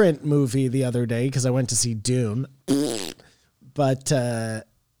different movie the other day because I went to see Dune, but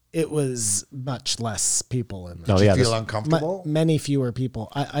it was much less people in there. No, yeah, feel this- uncomfortable. Many fewer people.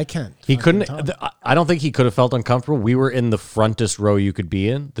 I can't. He fucking couldn't. talk. I don't think he could have felt uncomfortable. We were in the frontest row you could be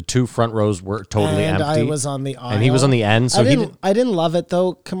in. The two front rows were totally And empty. I was on the aisle. and he was on the end. So I he didn't. didn't. I didn't love it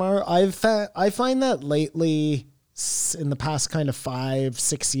though, Kamar. I find that lately, in the past kind of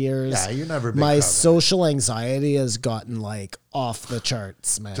 5-6 years, Yeah, you're never a big my crowd. social anxiety has gotten like off the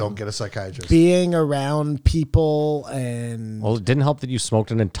charts, man. Don't get a psychiatrist. Being around people and Well, it didn't help that you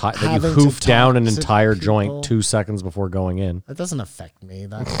smoked an entire. That you Having to hoofed down talk an to entire people. joint 2 seconds before going in. that doesn't affect me.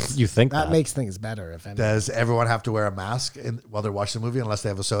 That's, You think that that? makes things better, if anything. Does everyone have to wear a mask while they're watching the movie unless they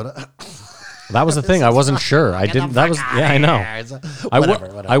have a soda? That was the thing. I wasn't sure. I didn't. That was. Yeah, I know.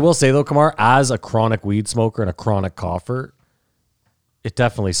 Whatever. I will say though, Kamar, as a chronic weed smoker and a chronic cougher, it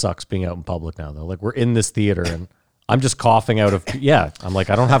definitely sucks being out in public now. Though, like we're in this theater and I'm just coughing out of. Yeah, I'm like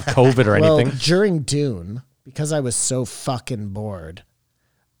I don't have COVID or Well, anything. during Dune, because I was so fucking bored,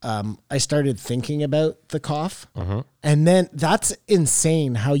 I started thinking about the cough. And then that's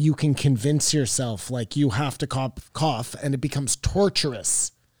insane how you can convince yourself like you have to cough and it becomes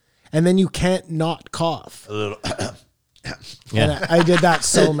torturous. And then you can't not cough. And I did that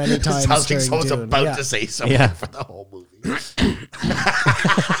so many times Sounds like during someone's Dune. about Yeah. to say something Yeah. for the whole movie.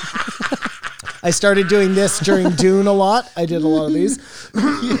 I started doing this during Dune a lot. I did a lot of these.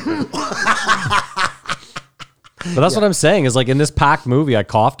 But that's what I'm saying is like in this packed movie, I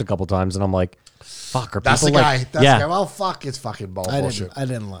coughed a couple times and I'm like, fuck. Are That's people the like, guy. That's yeah. the guy. Well, fuck, it's fucking ball I bullshit.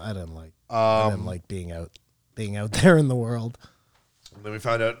 didn't like being out there in the world. Then we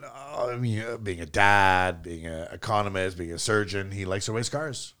found out, being a dad, being an economist, being a surgeon, he likes to race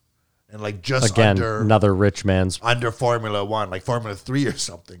cars. And like just Again, under another rich man's. Formula One, like Formula 3 or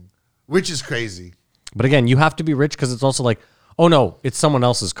something, which is crazy. But again, you have to be rich because it's also like, oh no, it's someone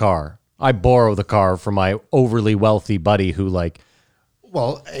else's car. I borrow the car from my overly wealthy buddy who like,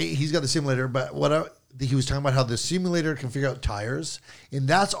 Well, he's got the simulator, but he was talking about how the simulator can figure out tires, and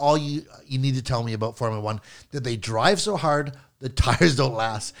that's all you need to tell me about Formula One, that they drive so hard the tires don't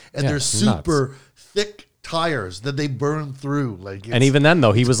last, and Yeah, they're it's super thick tires that they burn through. Like, and even then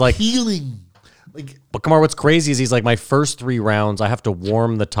though, he was like, peeling. Like, but Kamar, what's crazy is he's like, my first 3 rounds, I have to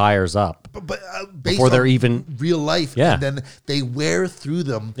warm the tires up. but based Before they're on even- real life, Yeah. and then they wear through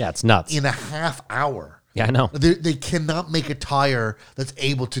them. Yeah, it's nuts. In a half hour. Yeah, I know. They cannot make a tire that's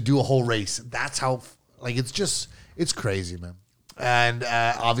able to do a whole race. That's how, like, it's crazy, man. And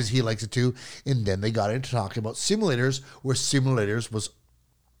obviously he likes it too. And then they got into talking about simulators, where simulators was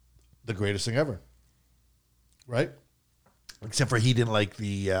the greatest thing ever. Right? Except for he didn't like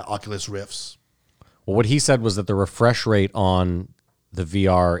the Oculus Rifts. Well, what he said was that the refresh rate on the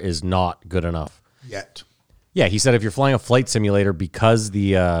VR is not good enough. Yet. Yeah, he said if you're flying a flight simulator because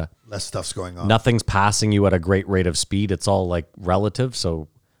the Less stuff's going on. nothing's passing you at a great rate of speed, it's all like relative. So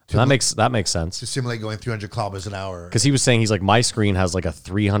that makes sense. To simulate going 300 kilometers an hour. Because he was saying he's like my screen has like a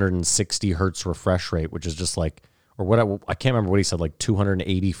 360 hertz refresh rate, which is just like or what I can't remember what he said, like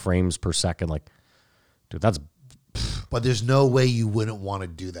 280 frames per second. Like, dude, that's But there's no way you wouldn't want to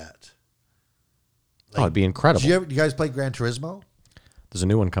do that. oh, it'd be incredible. Do you guys play Gran Turismo? There's a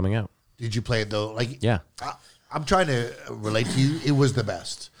new one coming out. Did you play it though? Like, Yeah. I'm trying to relate to you. It was the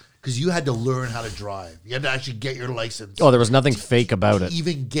best because you had to learn how to drive. You had to actually get your license. Oh, there was nothing fake about to it.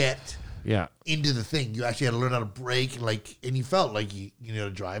 even get Yeah. into the thing. You actually had to learn how to brake, and you felt like you know how to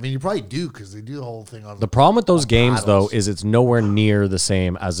drive, and you probably do because they do the whole thing on. The problem with those games, paddles. though, is it's nowhere near the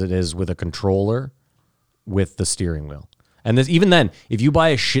same as it is with a controller with the steering wheel. And even then, if you buy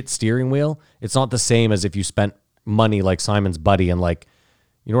a shit steering wheel, it's not the same as if you spent money like Simon's buddy and like,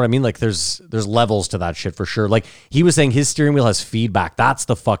 you know what I mean? Like there's levels to that shit for sure. Like he was saying his steering wheel has feedback. That's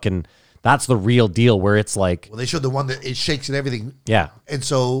the real deal where it's like, Well, they showed the one that it shakes and everything. yeah. And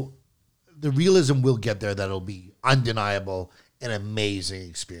so the realism will get there. That'll be undeniable, an amazing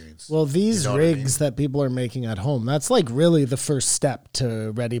experience. Well, these You know what I mean? rigs that people are making at home, that's like really the first step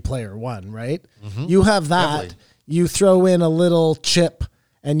to Ready Player One, right? You have that, Definitely. you throw in a little chip,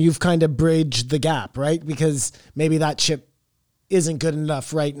 and you've kind of bridged the gap, right? Because maybe that chip isn't good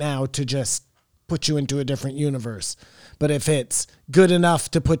enough right now to just put you into a different universe. But if it's good enough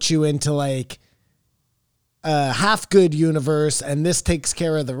to put you into like a half good universe, and this takes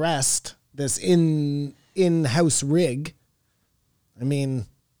care of the rest, this in-house rig, I mean,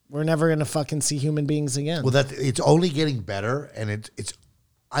 we're never gonna fucking see human beings again. Well, it's only getting better, and it's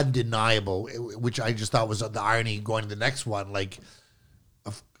undeniable, which I just thought was the irony going to the next one. Like,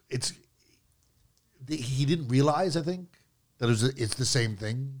 he didn't realize, I think, that it's the same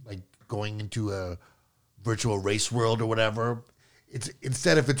thing, like going into a virtual race world or whatever. It's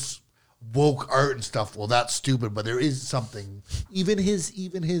instead if it's woke art and stuff, well, that's stupid, but there is something. Even his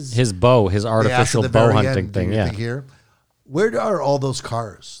Bow, his they asked artificial at the bow very hunting end, thing. do you Yeah. think here? Where are all those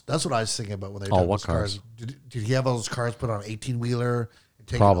cars? That's what I was thinking about when they were talking what about those cars. Did he have all those cars put on 18-wheeler and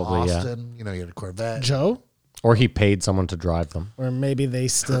take Probably, it to yeah. Austin? You know, he had a Corvette. Joe? Or he paid someone to drive them. Or maybe they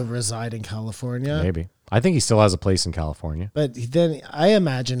still reside in California. Maybe. I think he still has a place in California. But then I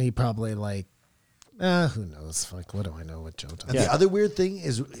imagine he probably like, who knows? Fuck, what do I know what Joe does? And the other weird thing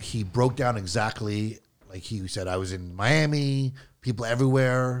is he broke down exactly like he said, I was in Miami, people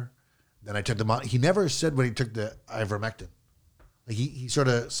everywhere. Then I took the he never said when he took the ivermectin. Like he sort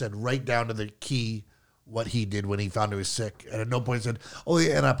of said right down to the key what he did when he found he was sick. And at no point said, oh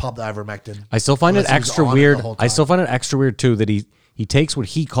yeah, and I popped the ivermectin. I still find it Unless he was extra on weird. the whole I time. still find it extra weird too that he takes what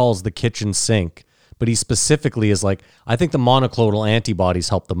he calls the kitchen sink, but he specifically is like, I think the monoclonal antibodies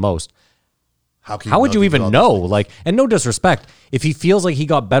help the most. How Would you if did even all know? those things? Like, and no disrespect, if he feels like he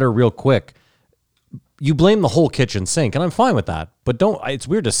got better real quick, you blame the whole kitchen sink, and I'm fine with that. But it's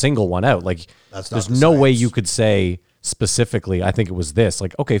weird to single one out. Like, That's not there's the no way science. you could say specifically, I think it was this.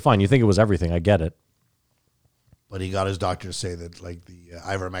 Like, okay, fine, you think it was everything. I get it. But he got his doctor to say that like the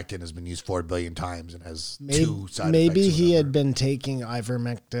ivermectin has been used 4 billion times and has Maybe, two side maybe effects. or he whatever. had been taking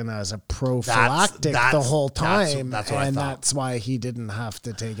ivermectin as a prophylactic That's- the whole that's- time, that's what I and thought. that's why he didn't have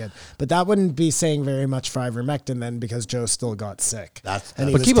to take it. But that wouldn't be saying very much for ivermectin then, because Joe still got sick. But And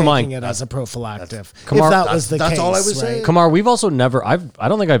he was keep in mind, taking it as a prophylactic. If Kamar, that was the that's case, all I was right? saying. Kamar, we've also never, I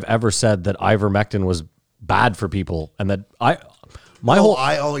don't think I've ever said that ivermectin was bad for people, and that I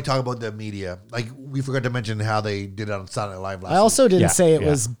only talk about the media. Like we forgot to mention how they did it on Saturday Night Live last I also didn't Yeah, say it yeah.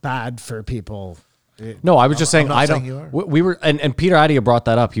 was bad for people. No, I was just saying not I saying don't. you are. We were, and Peter Adia brought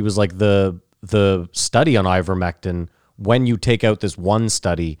that up. He was like the study on ivermectin. When you take out this one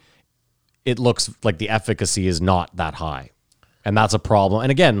study, it looks like the efficacy is not that high, and that's a problem. And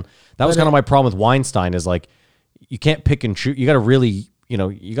again, that was kind of my problem with Weinstein. Is like you can't pick and choose. You got to really,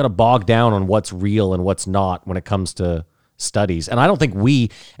 you got to bog down on what's real and what's not when it comes to studies. And I don't think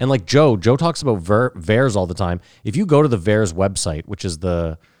and like Joe talks about VAERS all the time. If you go to the VAERS website, which is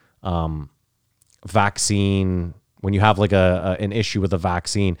the vaccine, when you have like an issue with a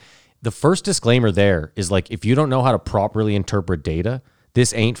vaccine, the first disclaimer there is like, if you don't know how to properly interpret data,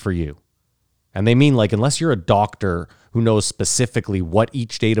 this ain't for you. And they mean like, unless you're a doctor who knows specifically what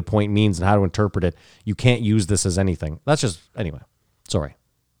each data point means and how to interpret it, you can't use this as anything. That's just, anyway, sorry.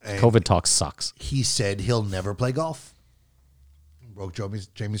 COVID talk sucks. He said he'll never play golf. Broke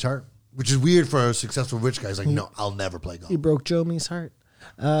Jamie's heart, which is weird for a successful rich guy. He's like, no, I'll never play golf. He broke Jomi's heart.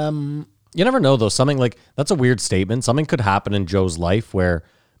 You never know though. Something like, that's a weird statement. Something could happen in Joe's life where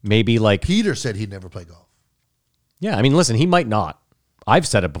maybe like, Peter said he'd never play golf. yeah, I mean, listen, he might not. I've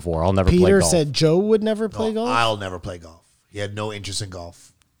said it before. I'll never play Peter golf. said Joe would never play No, golf. I'll never play golf. He had no interest in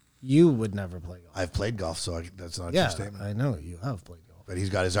golf. You would never play golf. I've played golf, so that's not a Yeah, true statement. I know you have played golf. But he's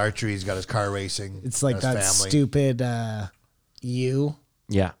got his archery, he's got his car racing. It's like got that his family. stupid you.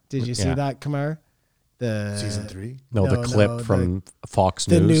 Yeah. Did you see Yeah. that, Kamar? Season 3. No, the clip from Fox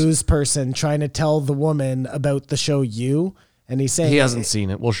the News. news person trying to tell the woman about the show You, and he's saying He hasn't seen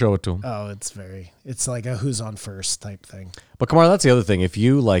it. We'll show it to him. Oh, it's like a who's on first type thing. But Kamar, that's the other thing. If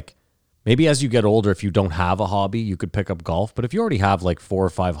you like, maybe as you get older, if you don't have a hobby, you could pick up golf. But if you already have like 4 or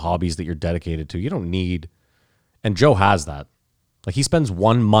 5 hobbies that you're dedicated to, you don't need. And Joe has that. Like he spends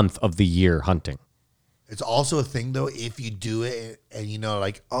 1 month of the year hunting. It's also a thing, though, if you do it and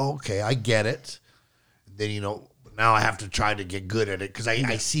like, oh, okay, I get it. Then, now I have to try to get good at it because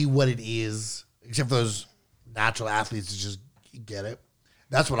I see what it is, except for those natural athletes that just get it.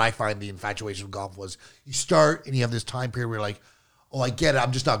 That's what I find the infatuation of golf was. You start and you have this time period where you're like, oh, I get it.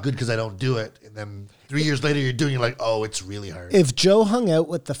 I'm just not good because I don't do it. And then 3 years later, you're like, oh, it's really hard. If Joe hung out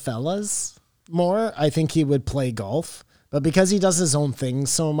with the fellas more, I think he would play golf. But because he does his own thing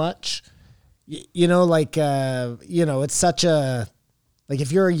so much, it's such a, like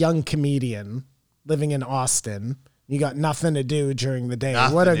if you're a young comedian living in Austin, you got nothing to do during the day.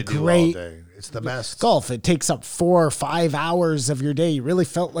 Nothing what a to do all great day. It's the best. golf. It takes up 4 or 5 hours of your day. You really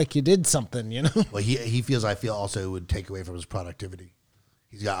felt like you did something, Well, he feels, I feel also it would take away from his productivity.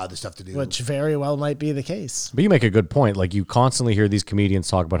 He's got other stuff to do. Which very well might be the case. But you make a good point. Like you constantly hear these comedians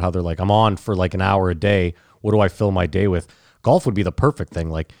talk about how they're like, I'm on for like an hour a day. What do I fill my day with? Golf would be the perfect thing.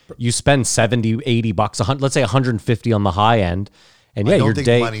 Like you spend $70, $80, let's say 150 on the high end. And I yeah, don't your think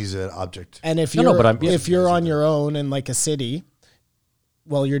day. money's an object. And if No, you're, no, but I'm- if you're on your own in like a city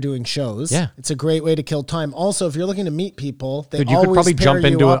while you're doing shows, Yeah. it's a great way to kill time. Also, if you're looking to meet people, they Dude, you could always probably pair jump you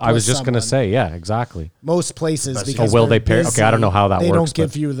into it. up I was with just going to someone. say, yeah, exactly. Most places, Best because Oh, will they're they pair- okay, I don't know how that they works, don't give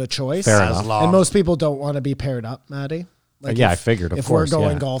but- you the choice. Fair As enough. long- And most people don't want to be paired up, Maddie. Like Yeah, I figured, of if course, we're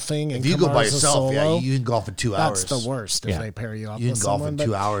going yeah. golfing and If you go by Kamar's a yourself, solo, you can golf in 2 hours. that's the worst if Yeah. they pair you up You with can golf someone. in but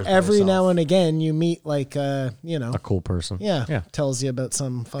 2 hours by every now yourself. and again, you meet like A cool person. yeah, tells you about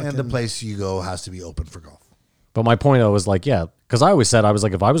some fucking. And the place you go has to be open for golf. But my point though was like, yeah, because I always said, I was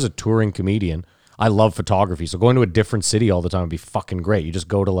like, if I was a touring comedian, I love photography. So going to a different city all the time would be fucking great. You just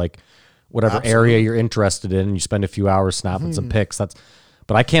go to like whatever area you're interested in and you spend a few hours snapping some pics.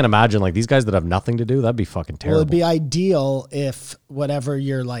 But I can't imagine like these guys that have nothing to do. That'd be fucking terrible. Well, it'd be ideal if whatever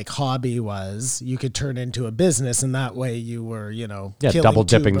your like hobby was, you could turn into a business, and that way you were, killing double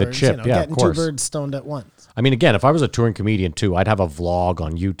 2 dipping the birds, chip. Yeah, of getting course. 2 birds stoned at once. I mean, again, if I was a touring comedian too, I'd have a vlog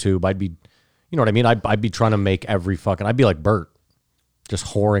on YouTube. I'd be, you know what I mean? I'd be trying to make I'd be like Bert, just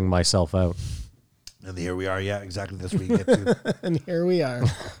whoring myself out. And here we are. Yeah, exactly. That's where you get to. And here we are.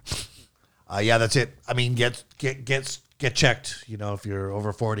 Yeah, that's it. I mean, get checked. If you're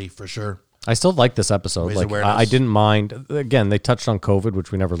over 40, for sure. I still like this episode. Raise Like awareness. I didn't mind. Again, they touched on COVID,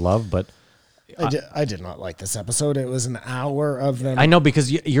 which we never love, but I did not like this episode. It was an hour of them. I know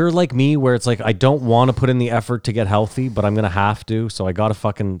because you're like me, where it's like I don't want to put in the effort to get healthy, but I'm gonna have to. So I got to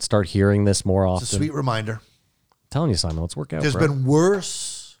fucking start hearing this more often. It's a sweet reminder. telling you, Simon, let's work out. There's bro. been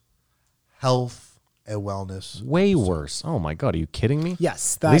worse health and wellness. way worse. Oh my god, are you kidding me?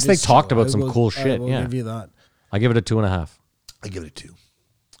 Yes, At least that they is talked true. about I some will- cool I shit. will Yeah, give you that. I give it a 2.5. I give it a 2.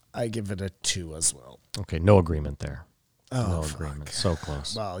 I give it a 2 as well. Okay, no agreement there. Oh, No fuck. agreement. So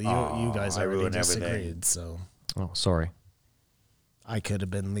close. Well, you guys I already ruined everything. disagreed, so Oh, sorry. I could have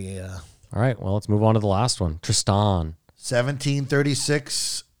been the. All right, well, let's move on to the last one. Tristan.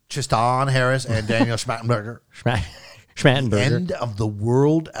 1736, Tristan Harris and Daniel Schmattenberger. Schmattenberger. End of the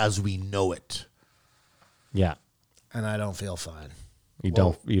world as we know it. Yeah. And I don't feel fine. You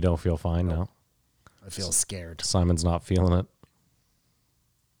don't feel fine now. I feel scared. Simon's not feeling it.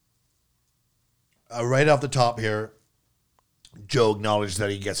 Right off the top here, Joe acknowledged that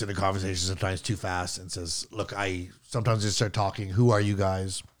he gets into conversations sometimes too fast and says, look, I sometimes just start talking. Who are you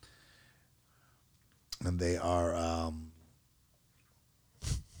guys? And they are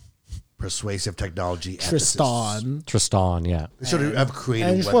persuasive technology ethicists. Tristan. Yeah. They sort of have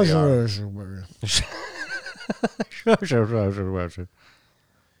created And what they are.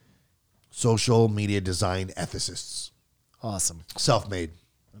 Social media design ethicists. Awesome. Self-made.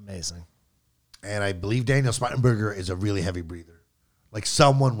 Amazing. And I believe Daniel Schmattenberger is a really heavy breather. Like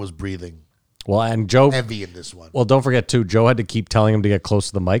someone was breathing Well, and Joe. heavy in this one. Well, don't forget too. Joe had to keep telling him to get close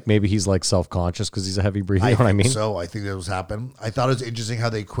to the mic. Maybe he's like self-conscious because he's a heavy breather. You know what I mean? So I think that was happening. I thought it was interesting how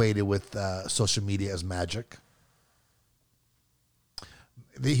they equated with social media as magic.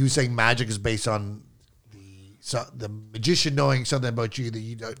 He was saying magic is based on the magician knowing something about you that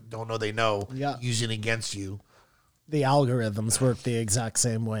you don't know they know, Yeah. using it against you. The algorithms work the exact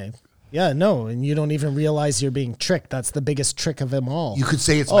same way. Yeah, no, and you don't even realize you're being tricked. That's the biggest trick of them all. You could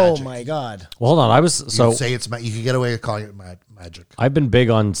say it's oh magic. my god. Well, hold on. You could say it's you could get away with calling it but I've been big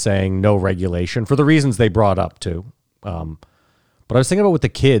on saying no regulation for the reasons they brought up too. But But I was thinking about with the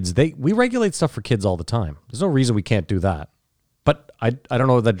kids, we regulate stuff for kids all the time. There's no reason we can't do that. But I don't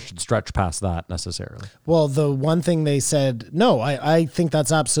know that it should stretch past that necessarily. Well, the one thing they said, no, I think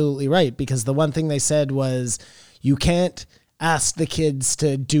that's absolutely right, because the one thing they said was you can't ask the kids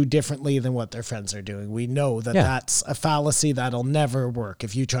to do differently than what their friends are doing. We know that that's a fallacy that'll never work.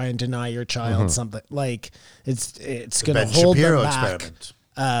 If you try and deny your child something, like it's going to hold Shapiro them back.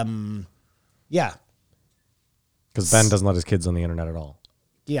 experiment. Yeah. Because Ben doesn't let his kids on the internet at all.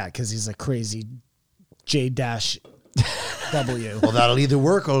 Yeah, because he's a crazy J-W. Well, that'll either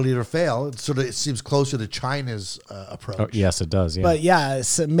work or it'll either fail. It seems closer to China's approach. Oh, yes, it does. Yeah. But yeah,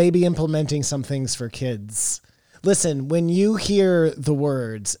 so maybe implementing some things for kids. Listen, when you hear the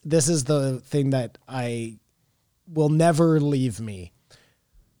words, this is the thing that I will never leave me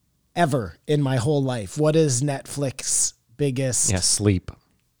ever in my whole life. What is Netflix's biggest sleep.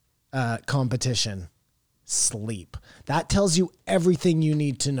 competition? Sleep. That tells you everything you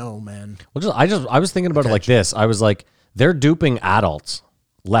need to know, man. Well, I was thinking about it like this. I was like, they're duping adults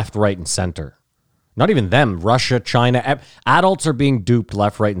left, right, and center. Not even them. Russia, China. Adults are being duped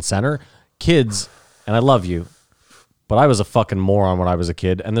left, right, and center. Kids, and I love you, but I was a fucking moron when I was a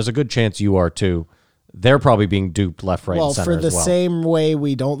kid, and there's a good chance you are too. They're probably being duped left, right, and center for the as well. same way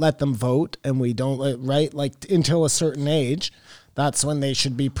we don't let them vote and we don't let, like until a certain age, that's when they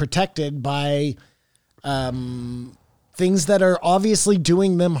should be protected by things that are obviously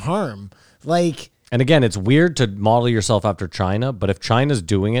doing them harm. And again, it's weird to model yourself after China, but if China's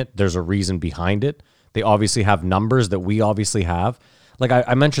doing it, there's a reason behind it. They obviously have numbers that we obviously have. Like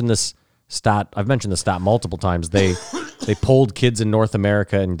I mentioned this stat. I've mentioned the stat multiple times. They polled kids in North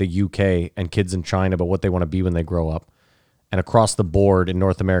America and the UK and kids in China about what they want to be when they grow up. And across the board in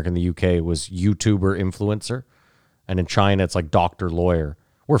North America and the UK it was YouTuber, influencer. And in China, it's like doctor, lawyer.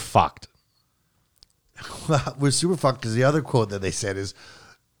 We're fucked. We're super fucked because the other quote that they said is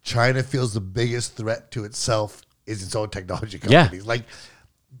China feels the biggest threat to itself is its own technology companies. Yeah. Like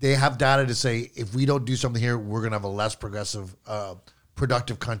they have data to say if we don't do something here, we're going to have a less progressive,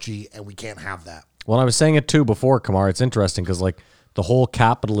 productive country, and we can't have that. Well, I was saying it too before, Kamar. It's interesting because like the whole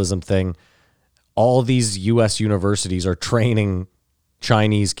capitalism thing, all these U.S. universities are training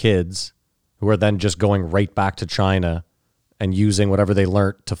Chinese kids who are then just going right back to China and using whatever they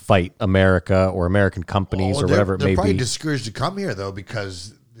learned to fight America or American companies or whatever it may They're probably be. discouraged to come here, though,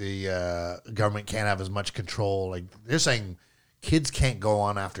 because the government can't have as much control. Like they're saying kids can't go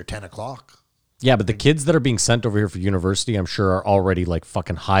on after 10 o'clock. Yeah, but the kids that are being sent over here for university, I'm sure are already like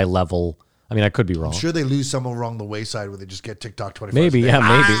fucking high level. I mean, I could be wrong. I'm sure they lose some along the wayside where they just get TikTok 24 Maybe, yeah,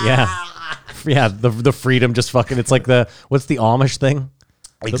 maybe, yeah. Yeah, the freedom just fucking, it's like what's the Amish thing?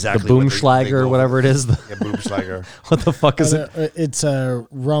 Exactly. The Boomschlager or whatever it is. Yeah, Boomschlager. What the fuck is it? It's a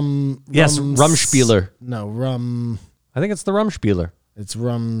rum. Yes, Rumspieler. No, rum. I think it's the Rumspieler. It's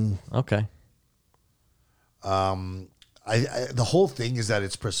rum. Okay. The whole thing is that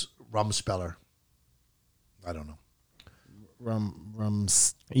it's Rumspeller. I don't know.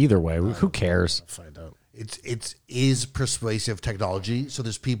 Rums. Either way, who cares? Find out. It is persuasive technology. So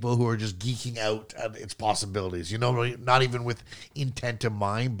there's people who are just geeking out at its possibilities. You know, not even with intent in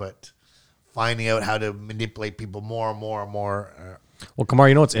mind, but finding out how to manipulate people more and more and more. Well, Kamar,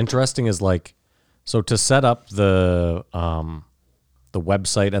 you know what's interesting is like, so to set up the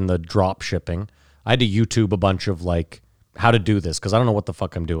website and the drop shipping, I had to YouTube a bunch of like how to do this because I don't know what the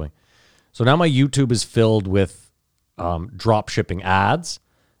fuck I'm doing. So now my YouTube is filled with drop shipping ads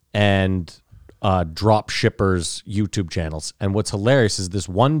and drop shippers YouTube channels. And what's hilarious is this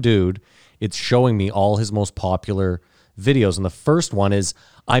one dude, it's showing me all his most popular videos. And the first one is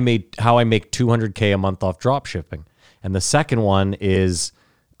how I make $200K a month off drop shipping. And the second one is,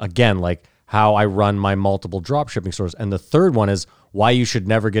 again, like how I run my multiple drop shipping stores. And the third one is why you should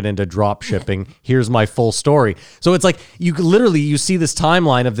never get into drop shipping. Here's my full story. So it's like you see this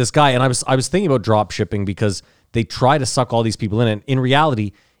timeline of this guy. And I was thinking about drop shipping because they try to suck all these people in. And in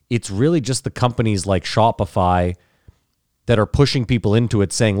reality, it's really just the companies like Shopify that are pushing people into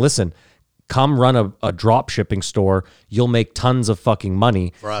it saying, listen, come run a drop shipping store. You'll make tons of fucking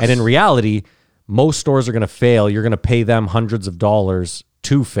money. And in reality, most stores are going to fail. You're going to pay them hundreds of dollars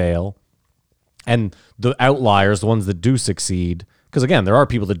to fail. And the outliers, the ones that do succeed, because again, there are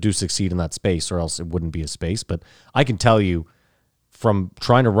people that do succeed in that space or else it wouldn't be a space. But I can tell you from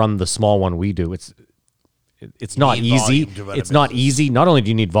trying to run the small one we do, it's not easy. It's not easy. Not only do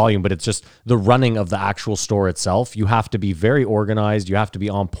you need volume, but it's just the running of the actual store itself. You have to be very organized. You have to be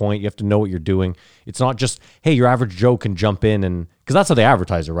on point. You have to know what you're doing. It's not just, hey, your average Joe can jump in and, because that's how they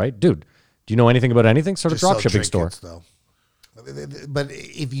advertise it, right? Dude, do you know anything about anything? Start a drop shipping store. Though. But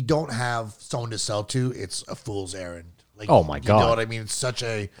if you don't have someone to sell to, it's a fool's errand. Like, Oh, my You God. know what I mean? It's such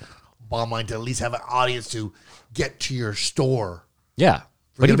a bomb line to at least have an audience to get to your store. Yeah.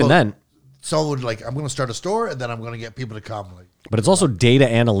 But Forget even about- then, Someone would like, I'm going to start a store and then I'm going to get people to come. Like, but it's also data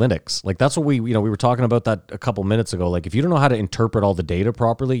analytics. Like that's what we were talking about that a couple minutes ago. Like if you don't know how to interpret all the data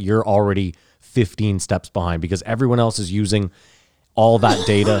properly, you're already 15 steps behind because everyone else is using all that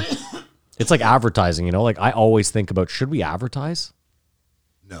data. It's like advertising, like I always think about, should we advertise?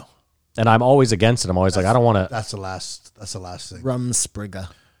 no, And I'm always against it. I'm always like, I don't want to. that's the last thing. Rumspringa.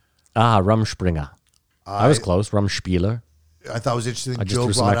 Rumspringer. I was close. Rumspieler. I thought it was interesting. I just Joe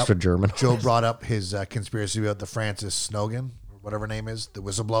threw some brought extra up, German. Joe brought up his conspiracy about the Francis Snogan, or whatever her name is, the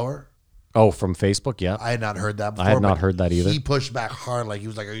whistleblower. Oh, from Facebook. Yeah. I had not heard that before. I had not but heard that either. He pushed back hard. Like, he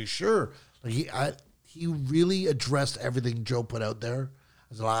was like, are you sure? Like, he really addressed everything Joe put out there.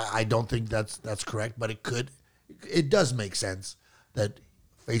 So I don't think that's correct, but it does make sense that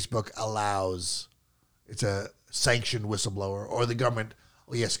Facebook allows, it's a sanctioned whistleblower, or the government,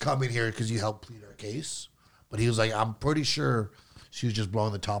 oh yes, come in here because you helped plead our case. But he was like, I'm pretty sure she was just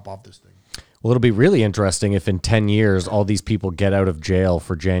blowing the top off this thing. Well, it'll be really interesting if in 10 years all these people get out of jail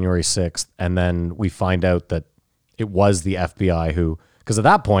for January 6th and then we find out that it was the FBI who, because at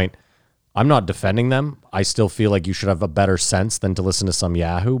that point, I'm not defending them. I still feel like you should have a better sense than to listen to some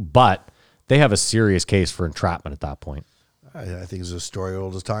Yahoo, but they have a serious case for entrapment at that point. I think it's a story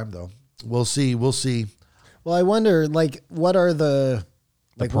old as time, though. We'll see. Well, I wonder, like, what are the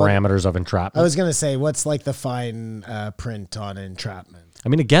like Parameters of entrapment. I was gonna say, what's like the fine print on entrapment? I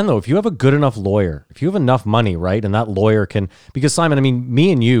mean, again, though, if you have a good enough lawyer, if you have enough money, right, and that lawyer can, because Simon, I mean,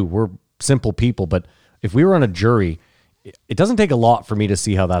 me and you, we're simple people, but if we were on a jury, it doesn't take a lot for me to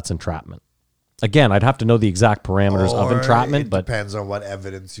see how that's entrapment. Again, I'd have to know the exact parameters of Or entrapment, it but depends on what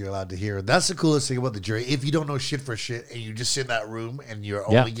evidence you're allowed to hear. That's the coolest thing about the jury. If you don't know shit for shit and you just sit in that room and you're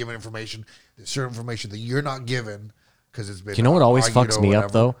Yeah. only given information, there's certain information that you're not given because it's been. you know what always argued fucks or me up,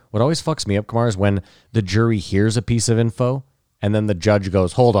 whatever. though? What always fucks me up, Kamar, is when the jury hears a piece of info and then the judge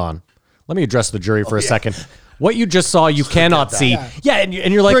goes, hold on, let me address the jury for a second. What you just saw, you cannot that. see. Yeah, and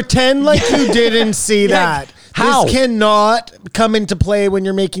you're like, Pretend like you didn't see that. how? This cannot come into play when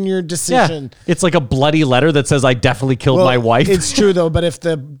you're making your yeah, decision. it's like a bloody letter that says, I definitely killed Well, my wife. It's true though, but if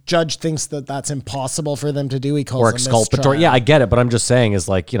the judge thinks that that's impossible for them to do, he calls or it exculpatory. mistrial. Yeah, I get it, but I'm just saying is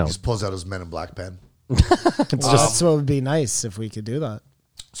like, Just pulls out his Men in Black pen. Well, that's what would be nice if we could do that.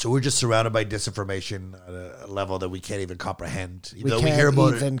 So we're just surrounded by disinformation at a level that we can't even comprehend. We Though can't hear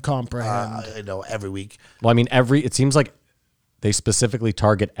about even comprehend. every week. well, I mean, it seems like they specifically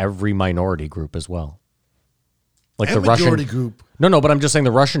target every minority group as well. Like And the majority Russian group. No, but I'm just saying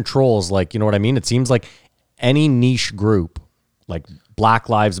the Russian trolls, like, you know what I mean? It seems like any niche group, like Black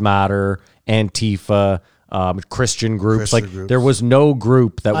Lives Matter, Antifa, Christian groups, Christian like groups. there was no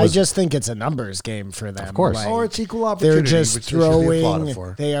group that I was just think it's a numbers game for them. Of course. Or it's equal opportunity. They're just which they should be applauded throwing.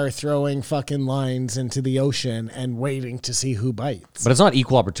 for. They are throwing fucking lines into the ocean and waiting to see who bites. But it's not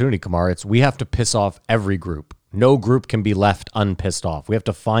equal opportunity, Kamar. It's we have to piss off every group. No group can be left unpissed off. We have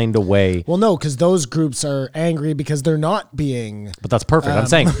to find a way. Well, no, because those groups are angry because they're not being. But that's perfect. I'm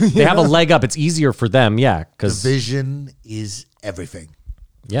saying they have a leg up. It's easier for them, yeah. Because Division is everything.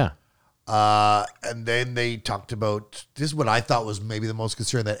 yeah, And then they talked about, this is what I thought was maybe the most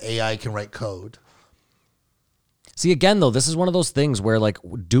concern, that AI can write code. see, again, though, this is one of those things where, like,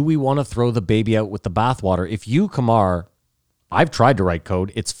 do we want to throw the baby out with the bathwater? If you, Kamar, I've tried to write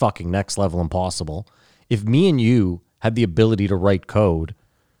code. It's fucking next level impossible. If me and you had the ability to write code,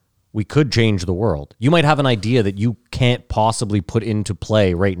 we could change the world. You might have an idea that you can't possibly put into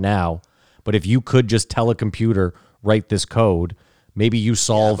play right now, but if you could just tell a computer, write this code, maybe you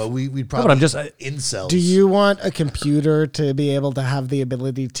solve. But we'd No, probably but I'm just. incels. Do you want a computer to be able to have the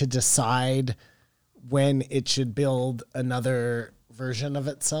ability to decide when it should build another version of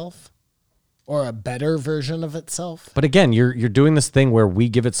itself? Or a better version of itself? But again, you're doing this thing where we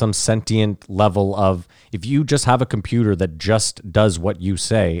give it some sentient level of, if you just have a computer that just does what you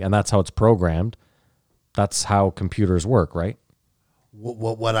say and that's how it's programmed, that's how computers work, right?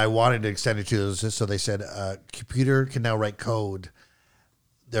 What I wanted to extend it to is this. So they said computer can now write code.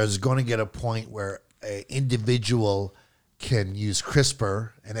 There's going to get a point where an individual can use CRISPR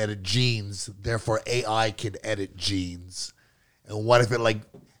and edit genes. Therefore, AI can edit genes. And what if it like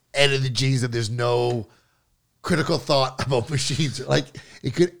edit the genes and there's no critical thought about machines? Like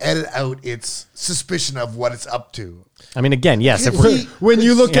it could edit out its suspicion of what it's up to. I mean, again, yes, if we're, When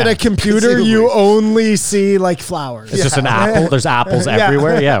you look at Yeah. a computer, you only see like flowers. it's just an apple, there's apples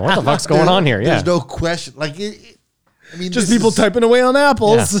everywhere. Yeah, what the fuck's going on here? Yeah. There's no question. Like I mean, Just this people is- typing away on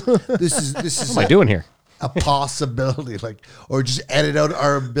apples. This is What am I doing here? a possibility, like, or just edit out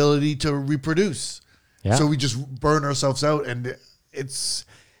our ability to reproduce. Yeah. So we just burn ourselves out, and it's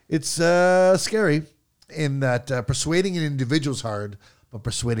scary in that persuading an individual is hard, but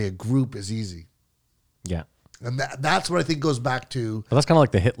persuading a group is easy. Yeah. And that's what I think goes back to. But that's kind of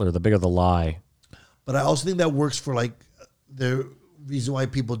like the Hitler, the bigger the lie. But I also think that works for like the reason why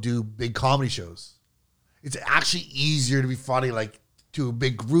people do big comedy shows. It's actually easier to be funny like to a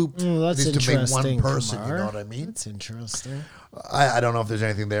big group That's than to make interesting, one person. Kumar. You know what I mean? That's interesting. I don't know if there's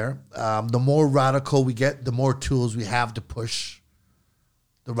anything there. The more radical we get, the more tools we have to push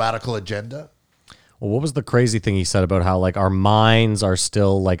the radical agenda. Well, what was the crazy thing he said about how like our minds are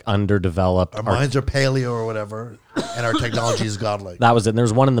still like underdeveloped? Our minds are paleo or whatever, and our technology is godlike. That was it. And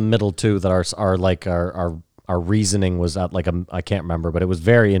there's one in the middle too that our reasoning was at like I can't remember, but it was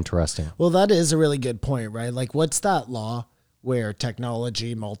very interesting. Well, that is a really good point, right? Like, what's that law where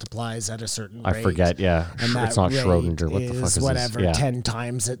technology multiplies at a certain rate? I forget. Yeah, And that it's not rate Schrodinger. What the fuck is whatever, this? Yeah. 10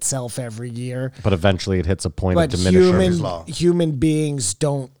 times itself every year. But eventually it hits a point But of diminishing. Murphy's Law. human beings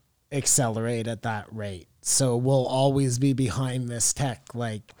don't accelerate at that rate. So we'll always be behind this tech.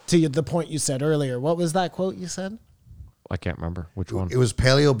 Like, to the point you said earlier, what was that quote you said? I can't remember which one. It was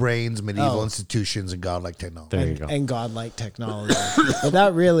paleo brains, medieval Oh. institutions, and godlike technology. There you go. And godlike technology. But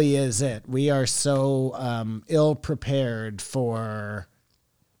that really is it. We are so ill prepared for.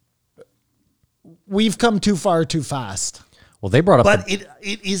 We've come too far too fast. Well, they brought up. But it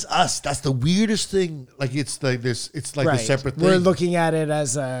is us. That's the weirdest thing. Like it's like this. It's like a separate thing. We're looking at it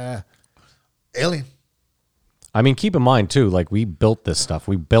as a. Alien. I mean, keep in mind too, like we built this stuff.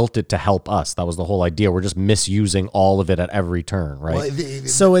 We built it to help us. That was the whole idea. We're just misusing all of it at every turn, right? Well,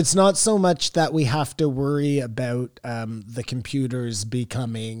 So it's not so much that we have to worry about the computers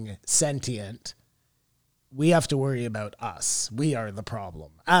becoming sentient. We have to worry about us. We are the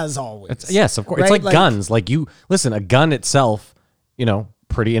problem, as always. Yes, of course. Right? It's like guns. Like you listen, a gun itself,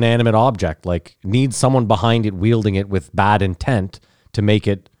 pretty inanimate object, like needs someone behind it wielding it with bad intent to make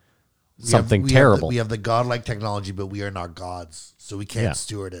it something terrible. We have the godlike technology, but we are not gods, so we can't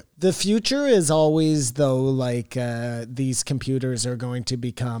steward it. The future is always, though, like these computers are going to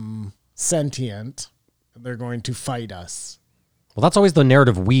become sentient. They're going to fight us. Well, that's always the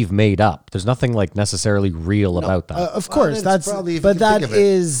narrative we've made up. There's nothing like necessarily real about that. Of course, it's that's probably, if but you can that think of it.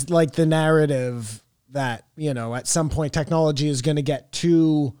 is like the narrative that at some point technology is going to get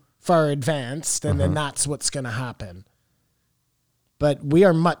too far advanced, and then that's what's going to happen. But we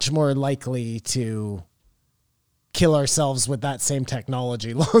are much more likely to kill ourselves with that same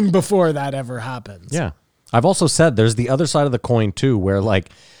technology long before that ever happens. Yeah. I've also said there's the other side of the coin too, where like,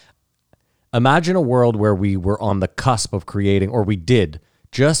 imagine a world where we were on the cusp of creating, or we did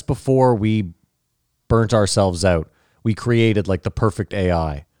just before we burnt ourselves out. We created like the perfect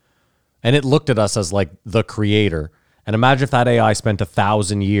AI, and it looked at us as like the creator. And imagine if that AI spent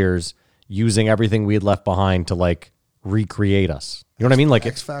 1,000 years using everything we had left behind to like recreate us. You know what I mean? Like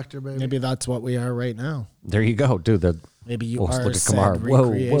X Factor, baby. Maybe that's what we are right now. there you go, dude. Maybe you Oh, are look at said Kamar.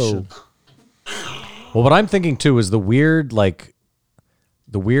 recreation. Well, what I'm thinking too is the weird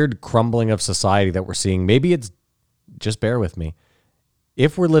crumbling of society that we're seeing. Maybe it's, just bear with me.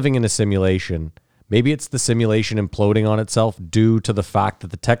 If we're living in a simulation, maybe it's the simulation imploding on itself due to the fact that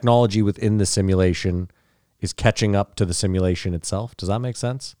the technology within the simulation is catching up to the simulation itself. Does that make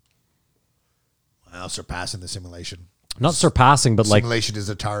sense? Well, surpassing the simulation. Not surpassing, but like Simulation is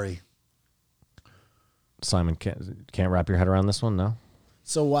Atari. Simon can't wrap your head around this one, no?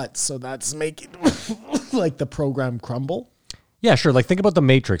 So what? So that's making like the program crumble? Yeah, sure. Like think about the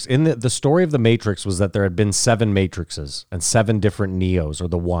Matrix. In the story of the Matrix was that there had been 7 Matrixes and 7 different Neos or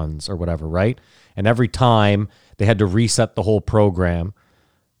the ones or whatever, right? And every time they had to reset the whole program.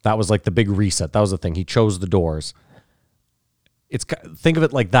 That was like the big reset. That was the thing. He chose the doors. Think of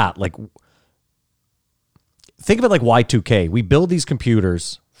it like that. Like think of it like Y2K. We build these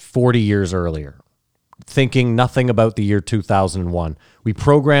computers 40 years earlier, thinking nothing about the year 2001. We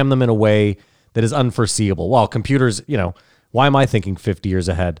program them in a way that is unforeseeable. Well, computers, why am I thinking 50 years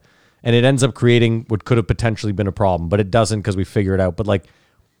ahead? And it ends up creating what could have potentially been a problem, but it doesn't because we figure it out. But like,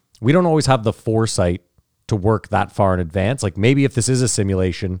 we don't always have the foresight to work that far in advance. Like maybe if this is a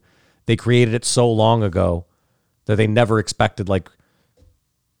simulation, they created it so long ago that they never expected, like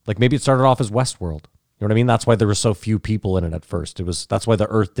maybe it started off as Westworld. You know what I mean? That's why there were so few people in it at first. That's why the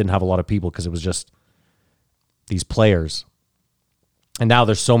Earth didn't have a lot of people, because it was just these players. And now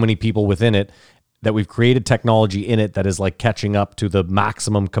there's so many people within it that we've created technology in it that is like catching up to the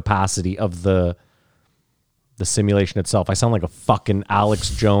maximum capacity of the simulation itself. I sound like a fucking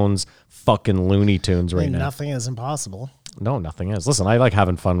Alex Jones fucking Looney Tunes right And now. nothing is impossible. No, nothing is. Listen, I like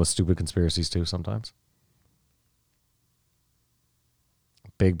having fun with stupid conspiracies too sometimes.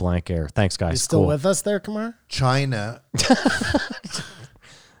 big blank air. Thanks, guys. You still Cool. with us there, Kamar? China.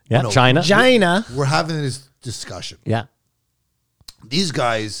 Yeah, No. China. China. We're having this discussion. Yeah. These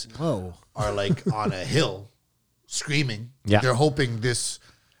guys Whoa. are like on a hill screaming. Yeah. They're hoping this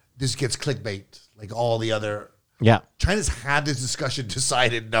gets clickbait like all the other. Yeah. China's had this discussion,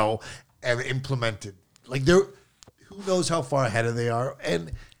 decided no, and implemented. Like who knows how far ahead of they are.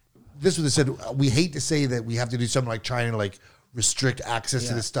 And this was they said, we hate to say that we have to do something like China, like restrict access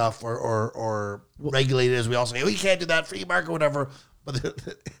to this stuff or regulate it, as we all say, oh, you can't do that, free market, whatever. But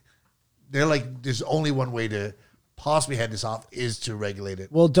they're like, there's only one way to possibly head this off is to regulate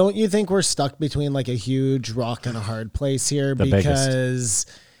it. Well, don't you think we're stuck between like a huge rock and a hard place here? The Because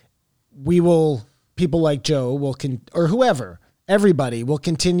people like Joe or whoever, everybody will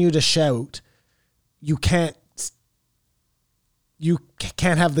continue to shout, you can't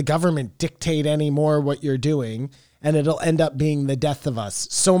have the government dictate anymore what you're doing, and it'll end up being the death of us.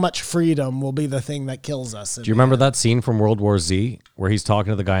 So much freedom will be the thing that kills us. Do you remember that scene from World War Z where he's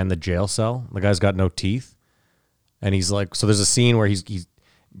talking to the guy in the jail cell? The guy's got no teeth. And he's like, so there's a scene where he's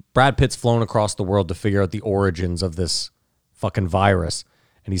Brad Pitt's flown across the world to figure out the origins of this fucking virus.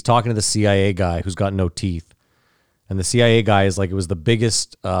 And he's talking to the CIA guy who's got no teeth. And the CIA guy is like, it was the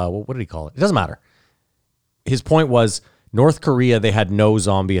biggest, what did he call it? It doesn't matter. His point was, North Korea, they had no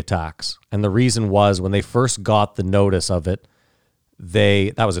zombie attacks. And the reason was when they first got the notice of it,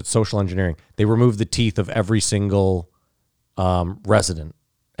 that was it, social engineering. They removed the teeth of every single resident.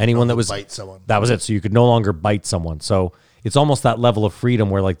 Anyone that was bite someone. That was it. So you could no longer bite someone. So it's almost that level of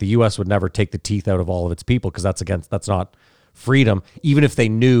freedom where like the US would never take the teeth out of all of its people because that's not freedom, even if they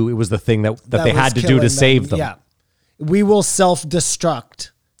knew it was the thing that they had to do to save them. Yeah. We will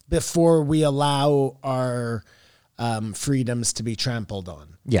self-destruct before we allow our freedoms to be trampled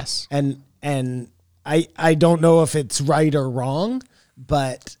on. Yes. And I don't know if it's right or wrong,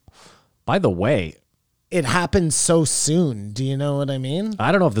 but by the way, it happened so soon. Do you know what I mean?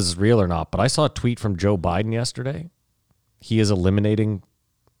 I don't know if this is real or not, but I saw a tweet from Joe Biden yesterday. He is eliminating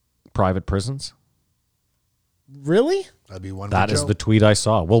private prisons. Really? That'd be one. That is the tweet I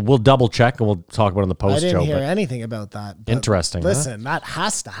saw. We'll double check and we'll talk about it in the post, I didn't Joe. hear But anything about that. But interesting, huh? Listen, that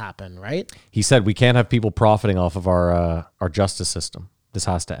has to happen, right? He said we can't have people profiting off of our justice system. This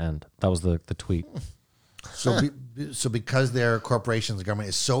has to end. That was the tweet. So because their corporations, the government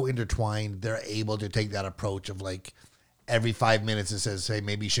is so intertwined, they're able to take that approach of like every 5 minutes it says, hey,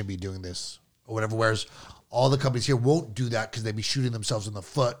 maybe you shouldn't be doing this or whatever. Whereas all the companies here won't do that because they'd be shooting themselves in the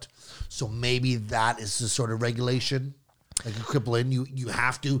foot. So maybe that is the sort of regulation. Like a cripple in, you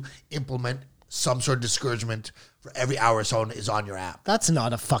have to implement some sort of discouragement for every hour someone is on your app. That's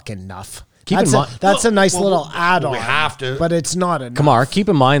not a fucking enough. Keep That's in a, mind- that's a nice little add-on. we have to. But it's not enough. Kamar, keep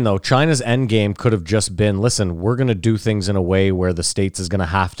in mind, though, China's end game could have just been, listen, we're going to do things in a way where the States is going to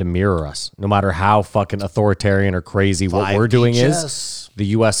have to mirror us. No matter how fucking authoritarian or crazy what we're doing is, the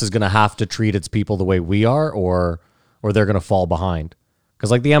U.S. is going to have to treat its people the way we are or they're going to fall behind. Because,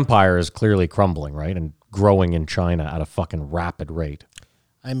 like, the empire is clearly crumbling, right? And growing in China at a fucking rapid rate.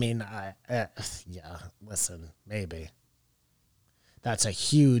 I mean, yeah, listen, maybe. That's a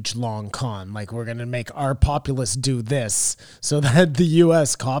huge long con. Like, we're going to make our populace do this so that the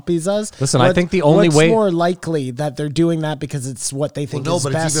U.S. copies us. Listen, I think the only way... What's more likely that they're doing that because it's what they think is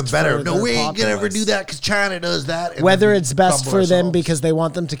but best it's even better. for No, their we ain't gonna ever populace. do that because China does that. And Whether then we it's best crumble for them ourselves. because they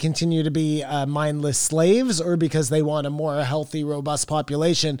want them to continue to be mindless slaves or because they want a more healthy, robust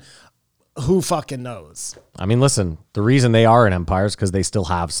population, who fucking knows? I mean, listen, the reason they are an empire is because they still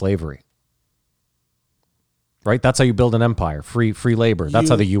have slavery. Right? That's how you build an empire. Free labor. That's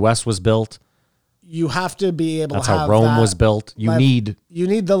how the U.S. was built. You have to be able That's to have how Rome that was built. You need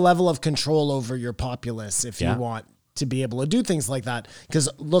the level of control over your populace if Yeah. you want to be able to do things like that. Because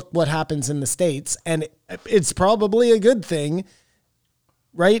look what happens in the States, and it's probably a good thing,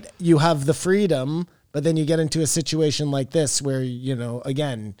 right? You have the freedom, but then you get into a situation like this where, you know,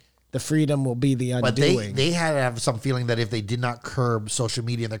 again, the freedom will be the But undoing. they had to have some feeling that if they did not curb social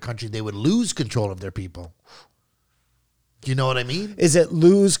media in their country, they would lose control of their people. Do you know what I mean? Is it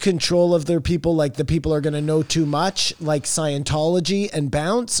lose control of their people, like the people are going to know too much, like Scientology and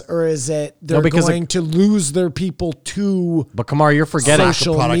bounce, or is it they're because going to lose their people to But Kamar, you're forgetting.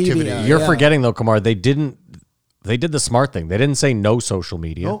 social productivity. media? You're Yeah. forgetting though, Kamar. They did the smart thing. They didn't say no social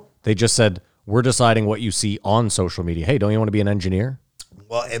media. Nope. They just said we're deciding what you see on social media. Hey, don't you want to be an engineer?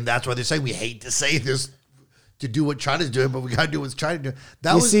 Well, and that's why they say we hate to say this to do what China's doing, but we got to do what's China doing.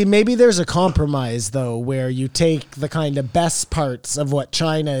 That You was see, maybe there's a compromise though, where you take the kind of best parts of what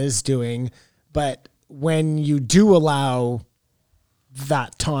China is doing, but when you do allow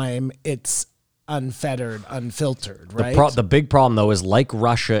that time, it's unfettered, unfiltered, right? The big problem, though, is like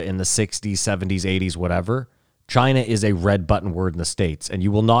Russia in the 60s, 70s, 80s, whatever, China is a red button word in the States, and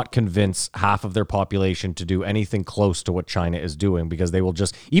you will not convince half of their population to do anything close to what China is doing because they will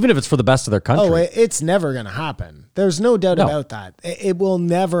just, even if it's for the best of their country. Oh, it's never going to happen. There's no doubt No. about that. It will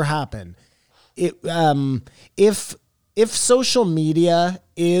never happen. If social media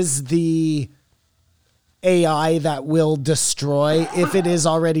is the AI that will destroy, if it is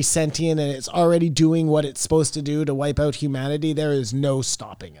already sentient and it's already doing what it's supposed to do to wipe out humanity, there is no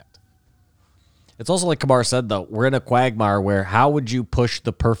stopping it. It's also like Kamar said, though, we're in a quagmire where how would you push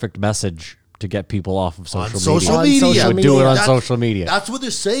the perfect message to get people off of social media? On social You would do it on media. social media. That's what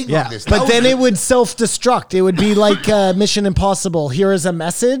they're saying Yeah, on this. but then it would self-destruct. It would be like Mission Impossible. Here is a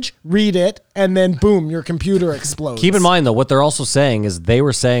message, read it, and then boom, your computer explodes. Keep in mind, though, what they're also saying is they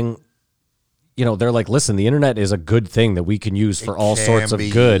were saying, you know, they're like, listen, the internet is a good thing that we can use for all can sorts of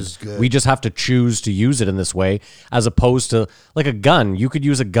be good. used good. We just have to choose to use it in this way, as opposed to like a gun. You could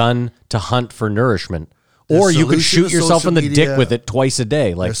use a gun to hunt for nourishment, or you could solution shoot to yourself in the social dick media- with it twice a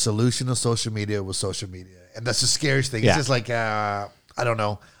day. Like, Their solution to social media was social media. And that's the scariest thing. Yeah. It's just like, I don't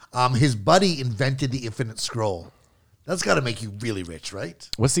know. His buddy invented the infinite scroll. That's got to make you really rich, right?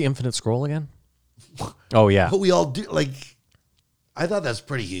 what's the infinite scroll again? Oh, yeah. But we all do. Like, I thought that's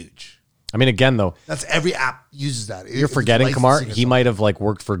pretty huge. I mean, again, though, That's every app uses that. you're forgetting, Kamar, he might have like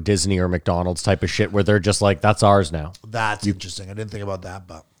worked for Disney or McDonald's type of shit where they're just like, that's ours now, That's interesting. I didn't think about that,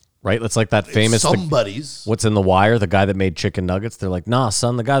 but right? It's like that famous, somebody's. what's in The Wire, the guy that made chicken nuggets. They're like, nah,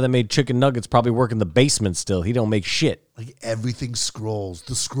 son, the guy that made chicken nuggets probably work in the basement still. He don't make shit. Like everything scrolls.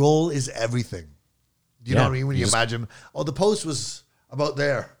 The scroll is everything. Do you Yeah, know what I mean? When you you just- imagine, oh, the post was about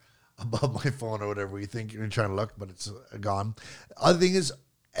there, above my phone or whatever. You think you're trying to look, but it's gone. Other thing is,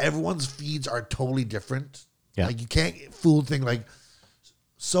 everyone's feeds are totally different. Yeah. Like you can't fool thing like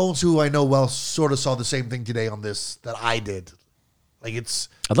so and so who I know well sort of saw the same thing today on this that I did. Like it's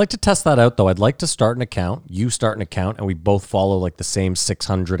I'd like to test that out, though. I'd like to start an account. You start an account, and we both follow like the same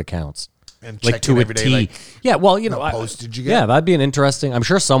 600 accounts. and Like check to in a every day, T. like, Yeah, well, you know, what post did you get? Yeah, that'd be an interesting. I'm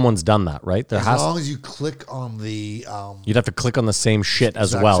sure someone's done that, right? There as has. long as you click on the You'd have to click on the same shit as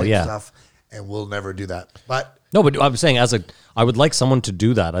exact well. same Yeah. stuff, and we'll never do that. But No, but I'm saying I would like someone to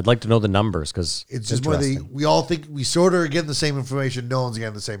do that. I'd like to know the numbers because it's just more we all think we sort of are getting the same information. No one's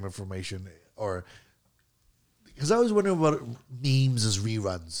getting the same information, or because I was wondering about memes as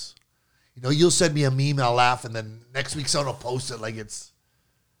reruns. You know, you'll send me a meme and I'll laugh, and then next week someone will post it like it's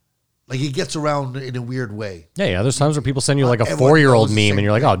like it gets around in a weird way. Yeah. There's times where people send you like a Everyone 4-year-old knows the meme, same and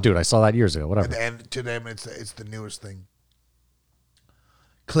you're like, thing. oh, dude, I saw that years ago. Whatever. And to them, it's the newest thing.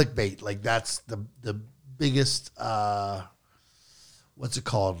 Clickbait, like that's the biggest what's it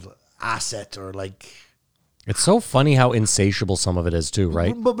called, asset, or like. It's so funny how insatiable some of it is too,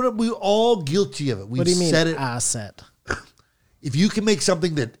 right? But we're all guilty of it. We've What do you mean said it. asset? If you can make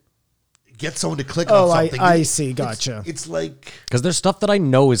something that gets someone to click Oh, on something, I see. Gotcha. It's like Because there's stuff that I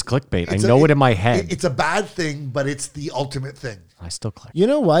know is clickbait. I know it in my head. It's a bad thing, but it's the ultimate thing. I still click. You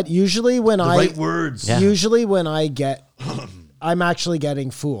know what? Usually when The I right words. Yeah. usually when I get I'm actually getting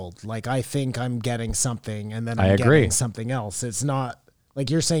fooled. Like I think I'm getting something and then I I'm agree. getting something else. It's not like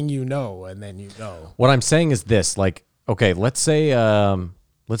you're saying and then you know. What I'm saying is this: like, okay, let's say a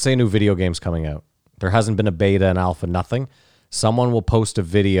new video game's coming out. There hasn't been a beta, an alpha, nothing. Someone will post a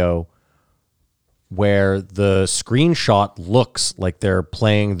video where the screenshot looks like they're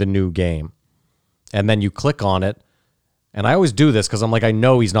playing the new game, and then you click on it. And I always do this because I'm like, I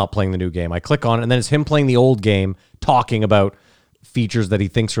know he's not playing the new game. I click on it, and then it's him playing the old game, talking about features that he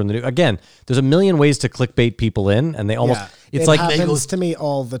thinks are in the new. Again, there's a million ways to clickbait people in, and they almost. Yeah. It's it like happens to me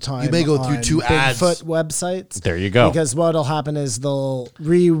all the time. You may go through on two ads. Bigfoot websites. There you go. Because what'll happen is they'll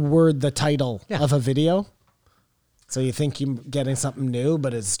reword the title of a video, so you think you're getting something new,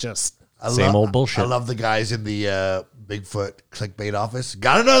 but it's just Same old bullshit. I love the guys in the Bigfoot clickbait office.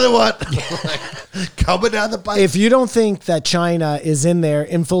 Got another one coming down the pipe. if you don't think that China is in there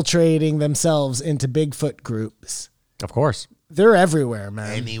infiltrating themselves into Bigfoot groups, of course. they're everywhere,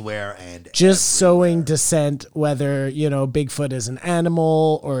 man. Anywhere and Just sowing dissent, whether, Bigfoot is an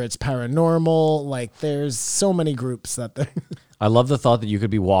animal or it's paranormal. Like, there's so many groups that they're. I love the thought that you could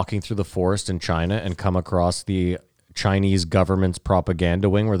be walking through the forest in China and come across the Chinese government's propaganda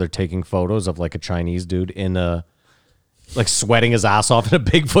wing where they're taking photos of like a Chinese dude in a like sweating his ass off in a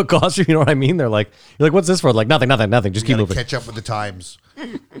Bigfoot costume. You know what I mean? You're like, what's this for? Like nothing. Just keep gotta moving. catch up with the times.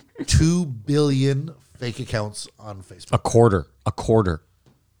 2 billion fake accounts on Facebook. A quarter.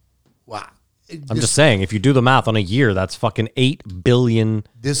 Wow. I'm just saying, if you do the math on a year, that's fucking 8 billion.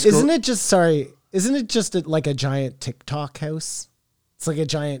 This Isn't it just like a giant TikTok house? It's like a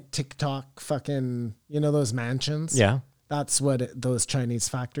giant TikTok fucking, those mansions? Yeah. That's what those Chinese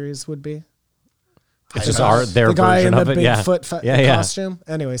factories would be. It's just their The guy version in of the it. Yeah. Bigfoot costume.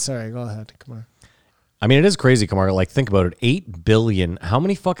 Anyway, sorry, go ahead. Come on. I mean, it is crazy, Kamar. Like, think about it. 8 billion. How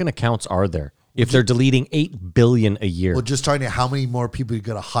many fucking accounts are there? If they're deleting 8 billion a year. Well, just trying to how many more people you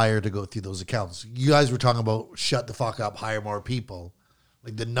got to hire to go through those accounts. You guys were talking about shut the fuck up, hire more people.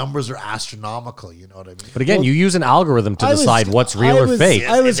 Like the numbers are astronomical. You know what I mean? But again, you use an algorithm to decide what's real or fake.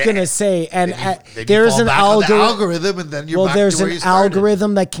 I was going to say, and Then you there's fall an back on the algorithm, and then you're back there's to where an you started.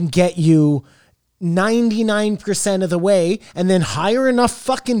 algorithm that can get you 99% of the way, and then hire enough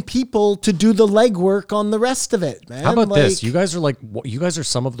fucking people to do the legwork on the rest of it, man. How about this? You guys are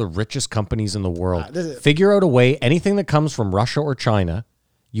some of the richest companies in the world. Figure out a way. Anything that comes from Russia or China,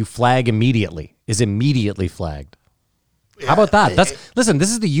 you flag immediately. Is immediately flagged. How about that? Listen, this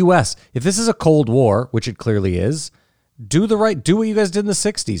is the U.S. If this is a Cold War, which it clearly is, do what you guys did in the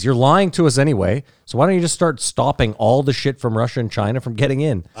 60s. You're lying to us anyway. So why don't you just start stopping all the shit from Russia and China from getting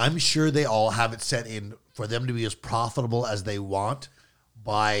in? I'm sure they all have it set in for them to be as profitable as they want.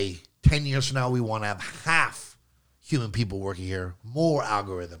 By 10 years from now, we want to have half human people working here, more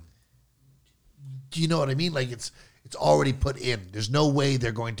algorithm. Do you know what I mean? Like it's already put in. There's no way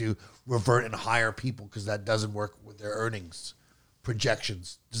they're going to revert and hire people because that doesn't work with their earnings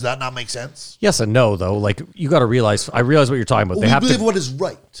projections. Does that not make sense? Yes and no, though. Like, you got to realize, I realize what you're talking about. Well, we believe what is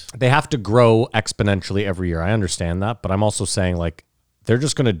right. They have to grow exponentially every year. I understand that, but I'm also saying, like, they're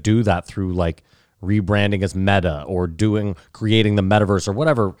just going to do that through, like, rebranding as Meta or creating the metaverse or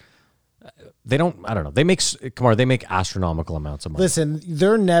whatever. I don't know. They make astronomical amounts of money. Listen,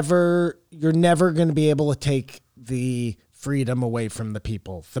 you're never going to be able to take the freedom away from the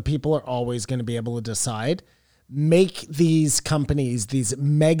people. The people are always going to be able to decide. Make these companies, these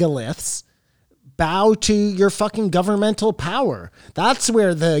megaliths, bow to your fucking governmental power. That's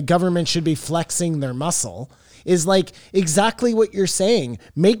where the government should be flexing their muscle, is like exactly what you're saying.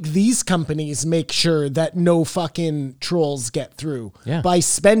 Make these companies make sure that no fucking trolls get through by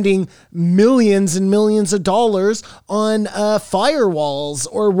spending millions and millions of dollars on firewalls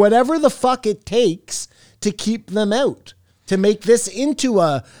or whatever the fuck it takes to keep them out, to make this into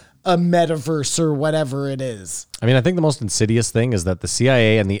a metaverse or whatever it is. I mean, I think the most insidious thing is that the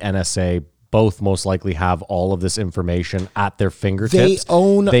CIA and the NSA both most likely have all of this information at their fingertips.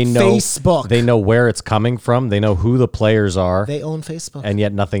 They know Facebook. They know where it's coming from. They know who the players are. They own Facebook. And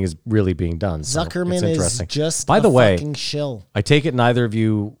yet nothing is really being done. Zuckerman is just By the way, fucking shill. I take it neither of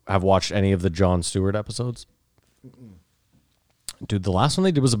you have watched any of the Jon Stewart episodes? Dude, the last one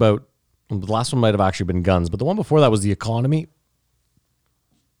they did was about... The last one might have actually been guns, but the one before that was the economy.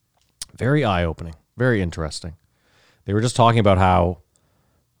 Very eye-opening. Very interesting. They were just talking about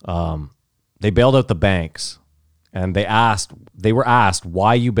how they bailed out the banks, and they were asked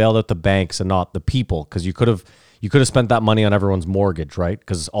why you bailed out the banks and not the people, because you could have spent that money on everyone's mortgage, right?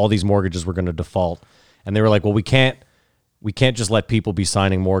 Because all these mortgages were going to default, and they were like, well, we can't just let people be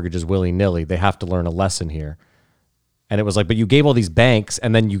signing mortgages willy-nilly. They have to learn a lesson here. And it was like, but you gave all these banks,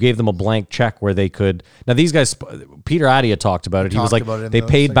 and then you gave them a blank check where they could. Now these guys, Peter Attia talked about it. He was like, they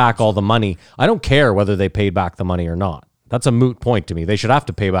paid back all the money. I don't care whether they paid back the money or not. That's a moot point to me. They should have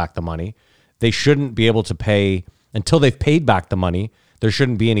to pay back the money. They shouldn't be able to pay until they've paid back the money. There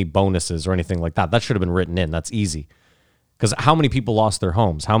shouldn't be any bonuses or anything like that. That should have been written in. That's easy. Because how many people lost their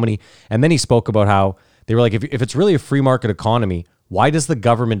homes? How many? And then he spoke about how they were like, if it's really a free market economy, why does the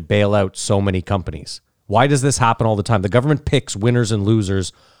government bail out so many companies? Why does this happen all the time? The government picks winners and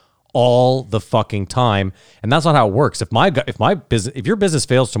losers all the fucking time, and that's not how it works. If your business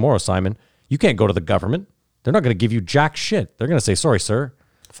fails tomorrow, Simon, you can't go to the government. They're not going to give you jack shit. They're going to say, "Sorry, sir."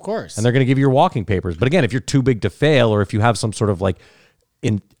 Of course. And they're going to give you your walking papers. But again, if you're too big to fail, or if you have some sort of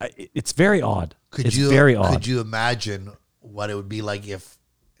it's very odd. Very odd. Could you imagine what it would be like if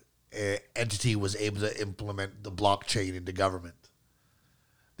an entity was able to implement the blockchain into government?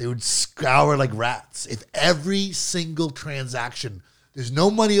 They would scour like rats. If every single transaction, there's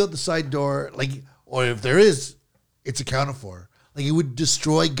no money out the side door, or if there is, it's accounted for. Like, it would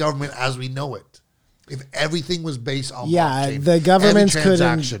destroy government as we know it. If everything was based on blockchain, the government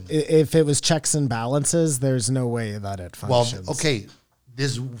couldn't. If it was checks and balances, there's no way that it functions. Well, okay,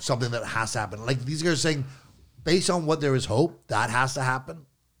 this is something that has to happen. Like, these guys are saying, based on what there is hope, that has to happen,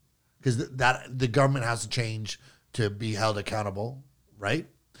 because the government has to change to be held accountable, right?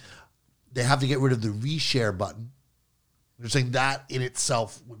 They have to get rid of the reshare button. They're saying that in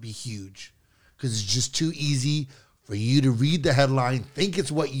itself would be huge, because it's just too easy for you to read the headline, think it's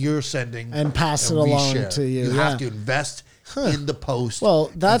what you're sending, And pass it along reshare. to you, You yeah. have to invest in the post. Well,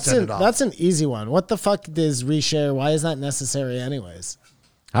 and that's send an it off. that's an easy one. What the fuck is reshare? Why is that necessary anyways?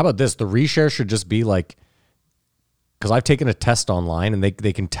 How about this? The reshare should just be like, because I've taken a test online and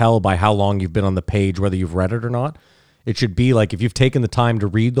they can tell by how long you've been on the page whether you've read it or not. It should be like if you've taken the time to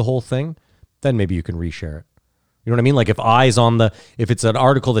read the whole thing, then maybe you can reshare it. You know what I mean? Like if it's an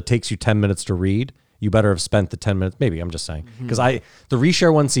article that takes you 10 minutes to read, you better have spent the 10 minutes. Maybe, I'm just saying. Because the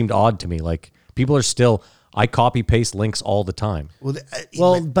reshare one seemed odd to me. Like people are still, I copy paste links all the time.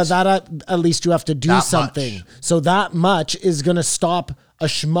 Well, but that at least you have to do That something. much. So that much is going to stop a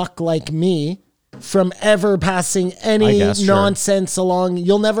schmuck like me from ever passing I any guess, sure. nonsense along.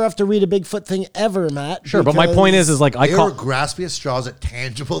 You'll never have to read a Bigfoot thing ever, Matt. Sure, but my point is like I They're grasping at straws at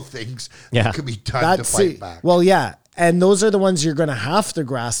tangible things Yeah. that could be done to fight back. Well, yeah. And those are the ones you're going to have to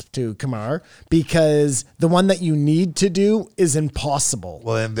grasp to, Kamar, because the one that you need to do is impossible.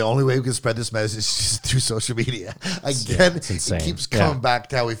 Well, and the only way we can spread this message is just through social media. Again, it's insane. it keeps Yeah. coming back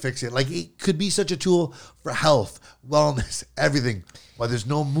to how we fix it. Like it could be such a tool for health, wellness, everything, but there's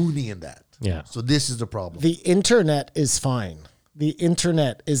no Mooney in that. Yeah. So this is the problem. The internet is fine. The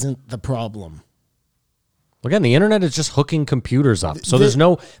internet isn't the problem. Again, the internet is just hooking computers up. So The-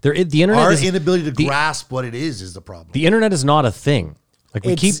 the internet Our is inability to the- grasp what it is the problem. The internet is not a thing. Like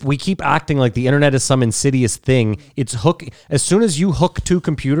It's- we keep acting like the internet is some insidious thing. It's hook. As soon as you hook two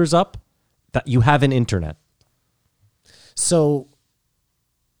computers up, that you have an internet. So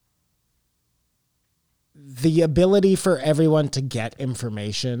the ability for everyone to get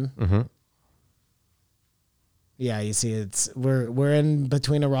information. Mm-hmm. Yeah, you see, we're in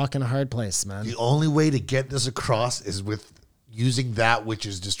between a rock and a hard place, man. The only way to get this across is with using that which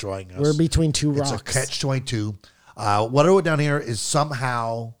is destroying us. We're between two It's rocks. a catch-22. What I wrote down here is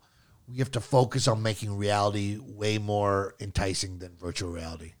somehow we have to focus on making reality way more enticing than virtual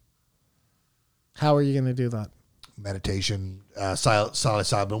reality. How are you going to do that? Meditation,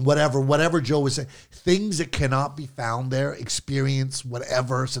 psilocybin, whatever Joe was saying, things that cannot be found there, experience,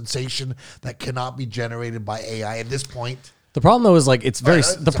 whatever sensation that cannot be generated by AI at this point. The problem though is like it's very.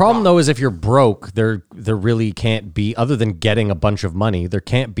 It's The a problem problem. though is if you're broke, there really can't be, other than getting a bunch of money, there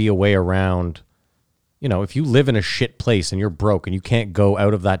can't be a way around. You know, if you live in a shit place and you're broke and you can't go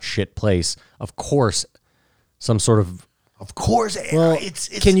out of that shit place, of course, some sort of Of course, Well, it's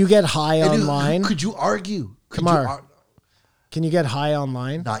can you get high and online? Could you argue? Could Kamar. you ar- Can you get high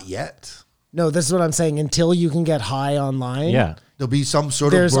online? Not yet. No, this is what I'm saying. Until you can get high online, yeah. There'll be some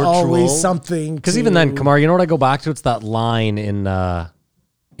sort there's of virtual. always something. Because even then, Kamar, you know what I go back to? It's that line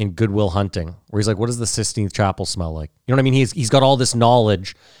in Goodwill Hunting where he's like, "What does the Sistine Chapel smell like?" You know what I mean? He's got all this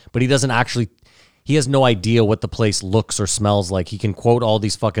knowledge, but he doesn't actually. He has no idea what the place looks or smells like. He can quote all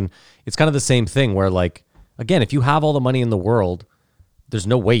these fucking. It's kind of the same thing where, like, again, if you have all the money in the world, there's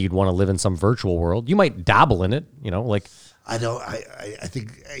no way you'd want to live in some virtual world. You might dabble in it, you know, like. I don't. I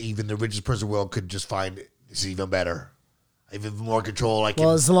think even the richest person in the world could just find it's even better, even more control. I can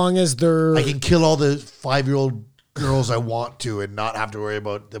Well, as long as they're I can kill all the 5-year-old girls I want to and not have to worry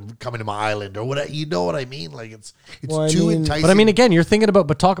about them coming to my island or whatever. You know what I mean? Like it's Well, I too mean- enticing. But I mean, again, you're thinking about,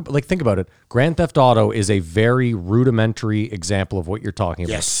 think about it. Grand Theft Auto is a very rudimentary example of what you're talking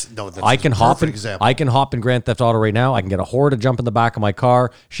about. Yes. No, that's I can a hop perfect in. example. I can hop in Grand Theft Auto right now. I can get a whore to jump in the back of my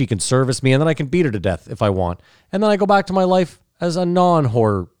car. She can service me, and then I can beat her to death if I want. And then I go back to my life as a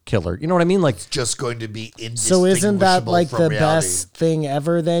non-whore killer. You know what I mean? Like, just going to be So isn't that indistinguishable like from the reality. best thing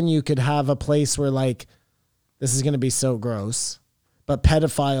ever then? You could have a place where like, this is going to be so gross, but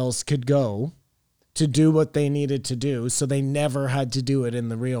pedophiles could go to do what they needed to do. So they never had to do it in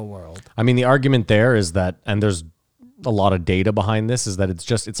the real world. I mean, the argument there is that, and there's a lot of data behind this, is that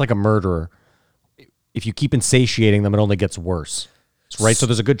it's like a murderer. If you keep insatiating them, it only gets worse. Right? So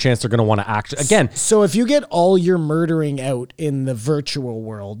there's a good chance they're going to want to act. Again, So if you get all your murdering out in the virtual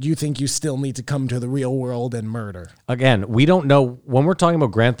world, you think you still need to come to the real world and murder? Again, we don't know when we're talking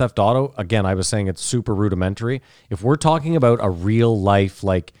about Grand Theft Auto. Again, I was saying it's super rudimentary. If we're talking about a real life,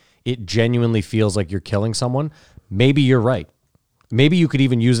 like it genuinely feels like you're killing someone, maybe you're right. Maybe you could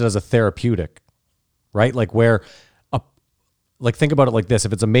even use it as a therapeutic, right? Like where, like think about it like this: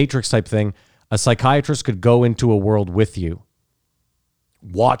 if it's a Matrix type thing, a psychiatrist could go into a world with you,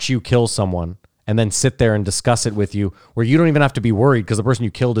 watch you kill someone, and then sit there and discuss it with you, where you don't even have to be worried because the person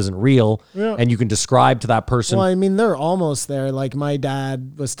you killed isn't real, and you can describe to that person. Well, I mean, they're almost there. Like my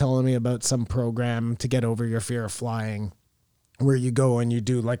dad was telling me about some program to get over your fear of flying where you go and you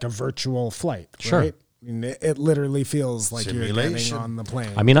do like a virtual flight, Sure. right? I mean, it literally feels like you're getting Simulation. on the plane.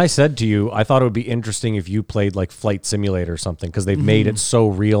 I mean, I said to you, I thought it would be interesting if you played like Flight Simulator or something, because they've made it so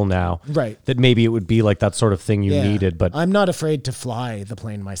real now, Right. that maybe it would be like that sort of thing you Yeah. needed. But I'm not afraid to fly the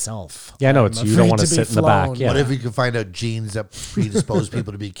plane myself. Yeah, no, I'm it's- you don't afraid wanna be sit in the back, flown. yeah. What if we could find out genes that predispose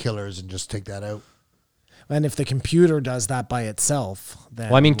people to be killers and just take that out? And if the computer does that by itself, then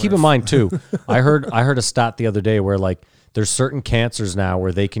well, I mean, keep we're in mind too. I heard a stat the other day where like there's certain cancers now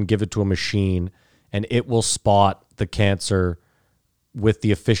where they can give it to a machine and it will spot the cancer with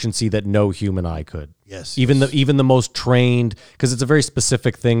the efficiency that no human eye could. Yes, Even yes. the most trained, because it's a very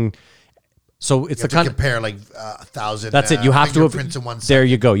specific thing. So it's You the have to kind of compare like 1,000. that's it. You have to have fingerprints in one there. second.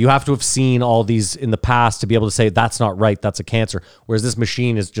 You go. You have to have seen all these in the past to be able to say that's not right. That's a cancer. Whereas this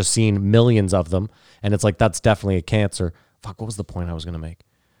machine has just seen millions of them, and it's like that's definitely a cancer. Fuck. What was the point I was going to make?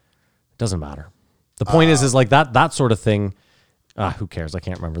 It doesn't matter. The point is like that sort of thing. Who cares? I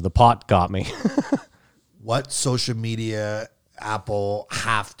can't remember. The pot got me. What social media Apple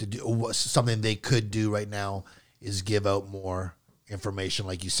have to do, something they could do right now is give out more information.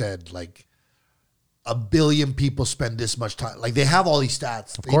 Like you said, like 1 billion people spend this much time. Like they have all these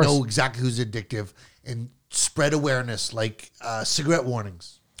stats. They course. know exactly who's addictive and spread awareness, like cigarette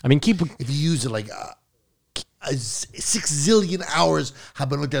warnings. I mean, keep If you use it, like 6 zillion hours have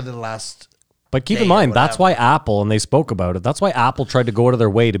been looked at in the last. But keep day in or mind, that's whatever. why Apple, and they spoke about it, that's why Apple tried to go out of their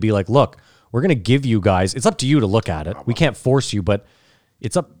way to be like, look, we're going to give you guys, it's up to you to look at it. We can't force you, but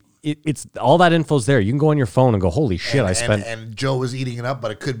it's up, it's all that info's there. You can go on your phone and go, holy shit, I spent. And Joe was eating it up,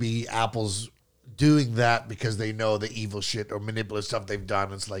 but it could be Apple's doing that because they know the evil shit or manipulative stuff they've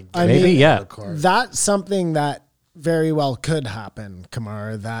done. It's like I Maybe, mean, yeah. That's something that very well could happen,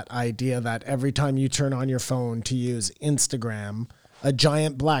 Kamar. That idea that every time you turn on your phone to use Instagram, a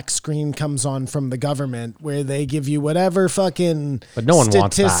giant black screen comes on from the government where they give you whatever fucking But no one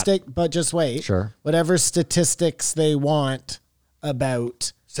wants that. statistic. But just wait, Sure. whatever statistics they want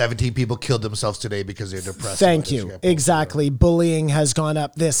about. 17 people killed themselves today because they're depressed. Thank you. Exactly. Bullying has gone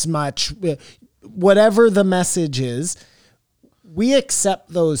up this much. Whatever the message is, we accept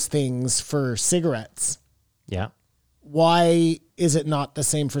those things for cigarettes. Yeah. Why is it not the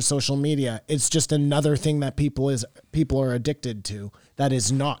same for social media? It's just another thing that people are addicted to that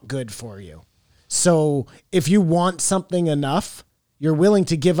is not good for you. So if you want something enough, you're willing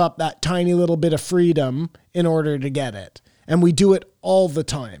to give up that tiny little bit of freedom in order to get it. And we do it all the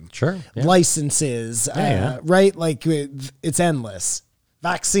time. Sure, yeah. Licenses, Yeah. right? Like it's endless.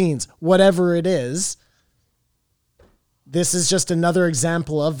 Vaccines, whatever it is. This is just another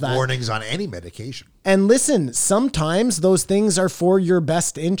example of that. Warnings on any medication. And listen, sometimes those things are for your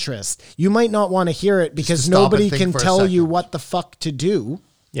best interest. You might not want to hear it because stop and nobody think can for a tell you second. what the fuck to do.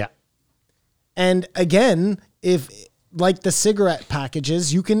 Yeah. And again, if like the cigarette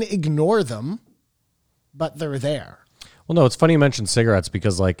packages, you can ignore them, but they're there. Well, no, it's funny you mentioned cigarettes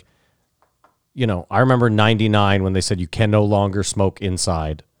because, like, you know, I remember 99 when they said you can no longer smoke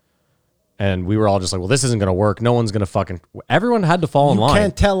inside. And we were all just like, well, this isn't going to work. No one's going to fucking... Everyone had to fall in You line.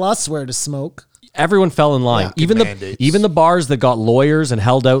 can't tell us where to smoke. Everyone fell in line. Yeah, even mandates. the bars that got lawyers and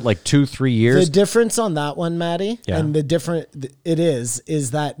held out like 2-3 years. The difference on that one, Maddie, Yeah. and the different it is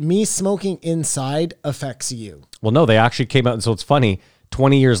that me smoking inside affects you. Well, no, they actually came out. And so it's funny.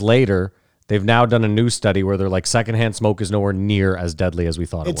 20 years later, they've now done a new study where they're like secondhand smoke is nowhere near as deadly as we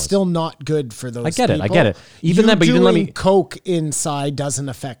thought it It's was. still not good for those. I get it. I people. get it. Even then, but you didn't let doing me- Coke inside doesn't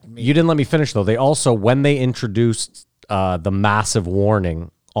affect me. You didn't let me finish though. They also, when they introduced the massive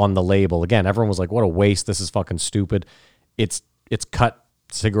warning on the label, again, everyone was like, "What a waste! This is fucking stupid." It's cut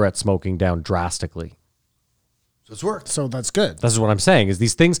cigarette smoking down drastically. So it's worked. So that's good. This is what I'm saying. Is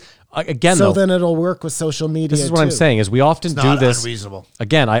these things again? So though, then it'll work with social media. this is what I'm too. saying. Is we often It's do not this. unreasonable.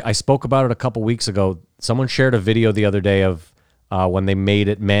 Again, I spoke about it a couple weeks ago. Someone shared a video the other day of when they made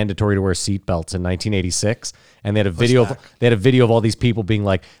it mandatory to wear seatbelts in 1986, and they had a video of all these people being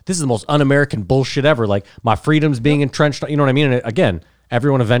like, "This is the most un-American bullshit ever." Like my freedom's being entrenched. You know what I mean? And again,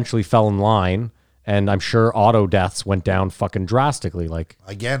 everyone eventually fell in line, and I'm sure auto deaths went down fucking drastically. Like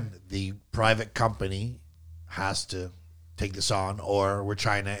Again, the private company has to take this on, or we're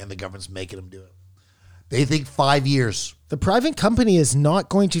China and the government's making them do it. They think 5 years. The private company is not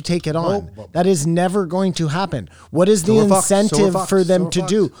going to take it on. Nope. That is never going to happen. What is the So we're fucked. So we're incentive fucked. for them So we're to fucked.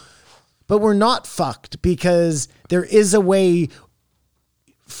 do? But we're not fucked because there is a way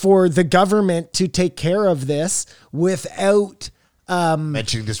for the government to take care of this without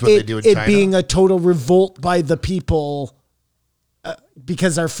Mentioning this, what they do in it China. being a total revolt by the people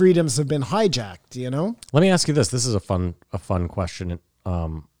because our freedoms have been hijacked, you know? let me ask you this. This is a fun question.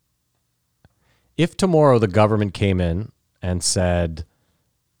 If tomorrow the government came in and said,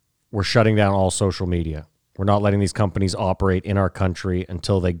 we're shutting down all social media. We're not letting these companies operate in our country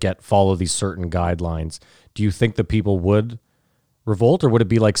until they follow these certain guidelines. Do you think the people would revolt, or would it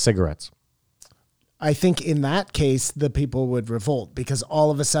be like cigarettes? I think in that case, the people would revolt because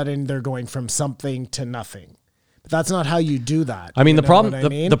all of a sudden they're going from something to nothing. But that's not how you do that. I mean, You the know problem, what I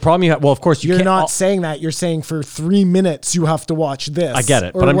mean? the problem you have, well, of course, You're can't. not saying that. You're saying for 3 minutes you have to watch this. I get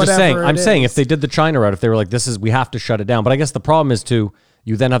it, or but I'm just saying. whatever I'm it saying is. if they did the China route, if they were like, we have to shut it down. But I guess the problem is too.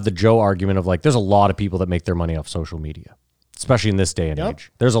 You then have the Joe argument of like, there's a lot of people that make their money off social media, especially in this day and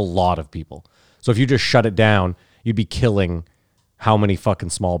age. There's a lot of people. So if you just shut it down, you'd be killing how many fucking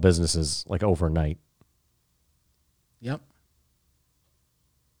small businesses like overnight. Yep.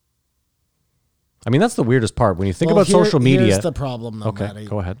 I mean, that's the weirdest part when you think Well, about social media. Here's the problem, though, Okay, Matty.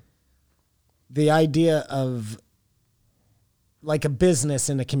 go ahead. The idea of like a business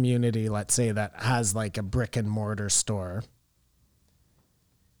in a community, let's say, that has like a brick and mortar store.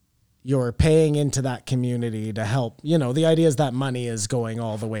 You're paying into that community to help. You know, the idea is that money is going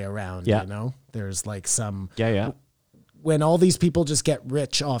all the way around. Yeah. You know, there's like some. Yeah. When all these people just get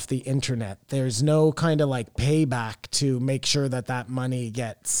rich off the internet, there's no kind of like payback to make sure that that money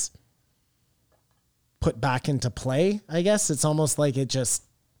gets put back into play. I guess it's almost like it just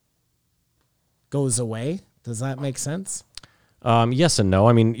goes away. Does that make sense? Yes and no.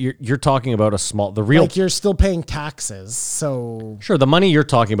 I mean, you're talking about the real. Like you're still paying taxes, so Sure, the money you're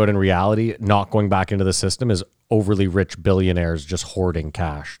talking about in reality, not going back into the system, is overly rich billionaires just hoarding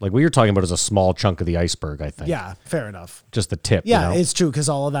cash. Like what you're talking about is a small chunk of the iceberg, I think. yeah, fair enough. Just the tip. Yeah, you know? it's true because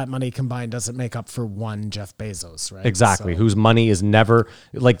all of that money combined doesn't make up for one Jeff Bezos, right? Exactly. So- Whose money is never,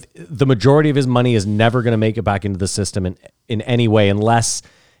 like the majority of his money is never going to make it back into the system in any way unless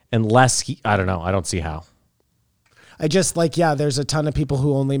he, I don't know. I don't see how. I just like, yeah, there's a ton of people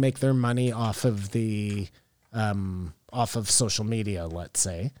who only make their money off of the, off of social media, let's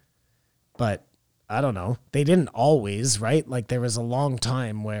say. But I don't know. They didn't always, right? Like there was a long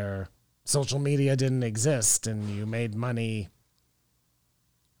time where social media didn't exist and you made money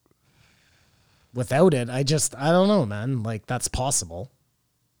without it. I don't know, man. Like that's possible.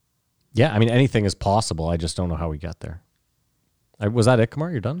 Yeah. I mean, anything is possible. I just don't know how we get there. Was that it,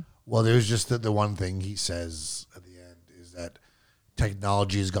 Kamar? You're done? Well, there's just the one thing he says at the end is that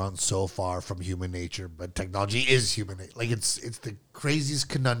technology has gone so far from human nature, but technology is human nature. Like it's the craziest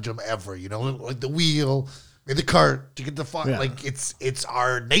conundrum ever. You know, like the wheel, and the cart to get the fun. Yeah. Like it's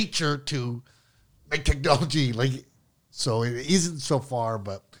our nature to make technology. Like so, it isn't so far,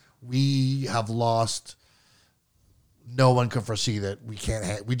 but we have lost. No one can foresee that we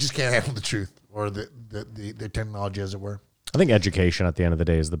just can't handle the truth or the technology, as it were. I think education at the end of the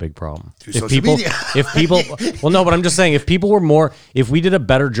day is the big problem. Through social media. Well, no, but I'm just saying, if we did a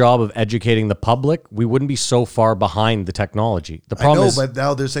better job of educating the public, we wouldn't be so far behind the technology. The problem is, but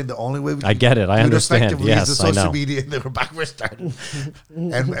now they're saying the only way we I get it. I do understand. effectively Yes, is the I social know. media, and then we're back where it started.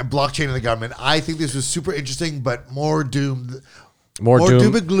 and blockchain in the government. I think this was super interesting, but more doom. More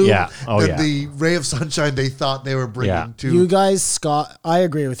doom and gloom than the ray of sunshine they thought they were bringing to. You guys, Scott, I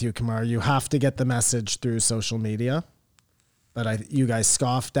agree with you, Kamar. You have to get the message through social media. But you guys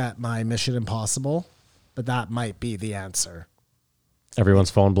scoffed at my Mission Impossible, but that might be the answer.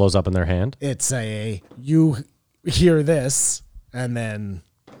 Everyone's phone blows up in their hand. It's you hear this and then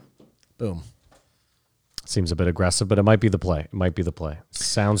boom. Seems a bit aggressive, but it might be the play.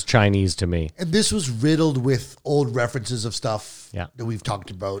 Sounds Chinese to me. And this was riddled with old references of stuff Yeah. that we've talked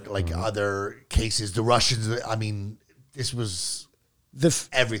about, like other cases, the Russians. I mean, this was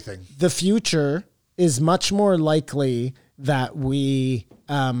everything. The future is much more likely that we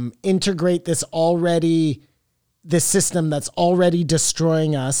integrate this system that's already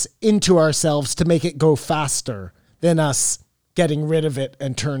destroying us into ourselves to make it go faster than us getting rid of it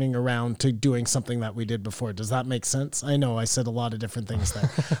and turning around to doing something that we did before. Does that make sense? I know I said a lot of different things there.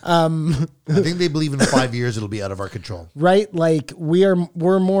 I think they believe in 5 years it'll be out of our control. Right? Like we're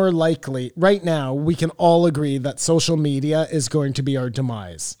more likely right now, we can all agree that social media is going to be our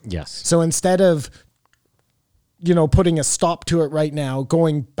demise. Yes. So instead of putting a stop to it right now,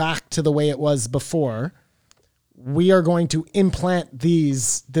 going back to the way it was before, we are going to implant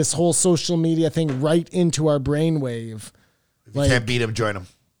this whole social media thing right into our brainwave. If you can't beat them, join them.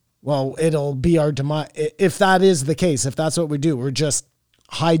 Well, it'll be our demise. If that is the case, if that's what we do, we're just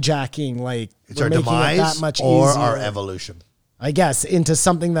hijacking, It's we're our making it demise that much or easier, our evolution. I guess, into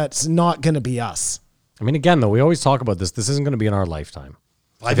something that's not going to be us. I mean, again, though, we always talk about this. This isn't going to be in our lifetime.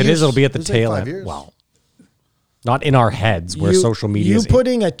 5 If it years. is, it'll be at the It's like tail 5 end. years. Well, not in our heads where social media is. You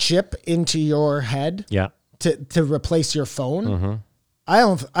putting a chip into your head Yeah. to replace your phone,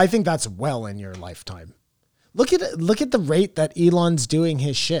 I think that's well in your lifetime. Look at the rate that Elon's doing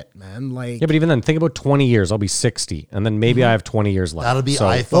his shit, man. Like, Yeah, but even then, think about 20 years. I'll be 60, and then maybe I have 20 years left. That'll be So-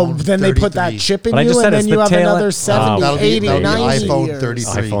 iPhone. well, then they put that 33. chip in But I just you, said and it's then you the have tail another end. 70, That'll be 80, 90 iPhone years.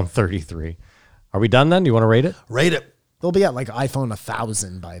 33. iPhone 33. Are we done then? Do you want to rate it? Rate it. They'll be at like iPhone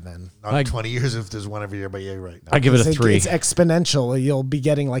 1000 by then. Not 20 years if there's one every year, but yeah, you're right. I give it a It's 3. It's exponential. You'll be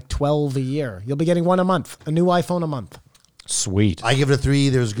getting like 12 a year. You'll be getting one a month, a new iPhone a month. Sweet. I give it a 3.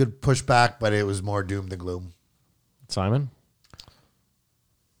 There was good pushback, but it was more doom than gloom. Simon?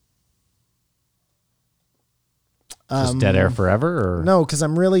 Just dead air forever? Or? No, because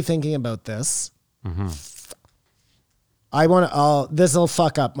I'm really thinking about this. I want to. This will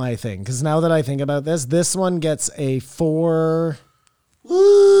fuck up my thing because now that I think about this one gets a 4.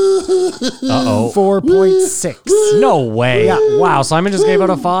 Uh-oh. 4.6. No way. Yeah. Wow, Simon just gave out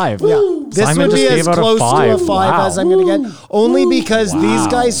a 5. Yeah, this Simon would be just as gave out a close to a 5 Wow. as I'm going to get, only because these Wow.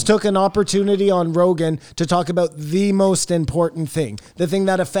 guys took an opportunity on Rogan to talk about the most important thing, the thing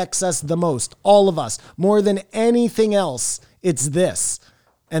that affects us the most, all of us, more than anything else. It's this.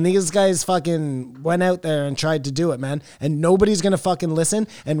 And these guys fucking went out there and tried to do it, man. And nobody's gonna fucking listen.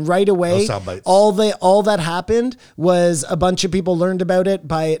 And right away, No sound bites. all that happened was a bunch of people learned about it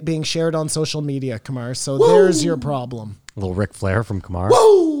by it being shared on social media, Kamar. So there's your problem. A little Ric Flair from Kamar.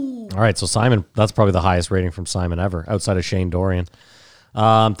 All right, so Simon, that's probably the highest rating from Simon ever, outside of Shane Dorian.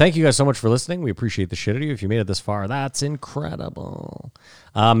 Thank you guys so much for listening. We appreciate the shit out of you. If you made it this far, that's incredible.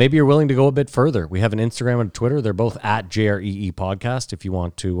 Maybe you're willing to go a bit further. We have an Instagram and a Twitter. They're both at JREE Podcast. If you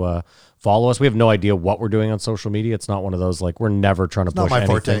want to follow us, we have no idea what we're doing on social media. It's not one of those, like, we're never trying to not push my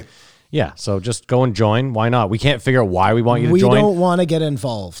anything. forte. Yeah, so just go and join. Why not? We can't figure out why we want you to We join. don't want to get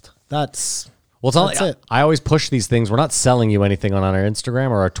involved. That's That's it. I always push these things. We're not selling you anything on our Instagram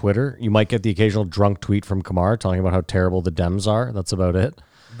or our Twitter. You might get the occasional drunk tweet from Kamar talking about how terrible the Dems are. That's about it.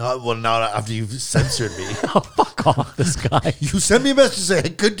 Not after you've censored me. Fuck off, this guy. You sent me a message saying I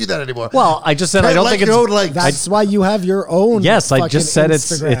couldn't do that anymore. Well, I just said I Can't don't like think your it's. own, like, That's why you have your own. Yes, I fucking just said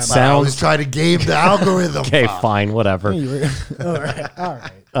Instagram. it's I was sounds trying to game the algorithm. okay. Fine, whatever. All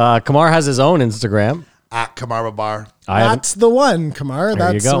right. Kamar has his own Instagram. At Kamara Bar. I haven't. That's the one, Kamar. you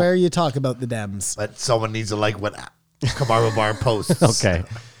That's go. where you talk about the Dems. But someone needs to like what Kamara Bar posts. Okay.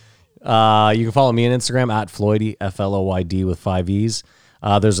 You can follow me on Instagram at Floydy, FLOYD with 5 E's.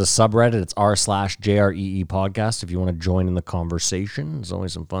 There's a subreddit. It's r/JREE podcast. If you want to join in the conversation, there's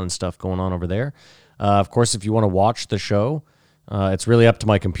always some fun stuff going on over there. Of course, if you want to watch the show, it's really up to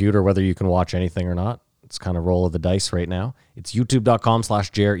my computer whether you can watch anything or not. It's kind of roll of the dice right now. It's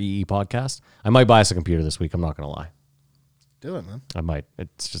youtube.com/JREE podcast. I might buy us a computer this week. I'm not going to lie. Do it, man. I might.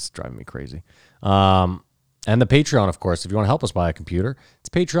 It's just driving me crazy. And the Patreon, of course, if you want to help us buy a computer, it's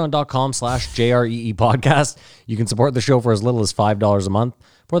patreon.com/JREE podcast. You can support the show for as little as $5 a month.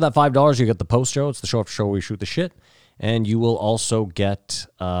 For that $5, you get the post show. It's the show after show where we shoot the shit. And you will also get,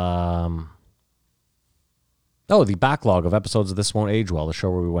 the backlog of episodes of This Won't Age Well, the show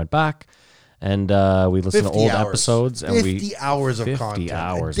where we went back and we listened to 50 old hours. episodes. And 50 hours of 50 content.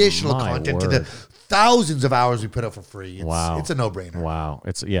 hours. Additional My content to word. the thousands of hours we put out for free. It's, Wow. It's a no-brainer. Wow.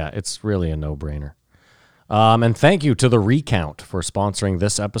 It's really a no-brainer. And thank you to The Recount for sponsoring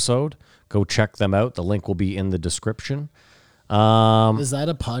this episode. Go check them out. The link will be in the description. Is that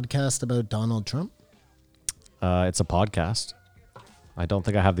a podcast about Donald Trump? It's a podcast. I don't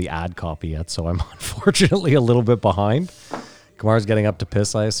think I have the ad copy yet, so I'm unfortunately a little bit behind. Kamar's getting up to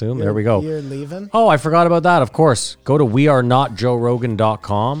piss, I assume. There we go. You're leaving? Oh, I forgot about that, of course. Go to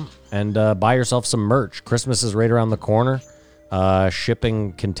wearenotjoerogan.com and buy yourself some merch. Christmas is right around the corner.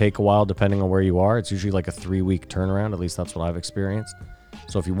 Shipping can take a while depending on where you are. It's usually like a 3-week turnaround. At least that's what I've experienced.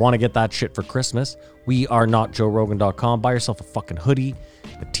 So if you want to get that shit for Christmas, wearenotjoerogan.com. Buy yourself a fucking hoodie,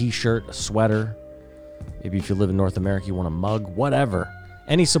 a t-shirt, a sweater. Maybe if you live in North America, you want a mug, whatever.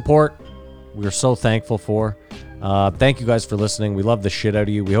 Any support, we're so thankful for. Thank you guys for listening. We love the shit out of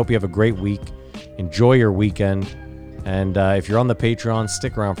you. We hope you have a great week. Enjoy your weekend. And if you're on the Patreon,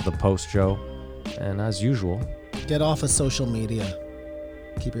 stick around for the post show. And as usual, Get off of social media.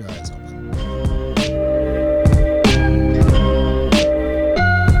 Keep your eyes open.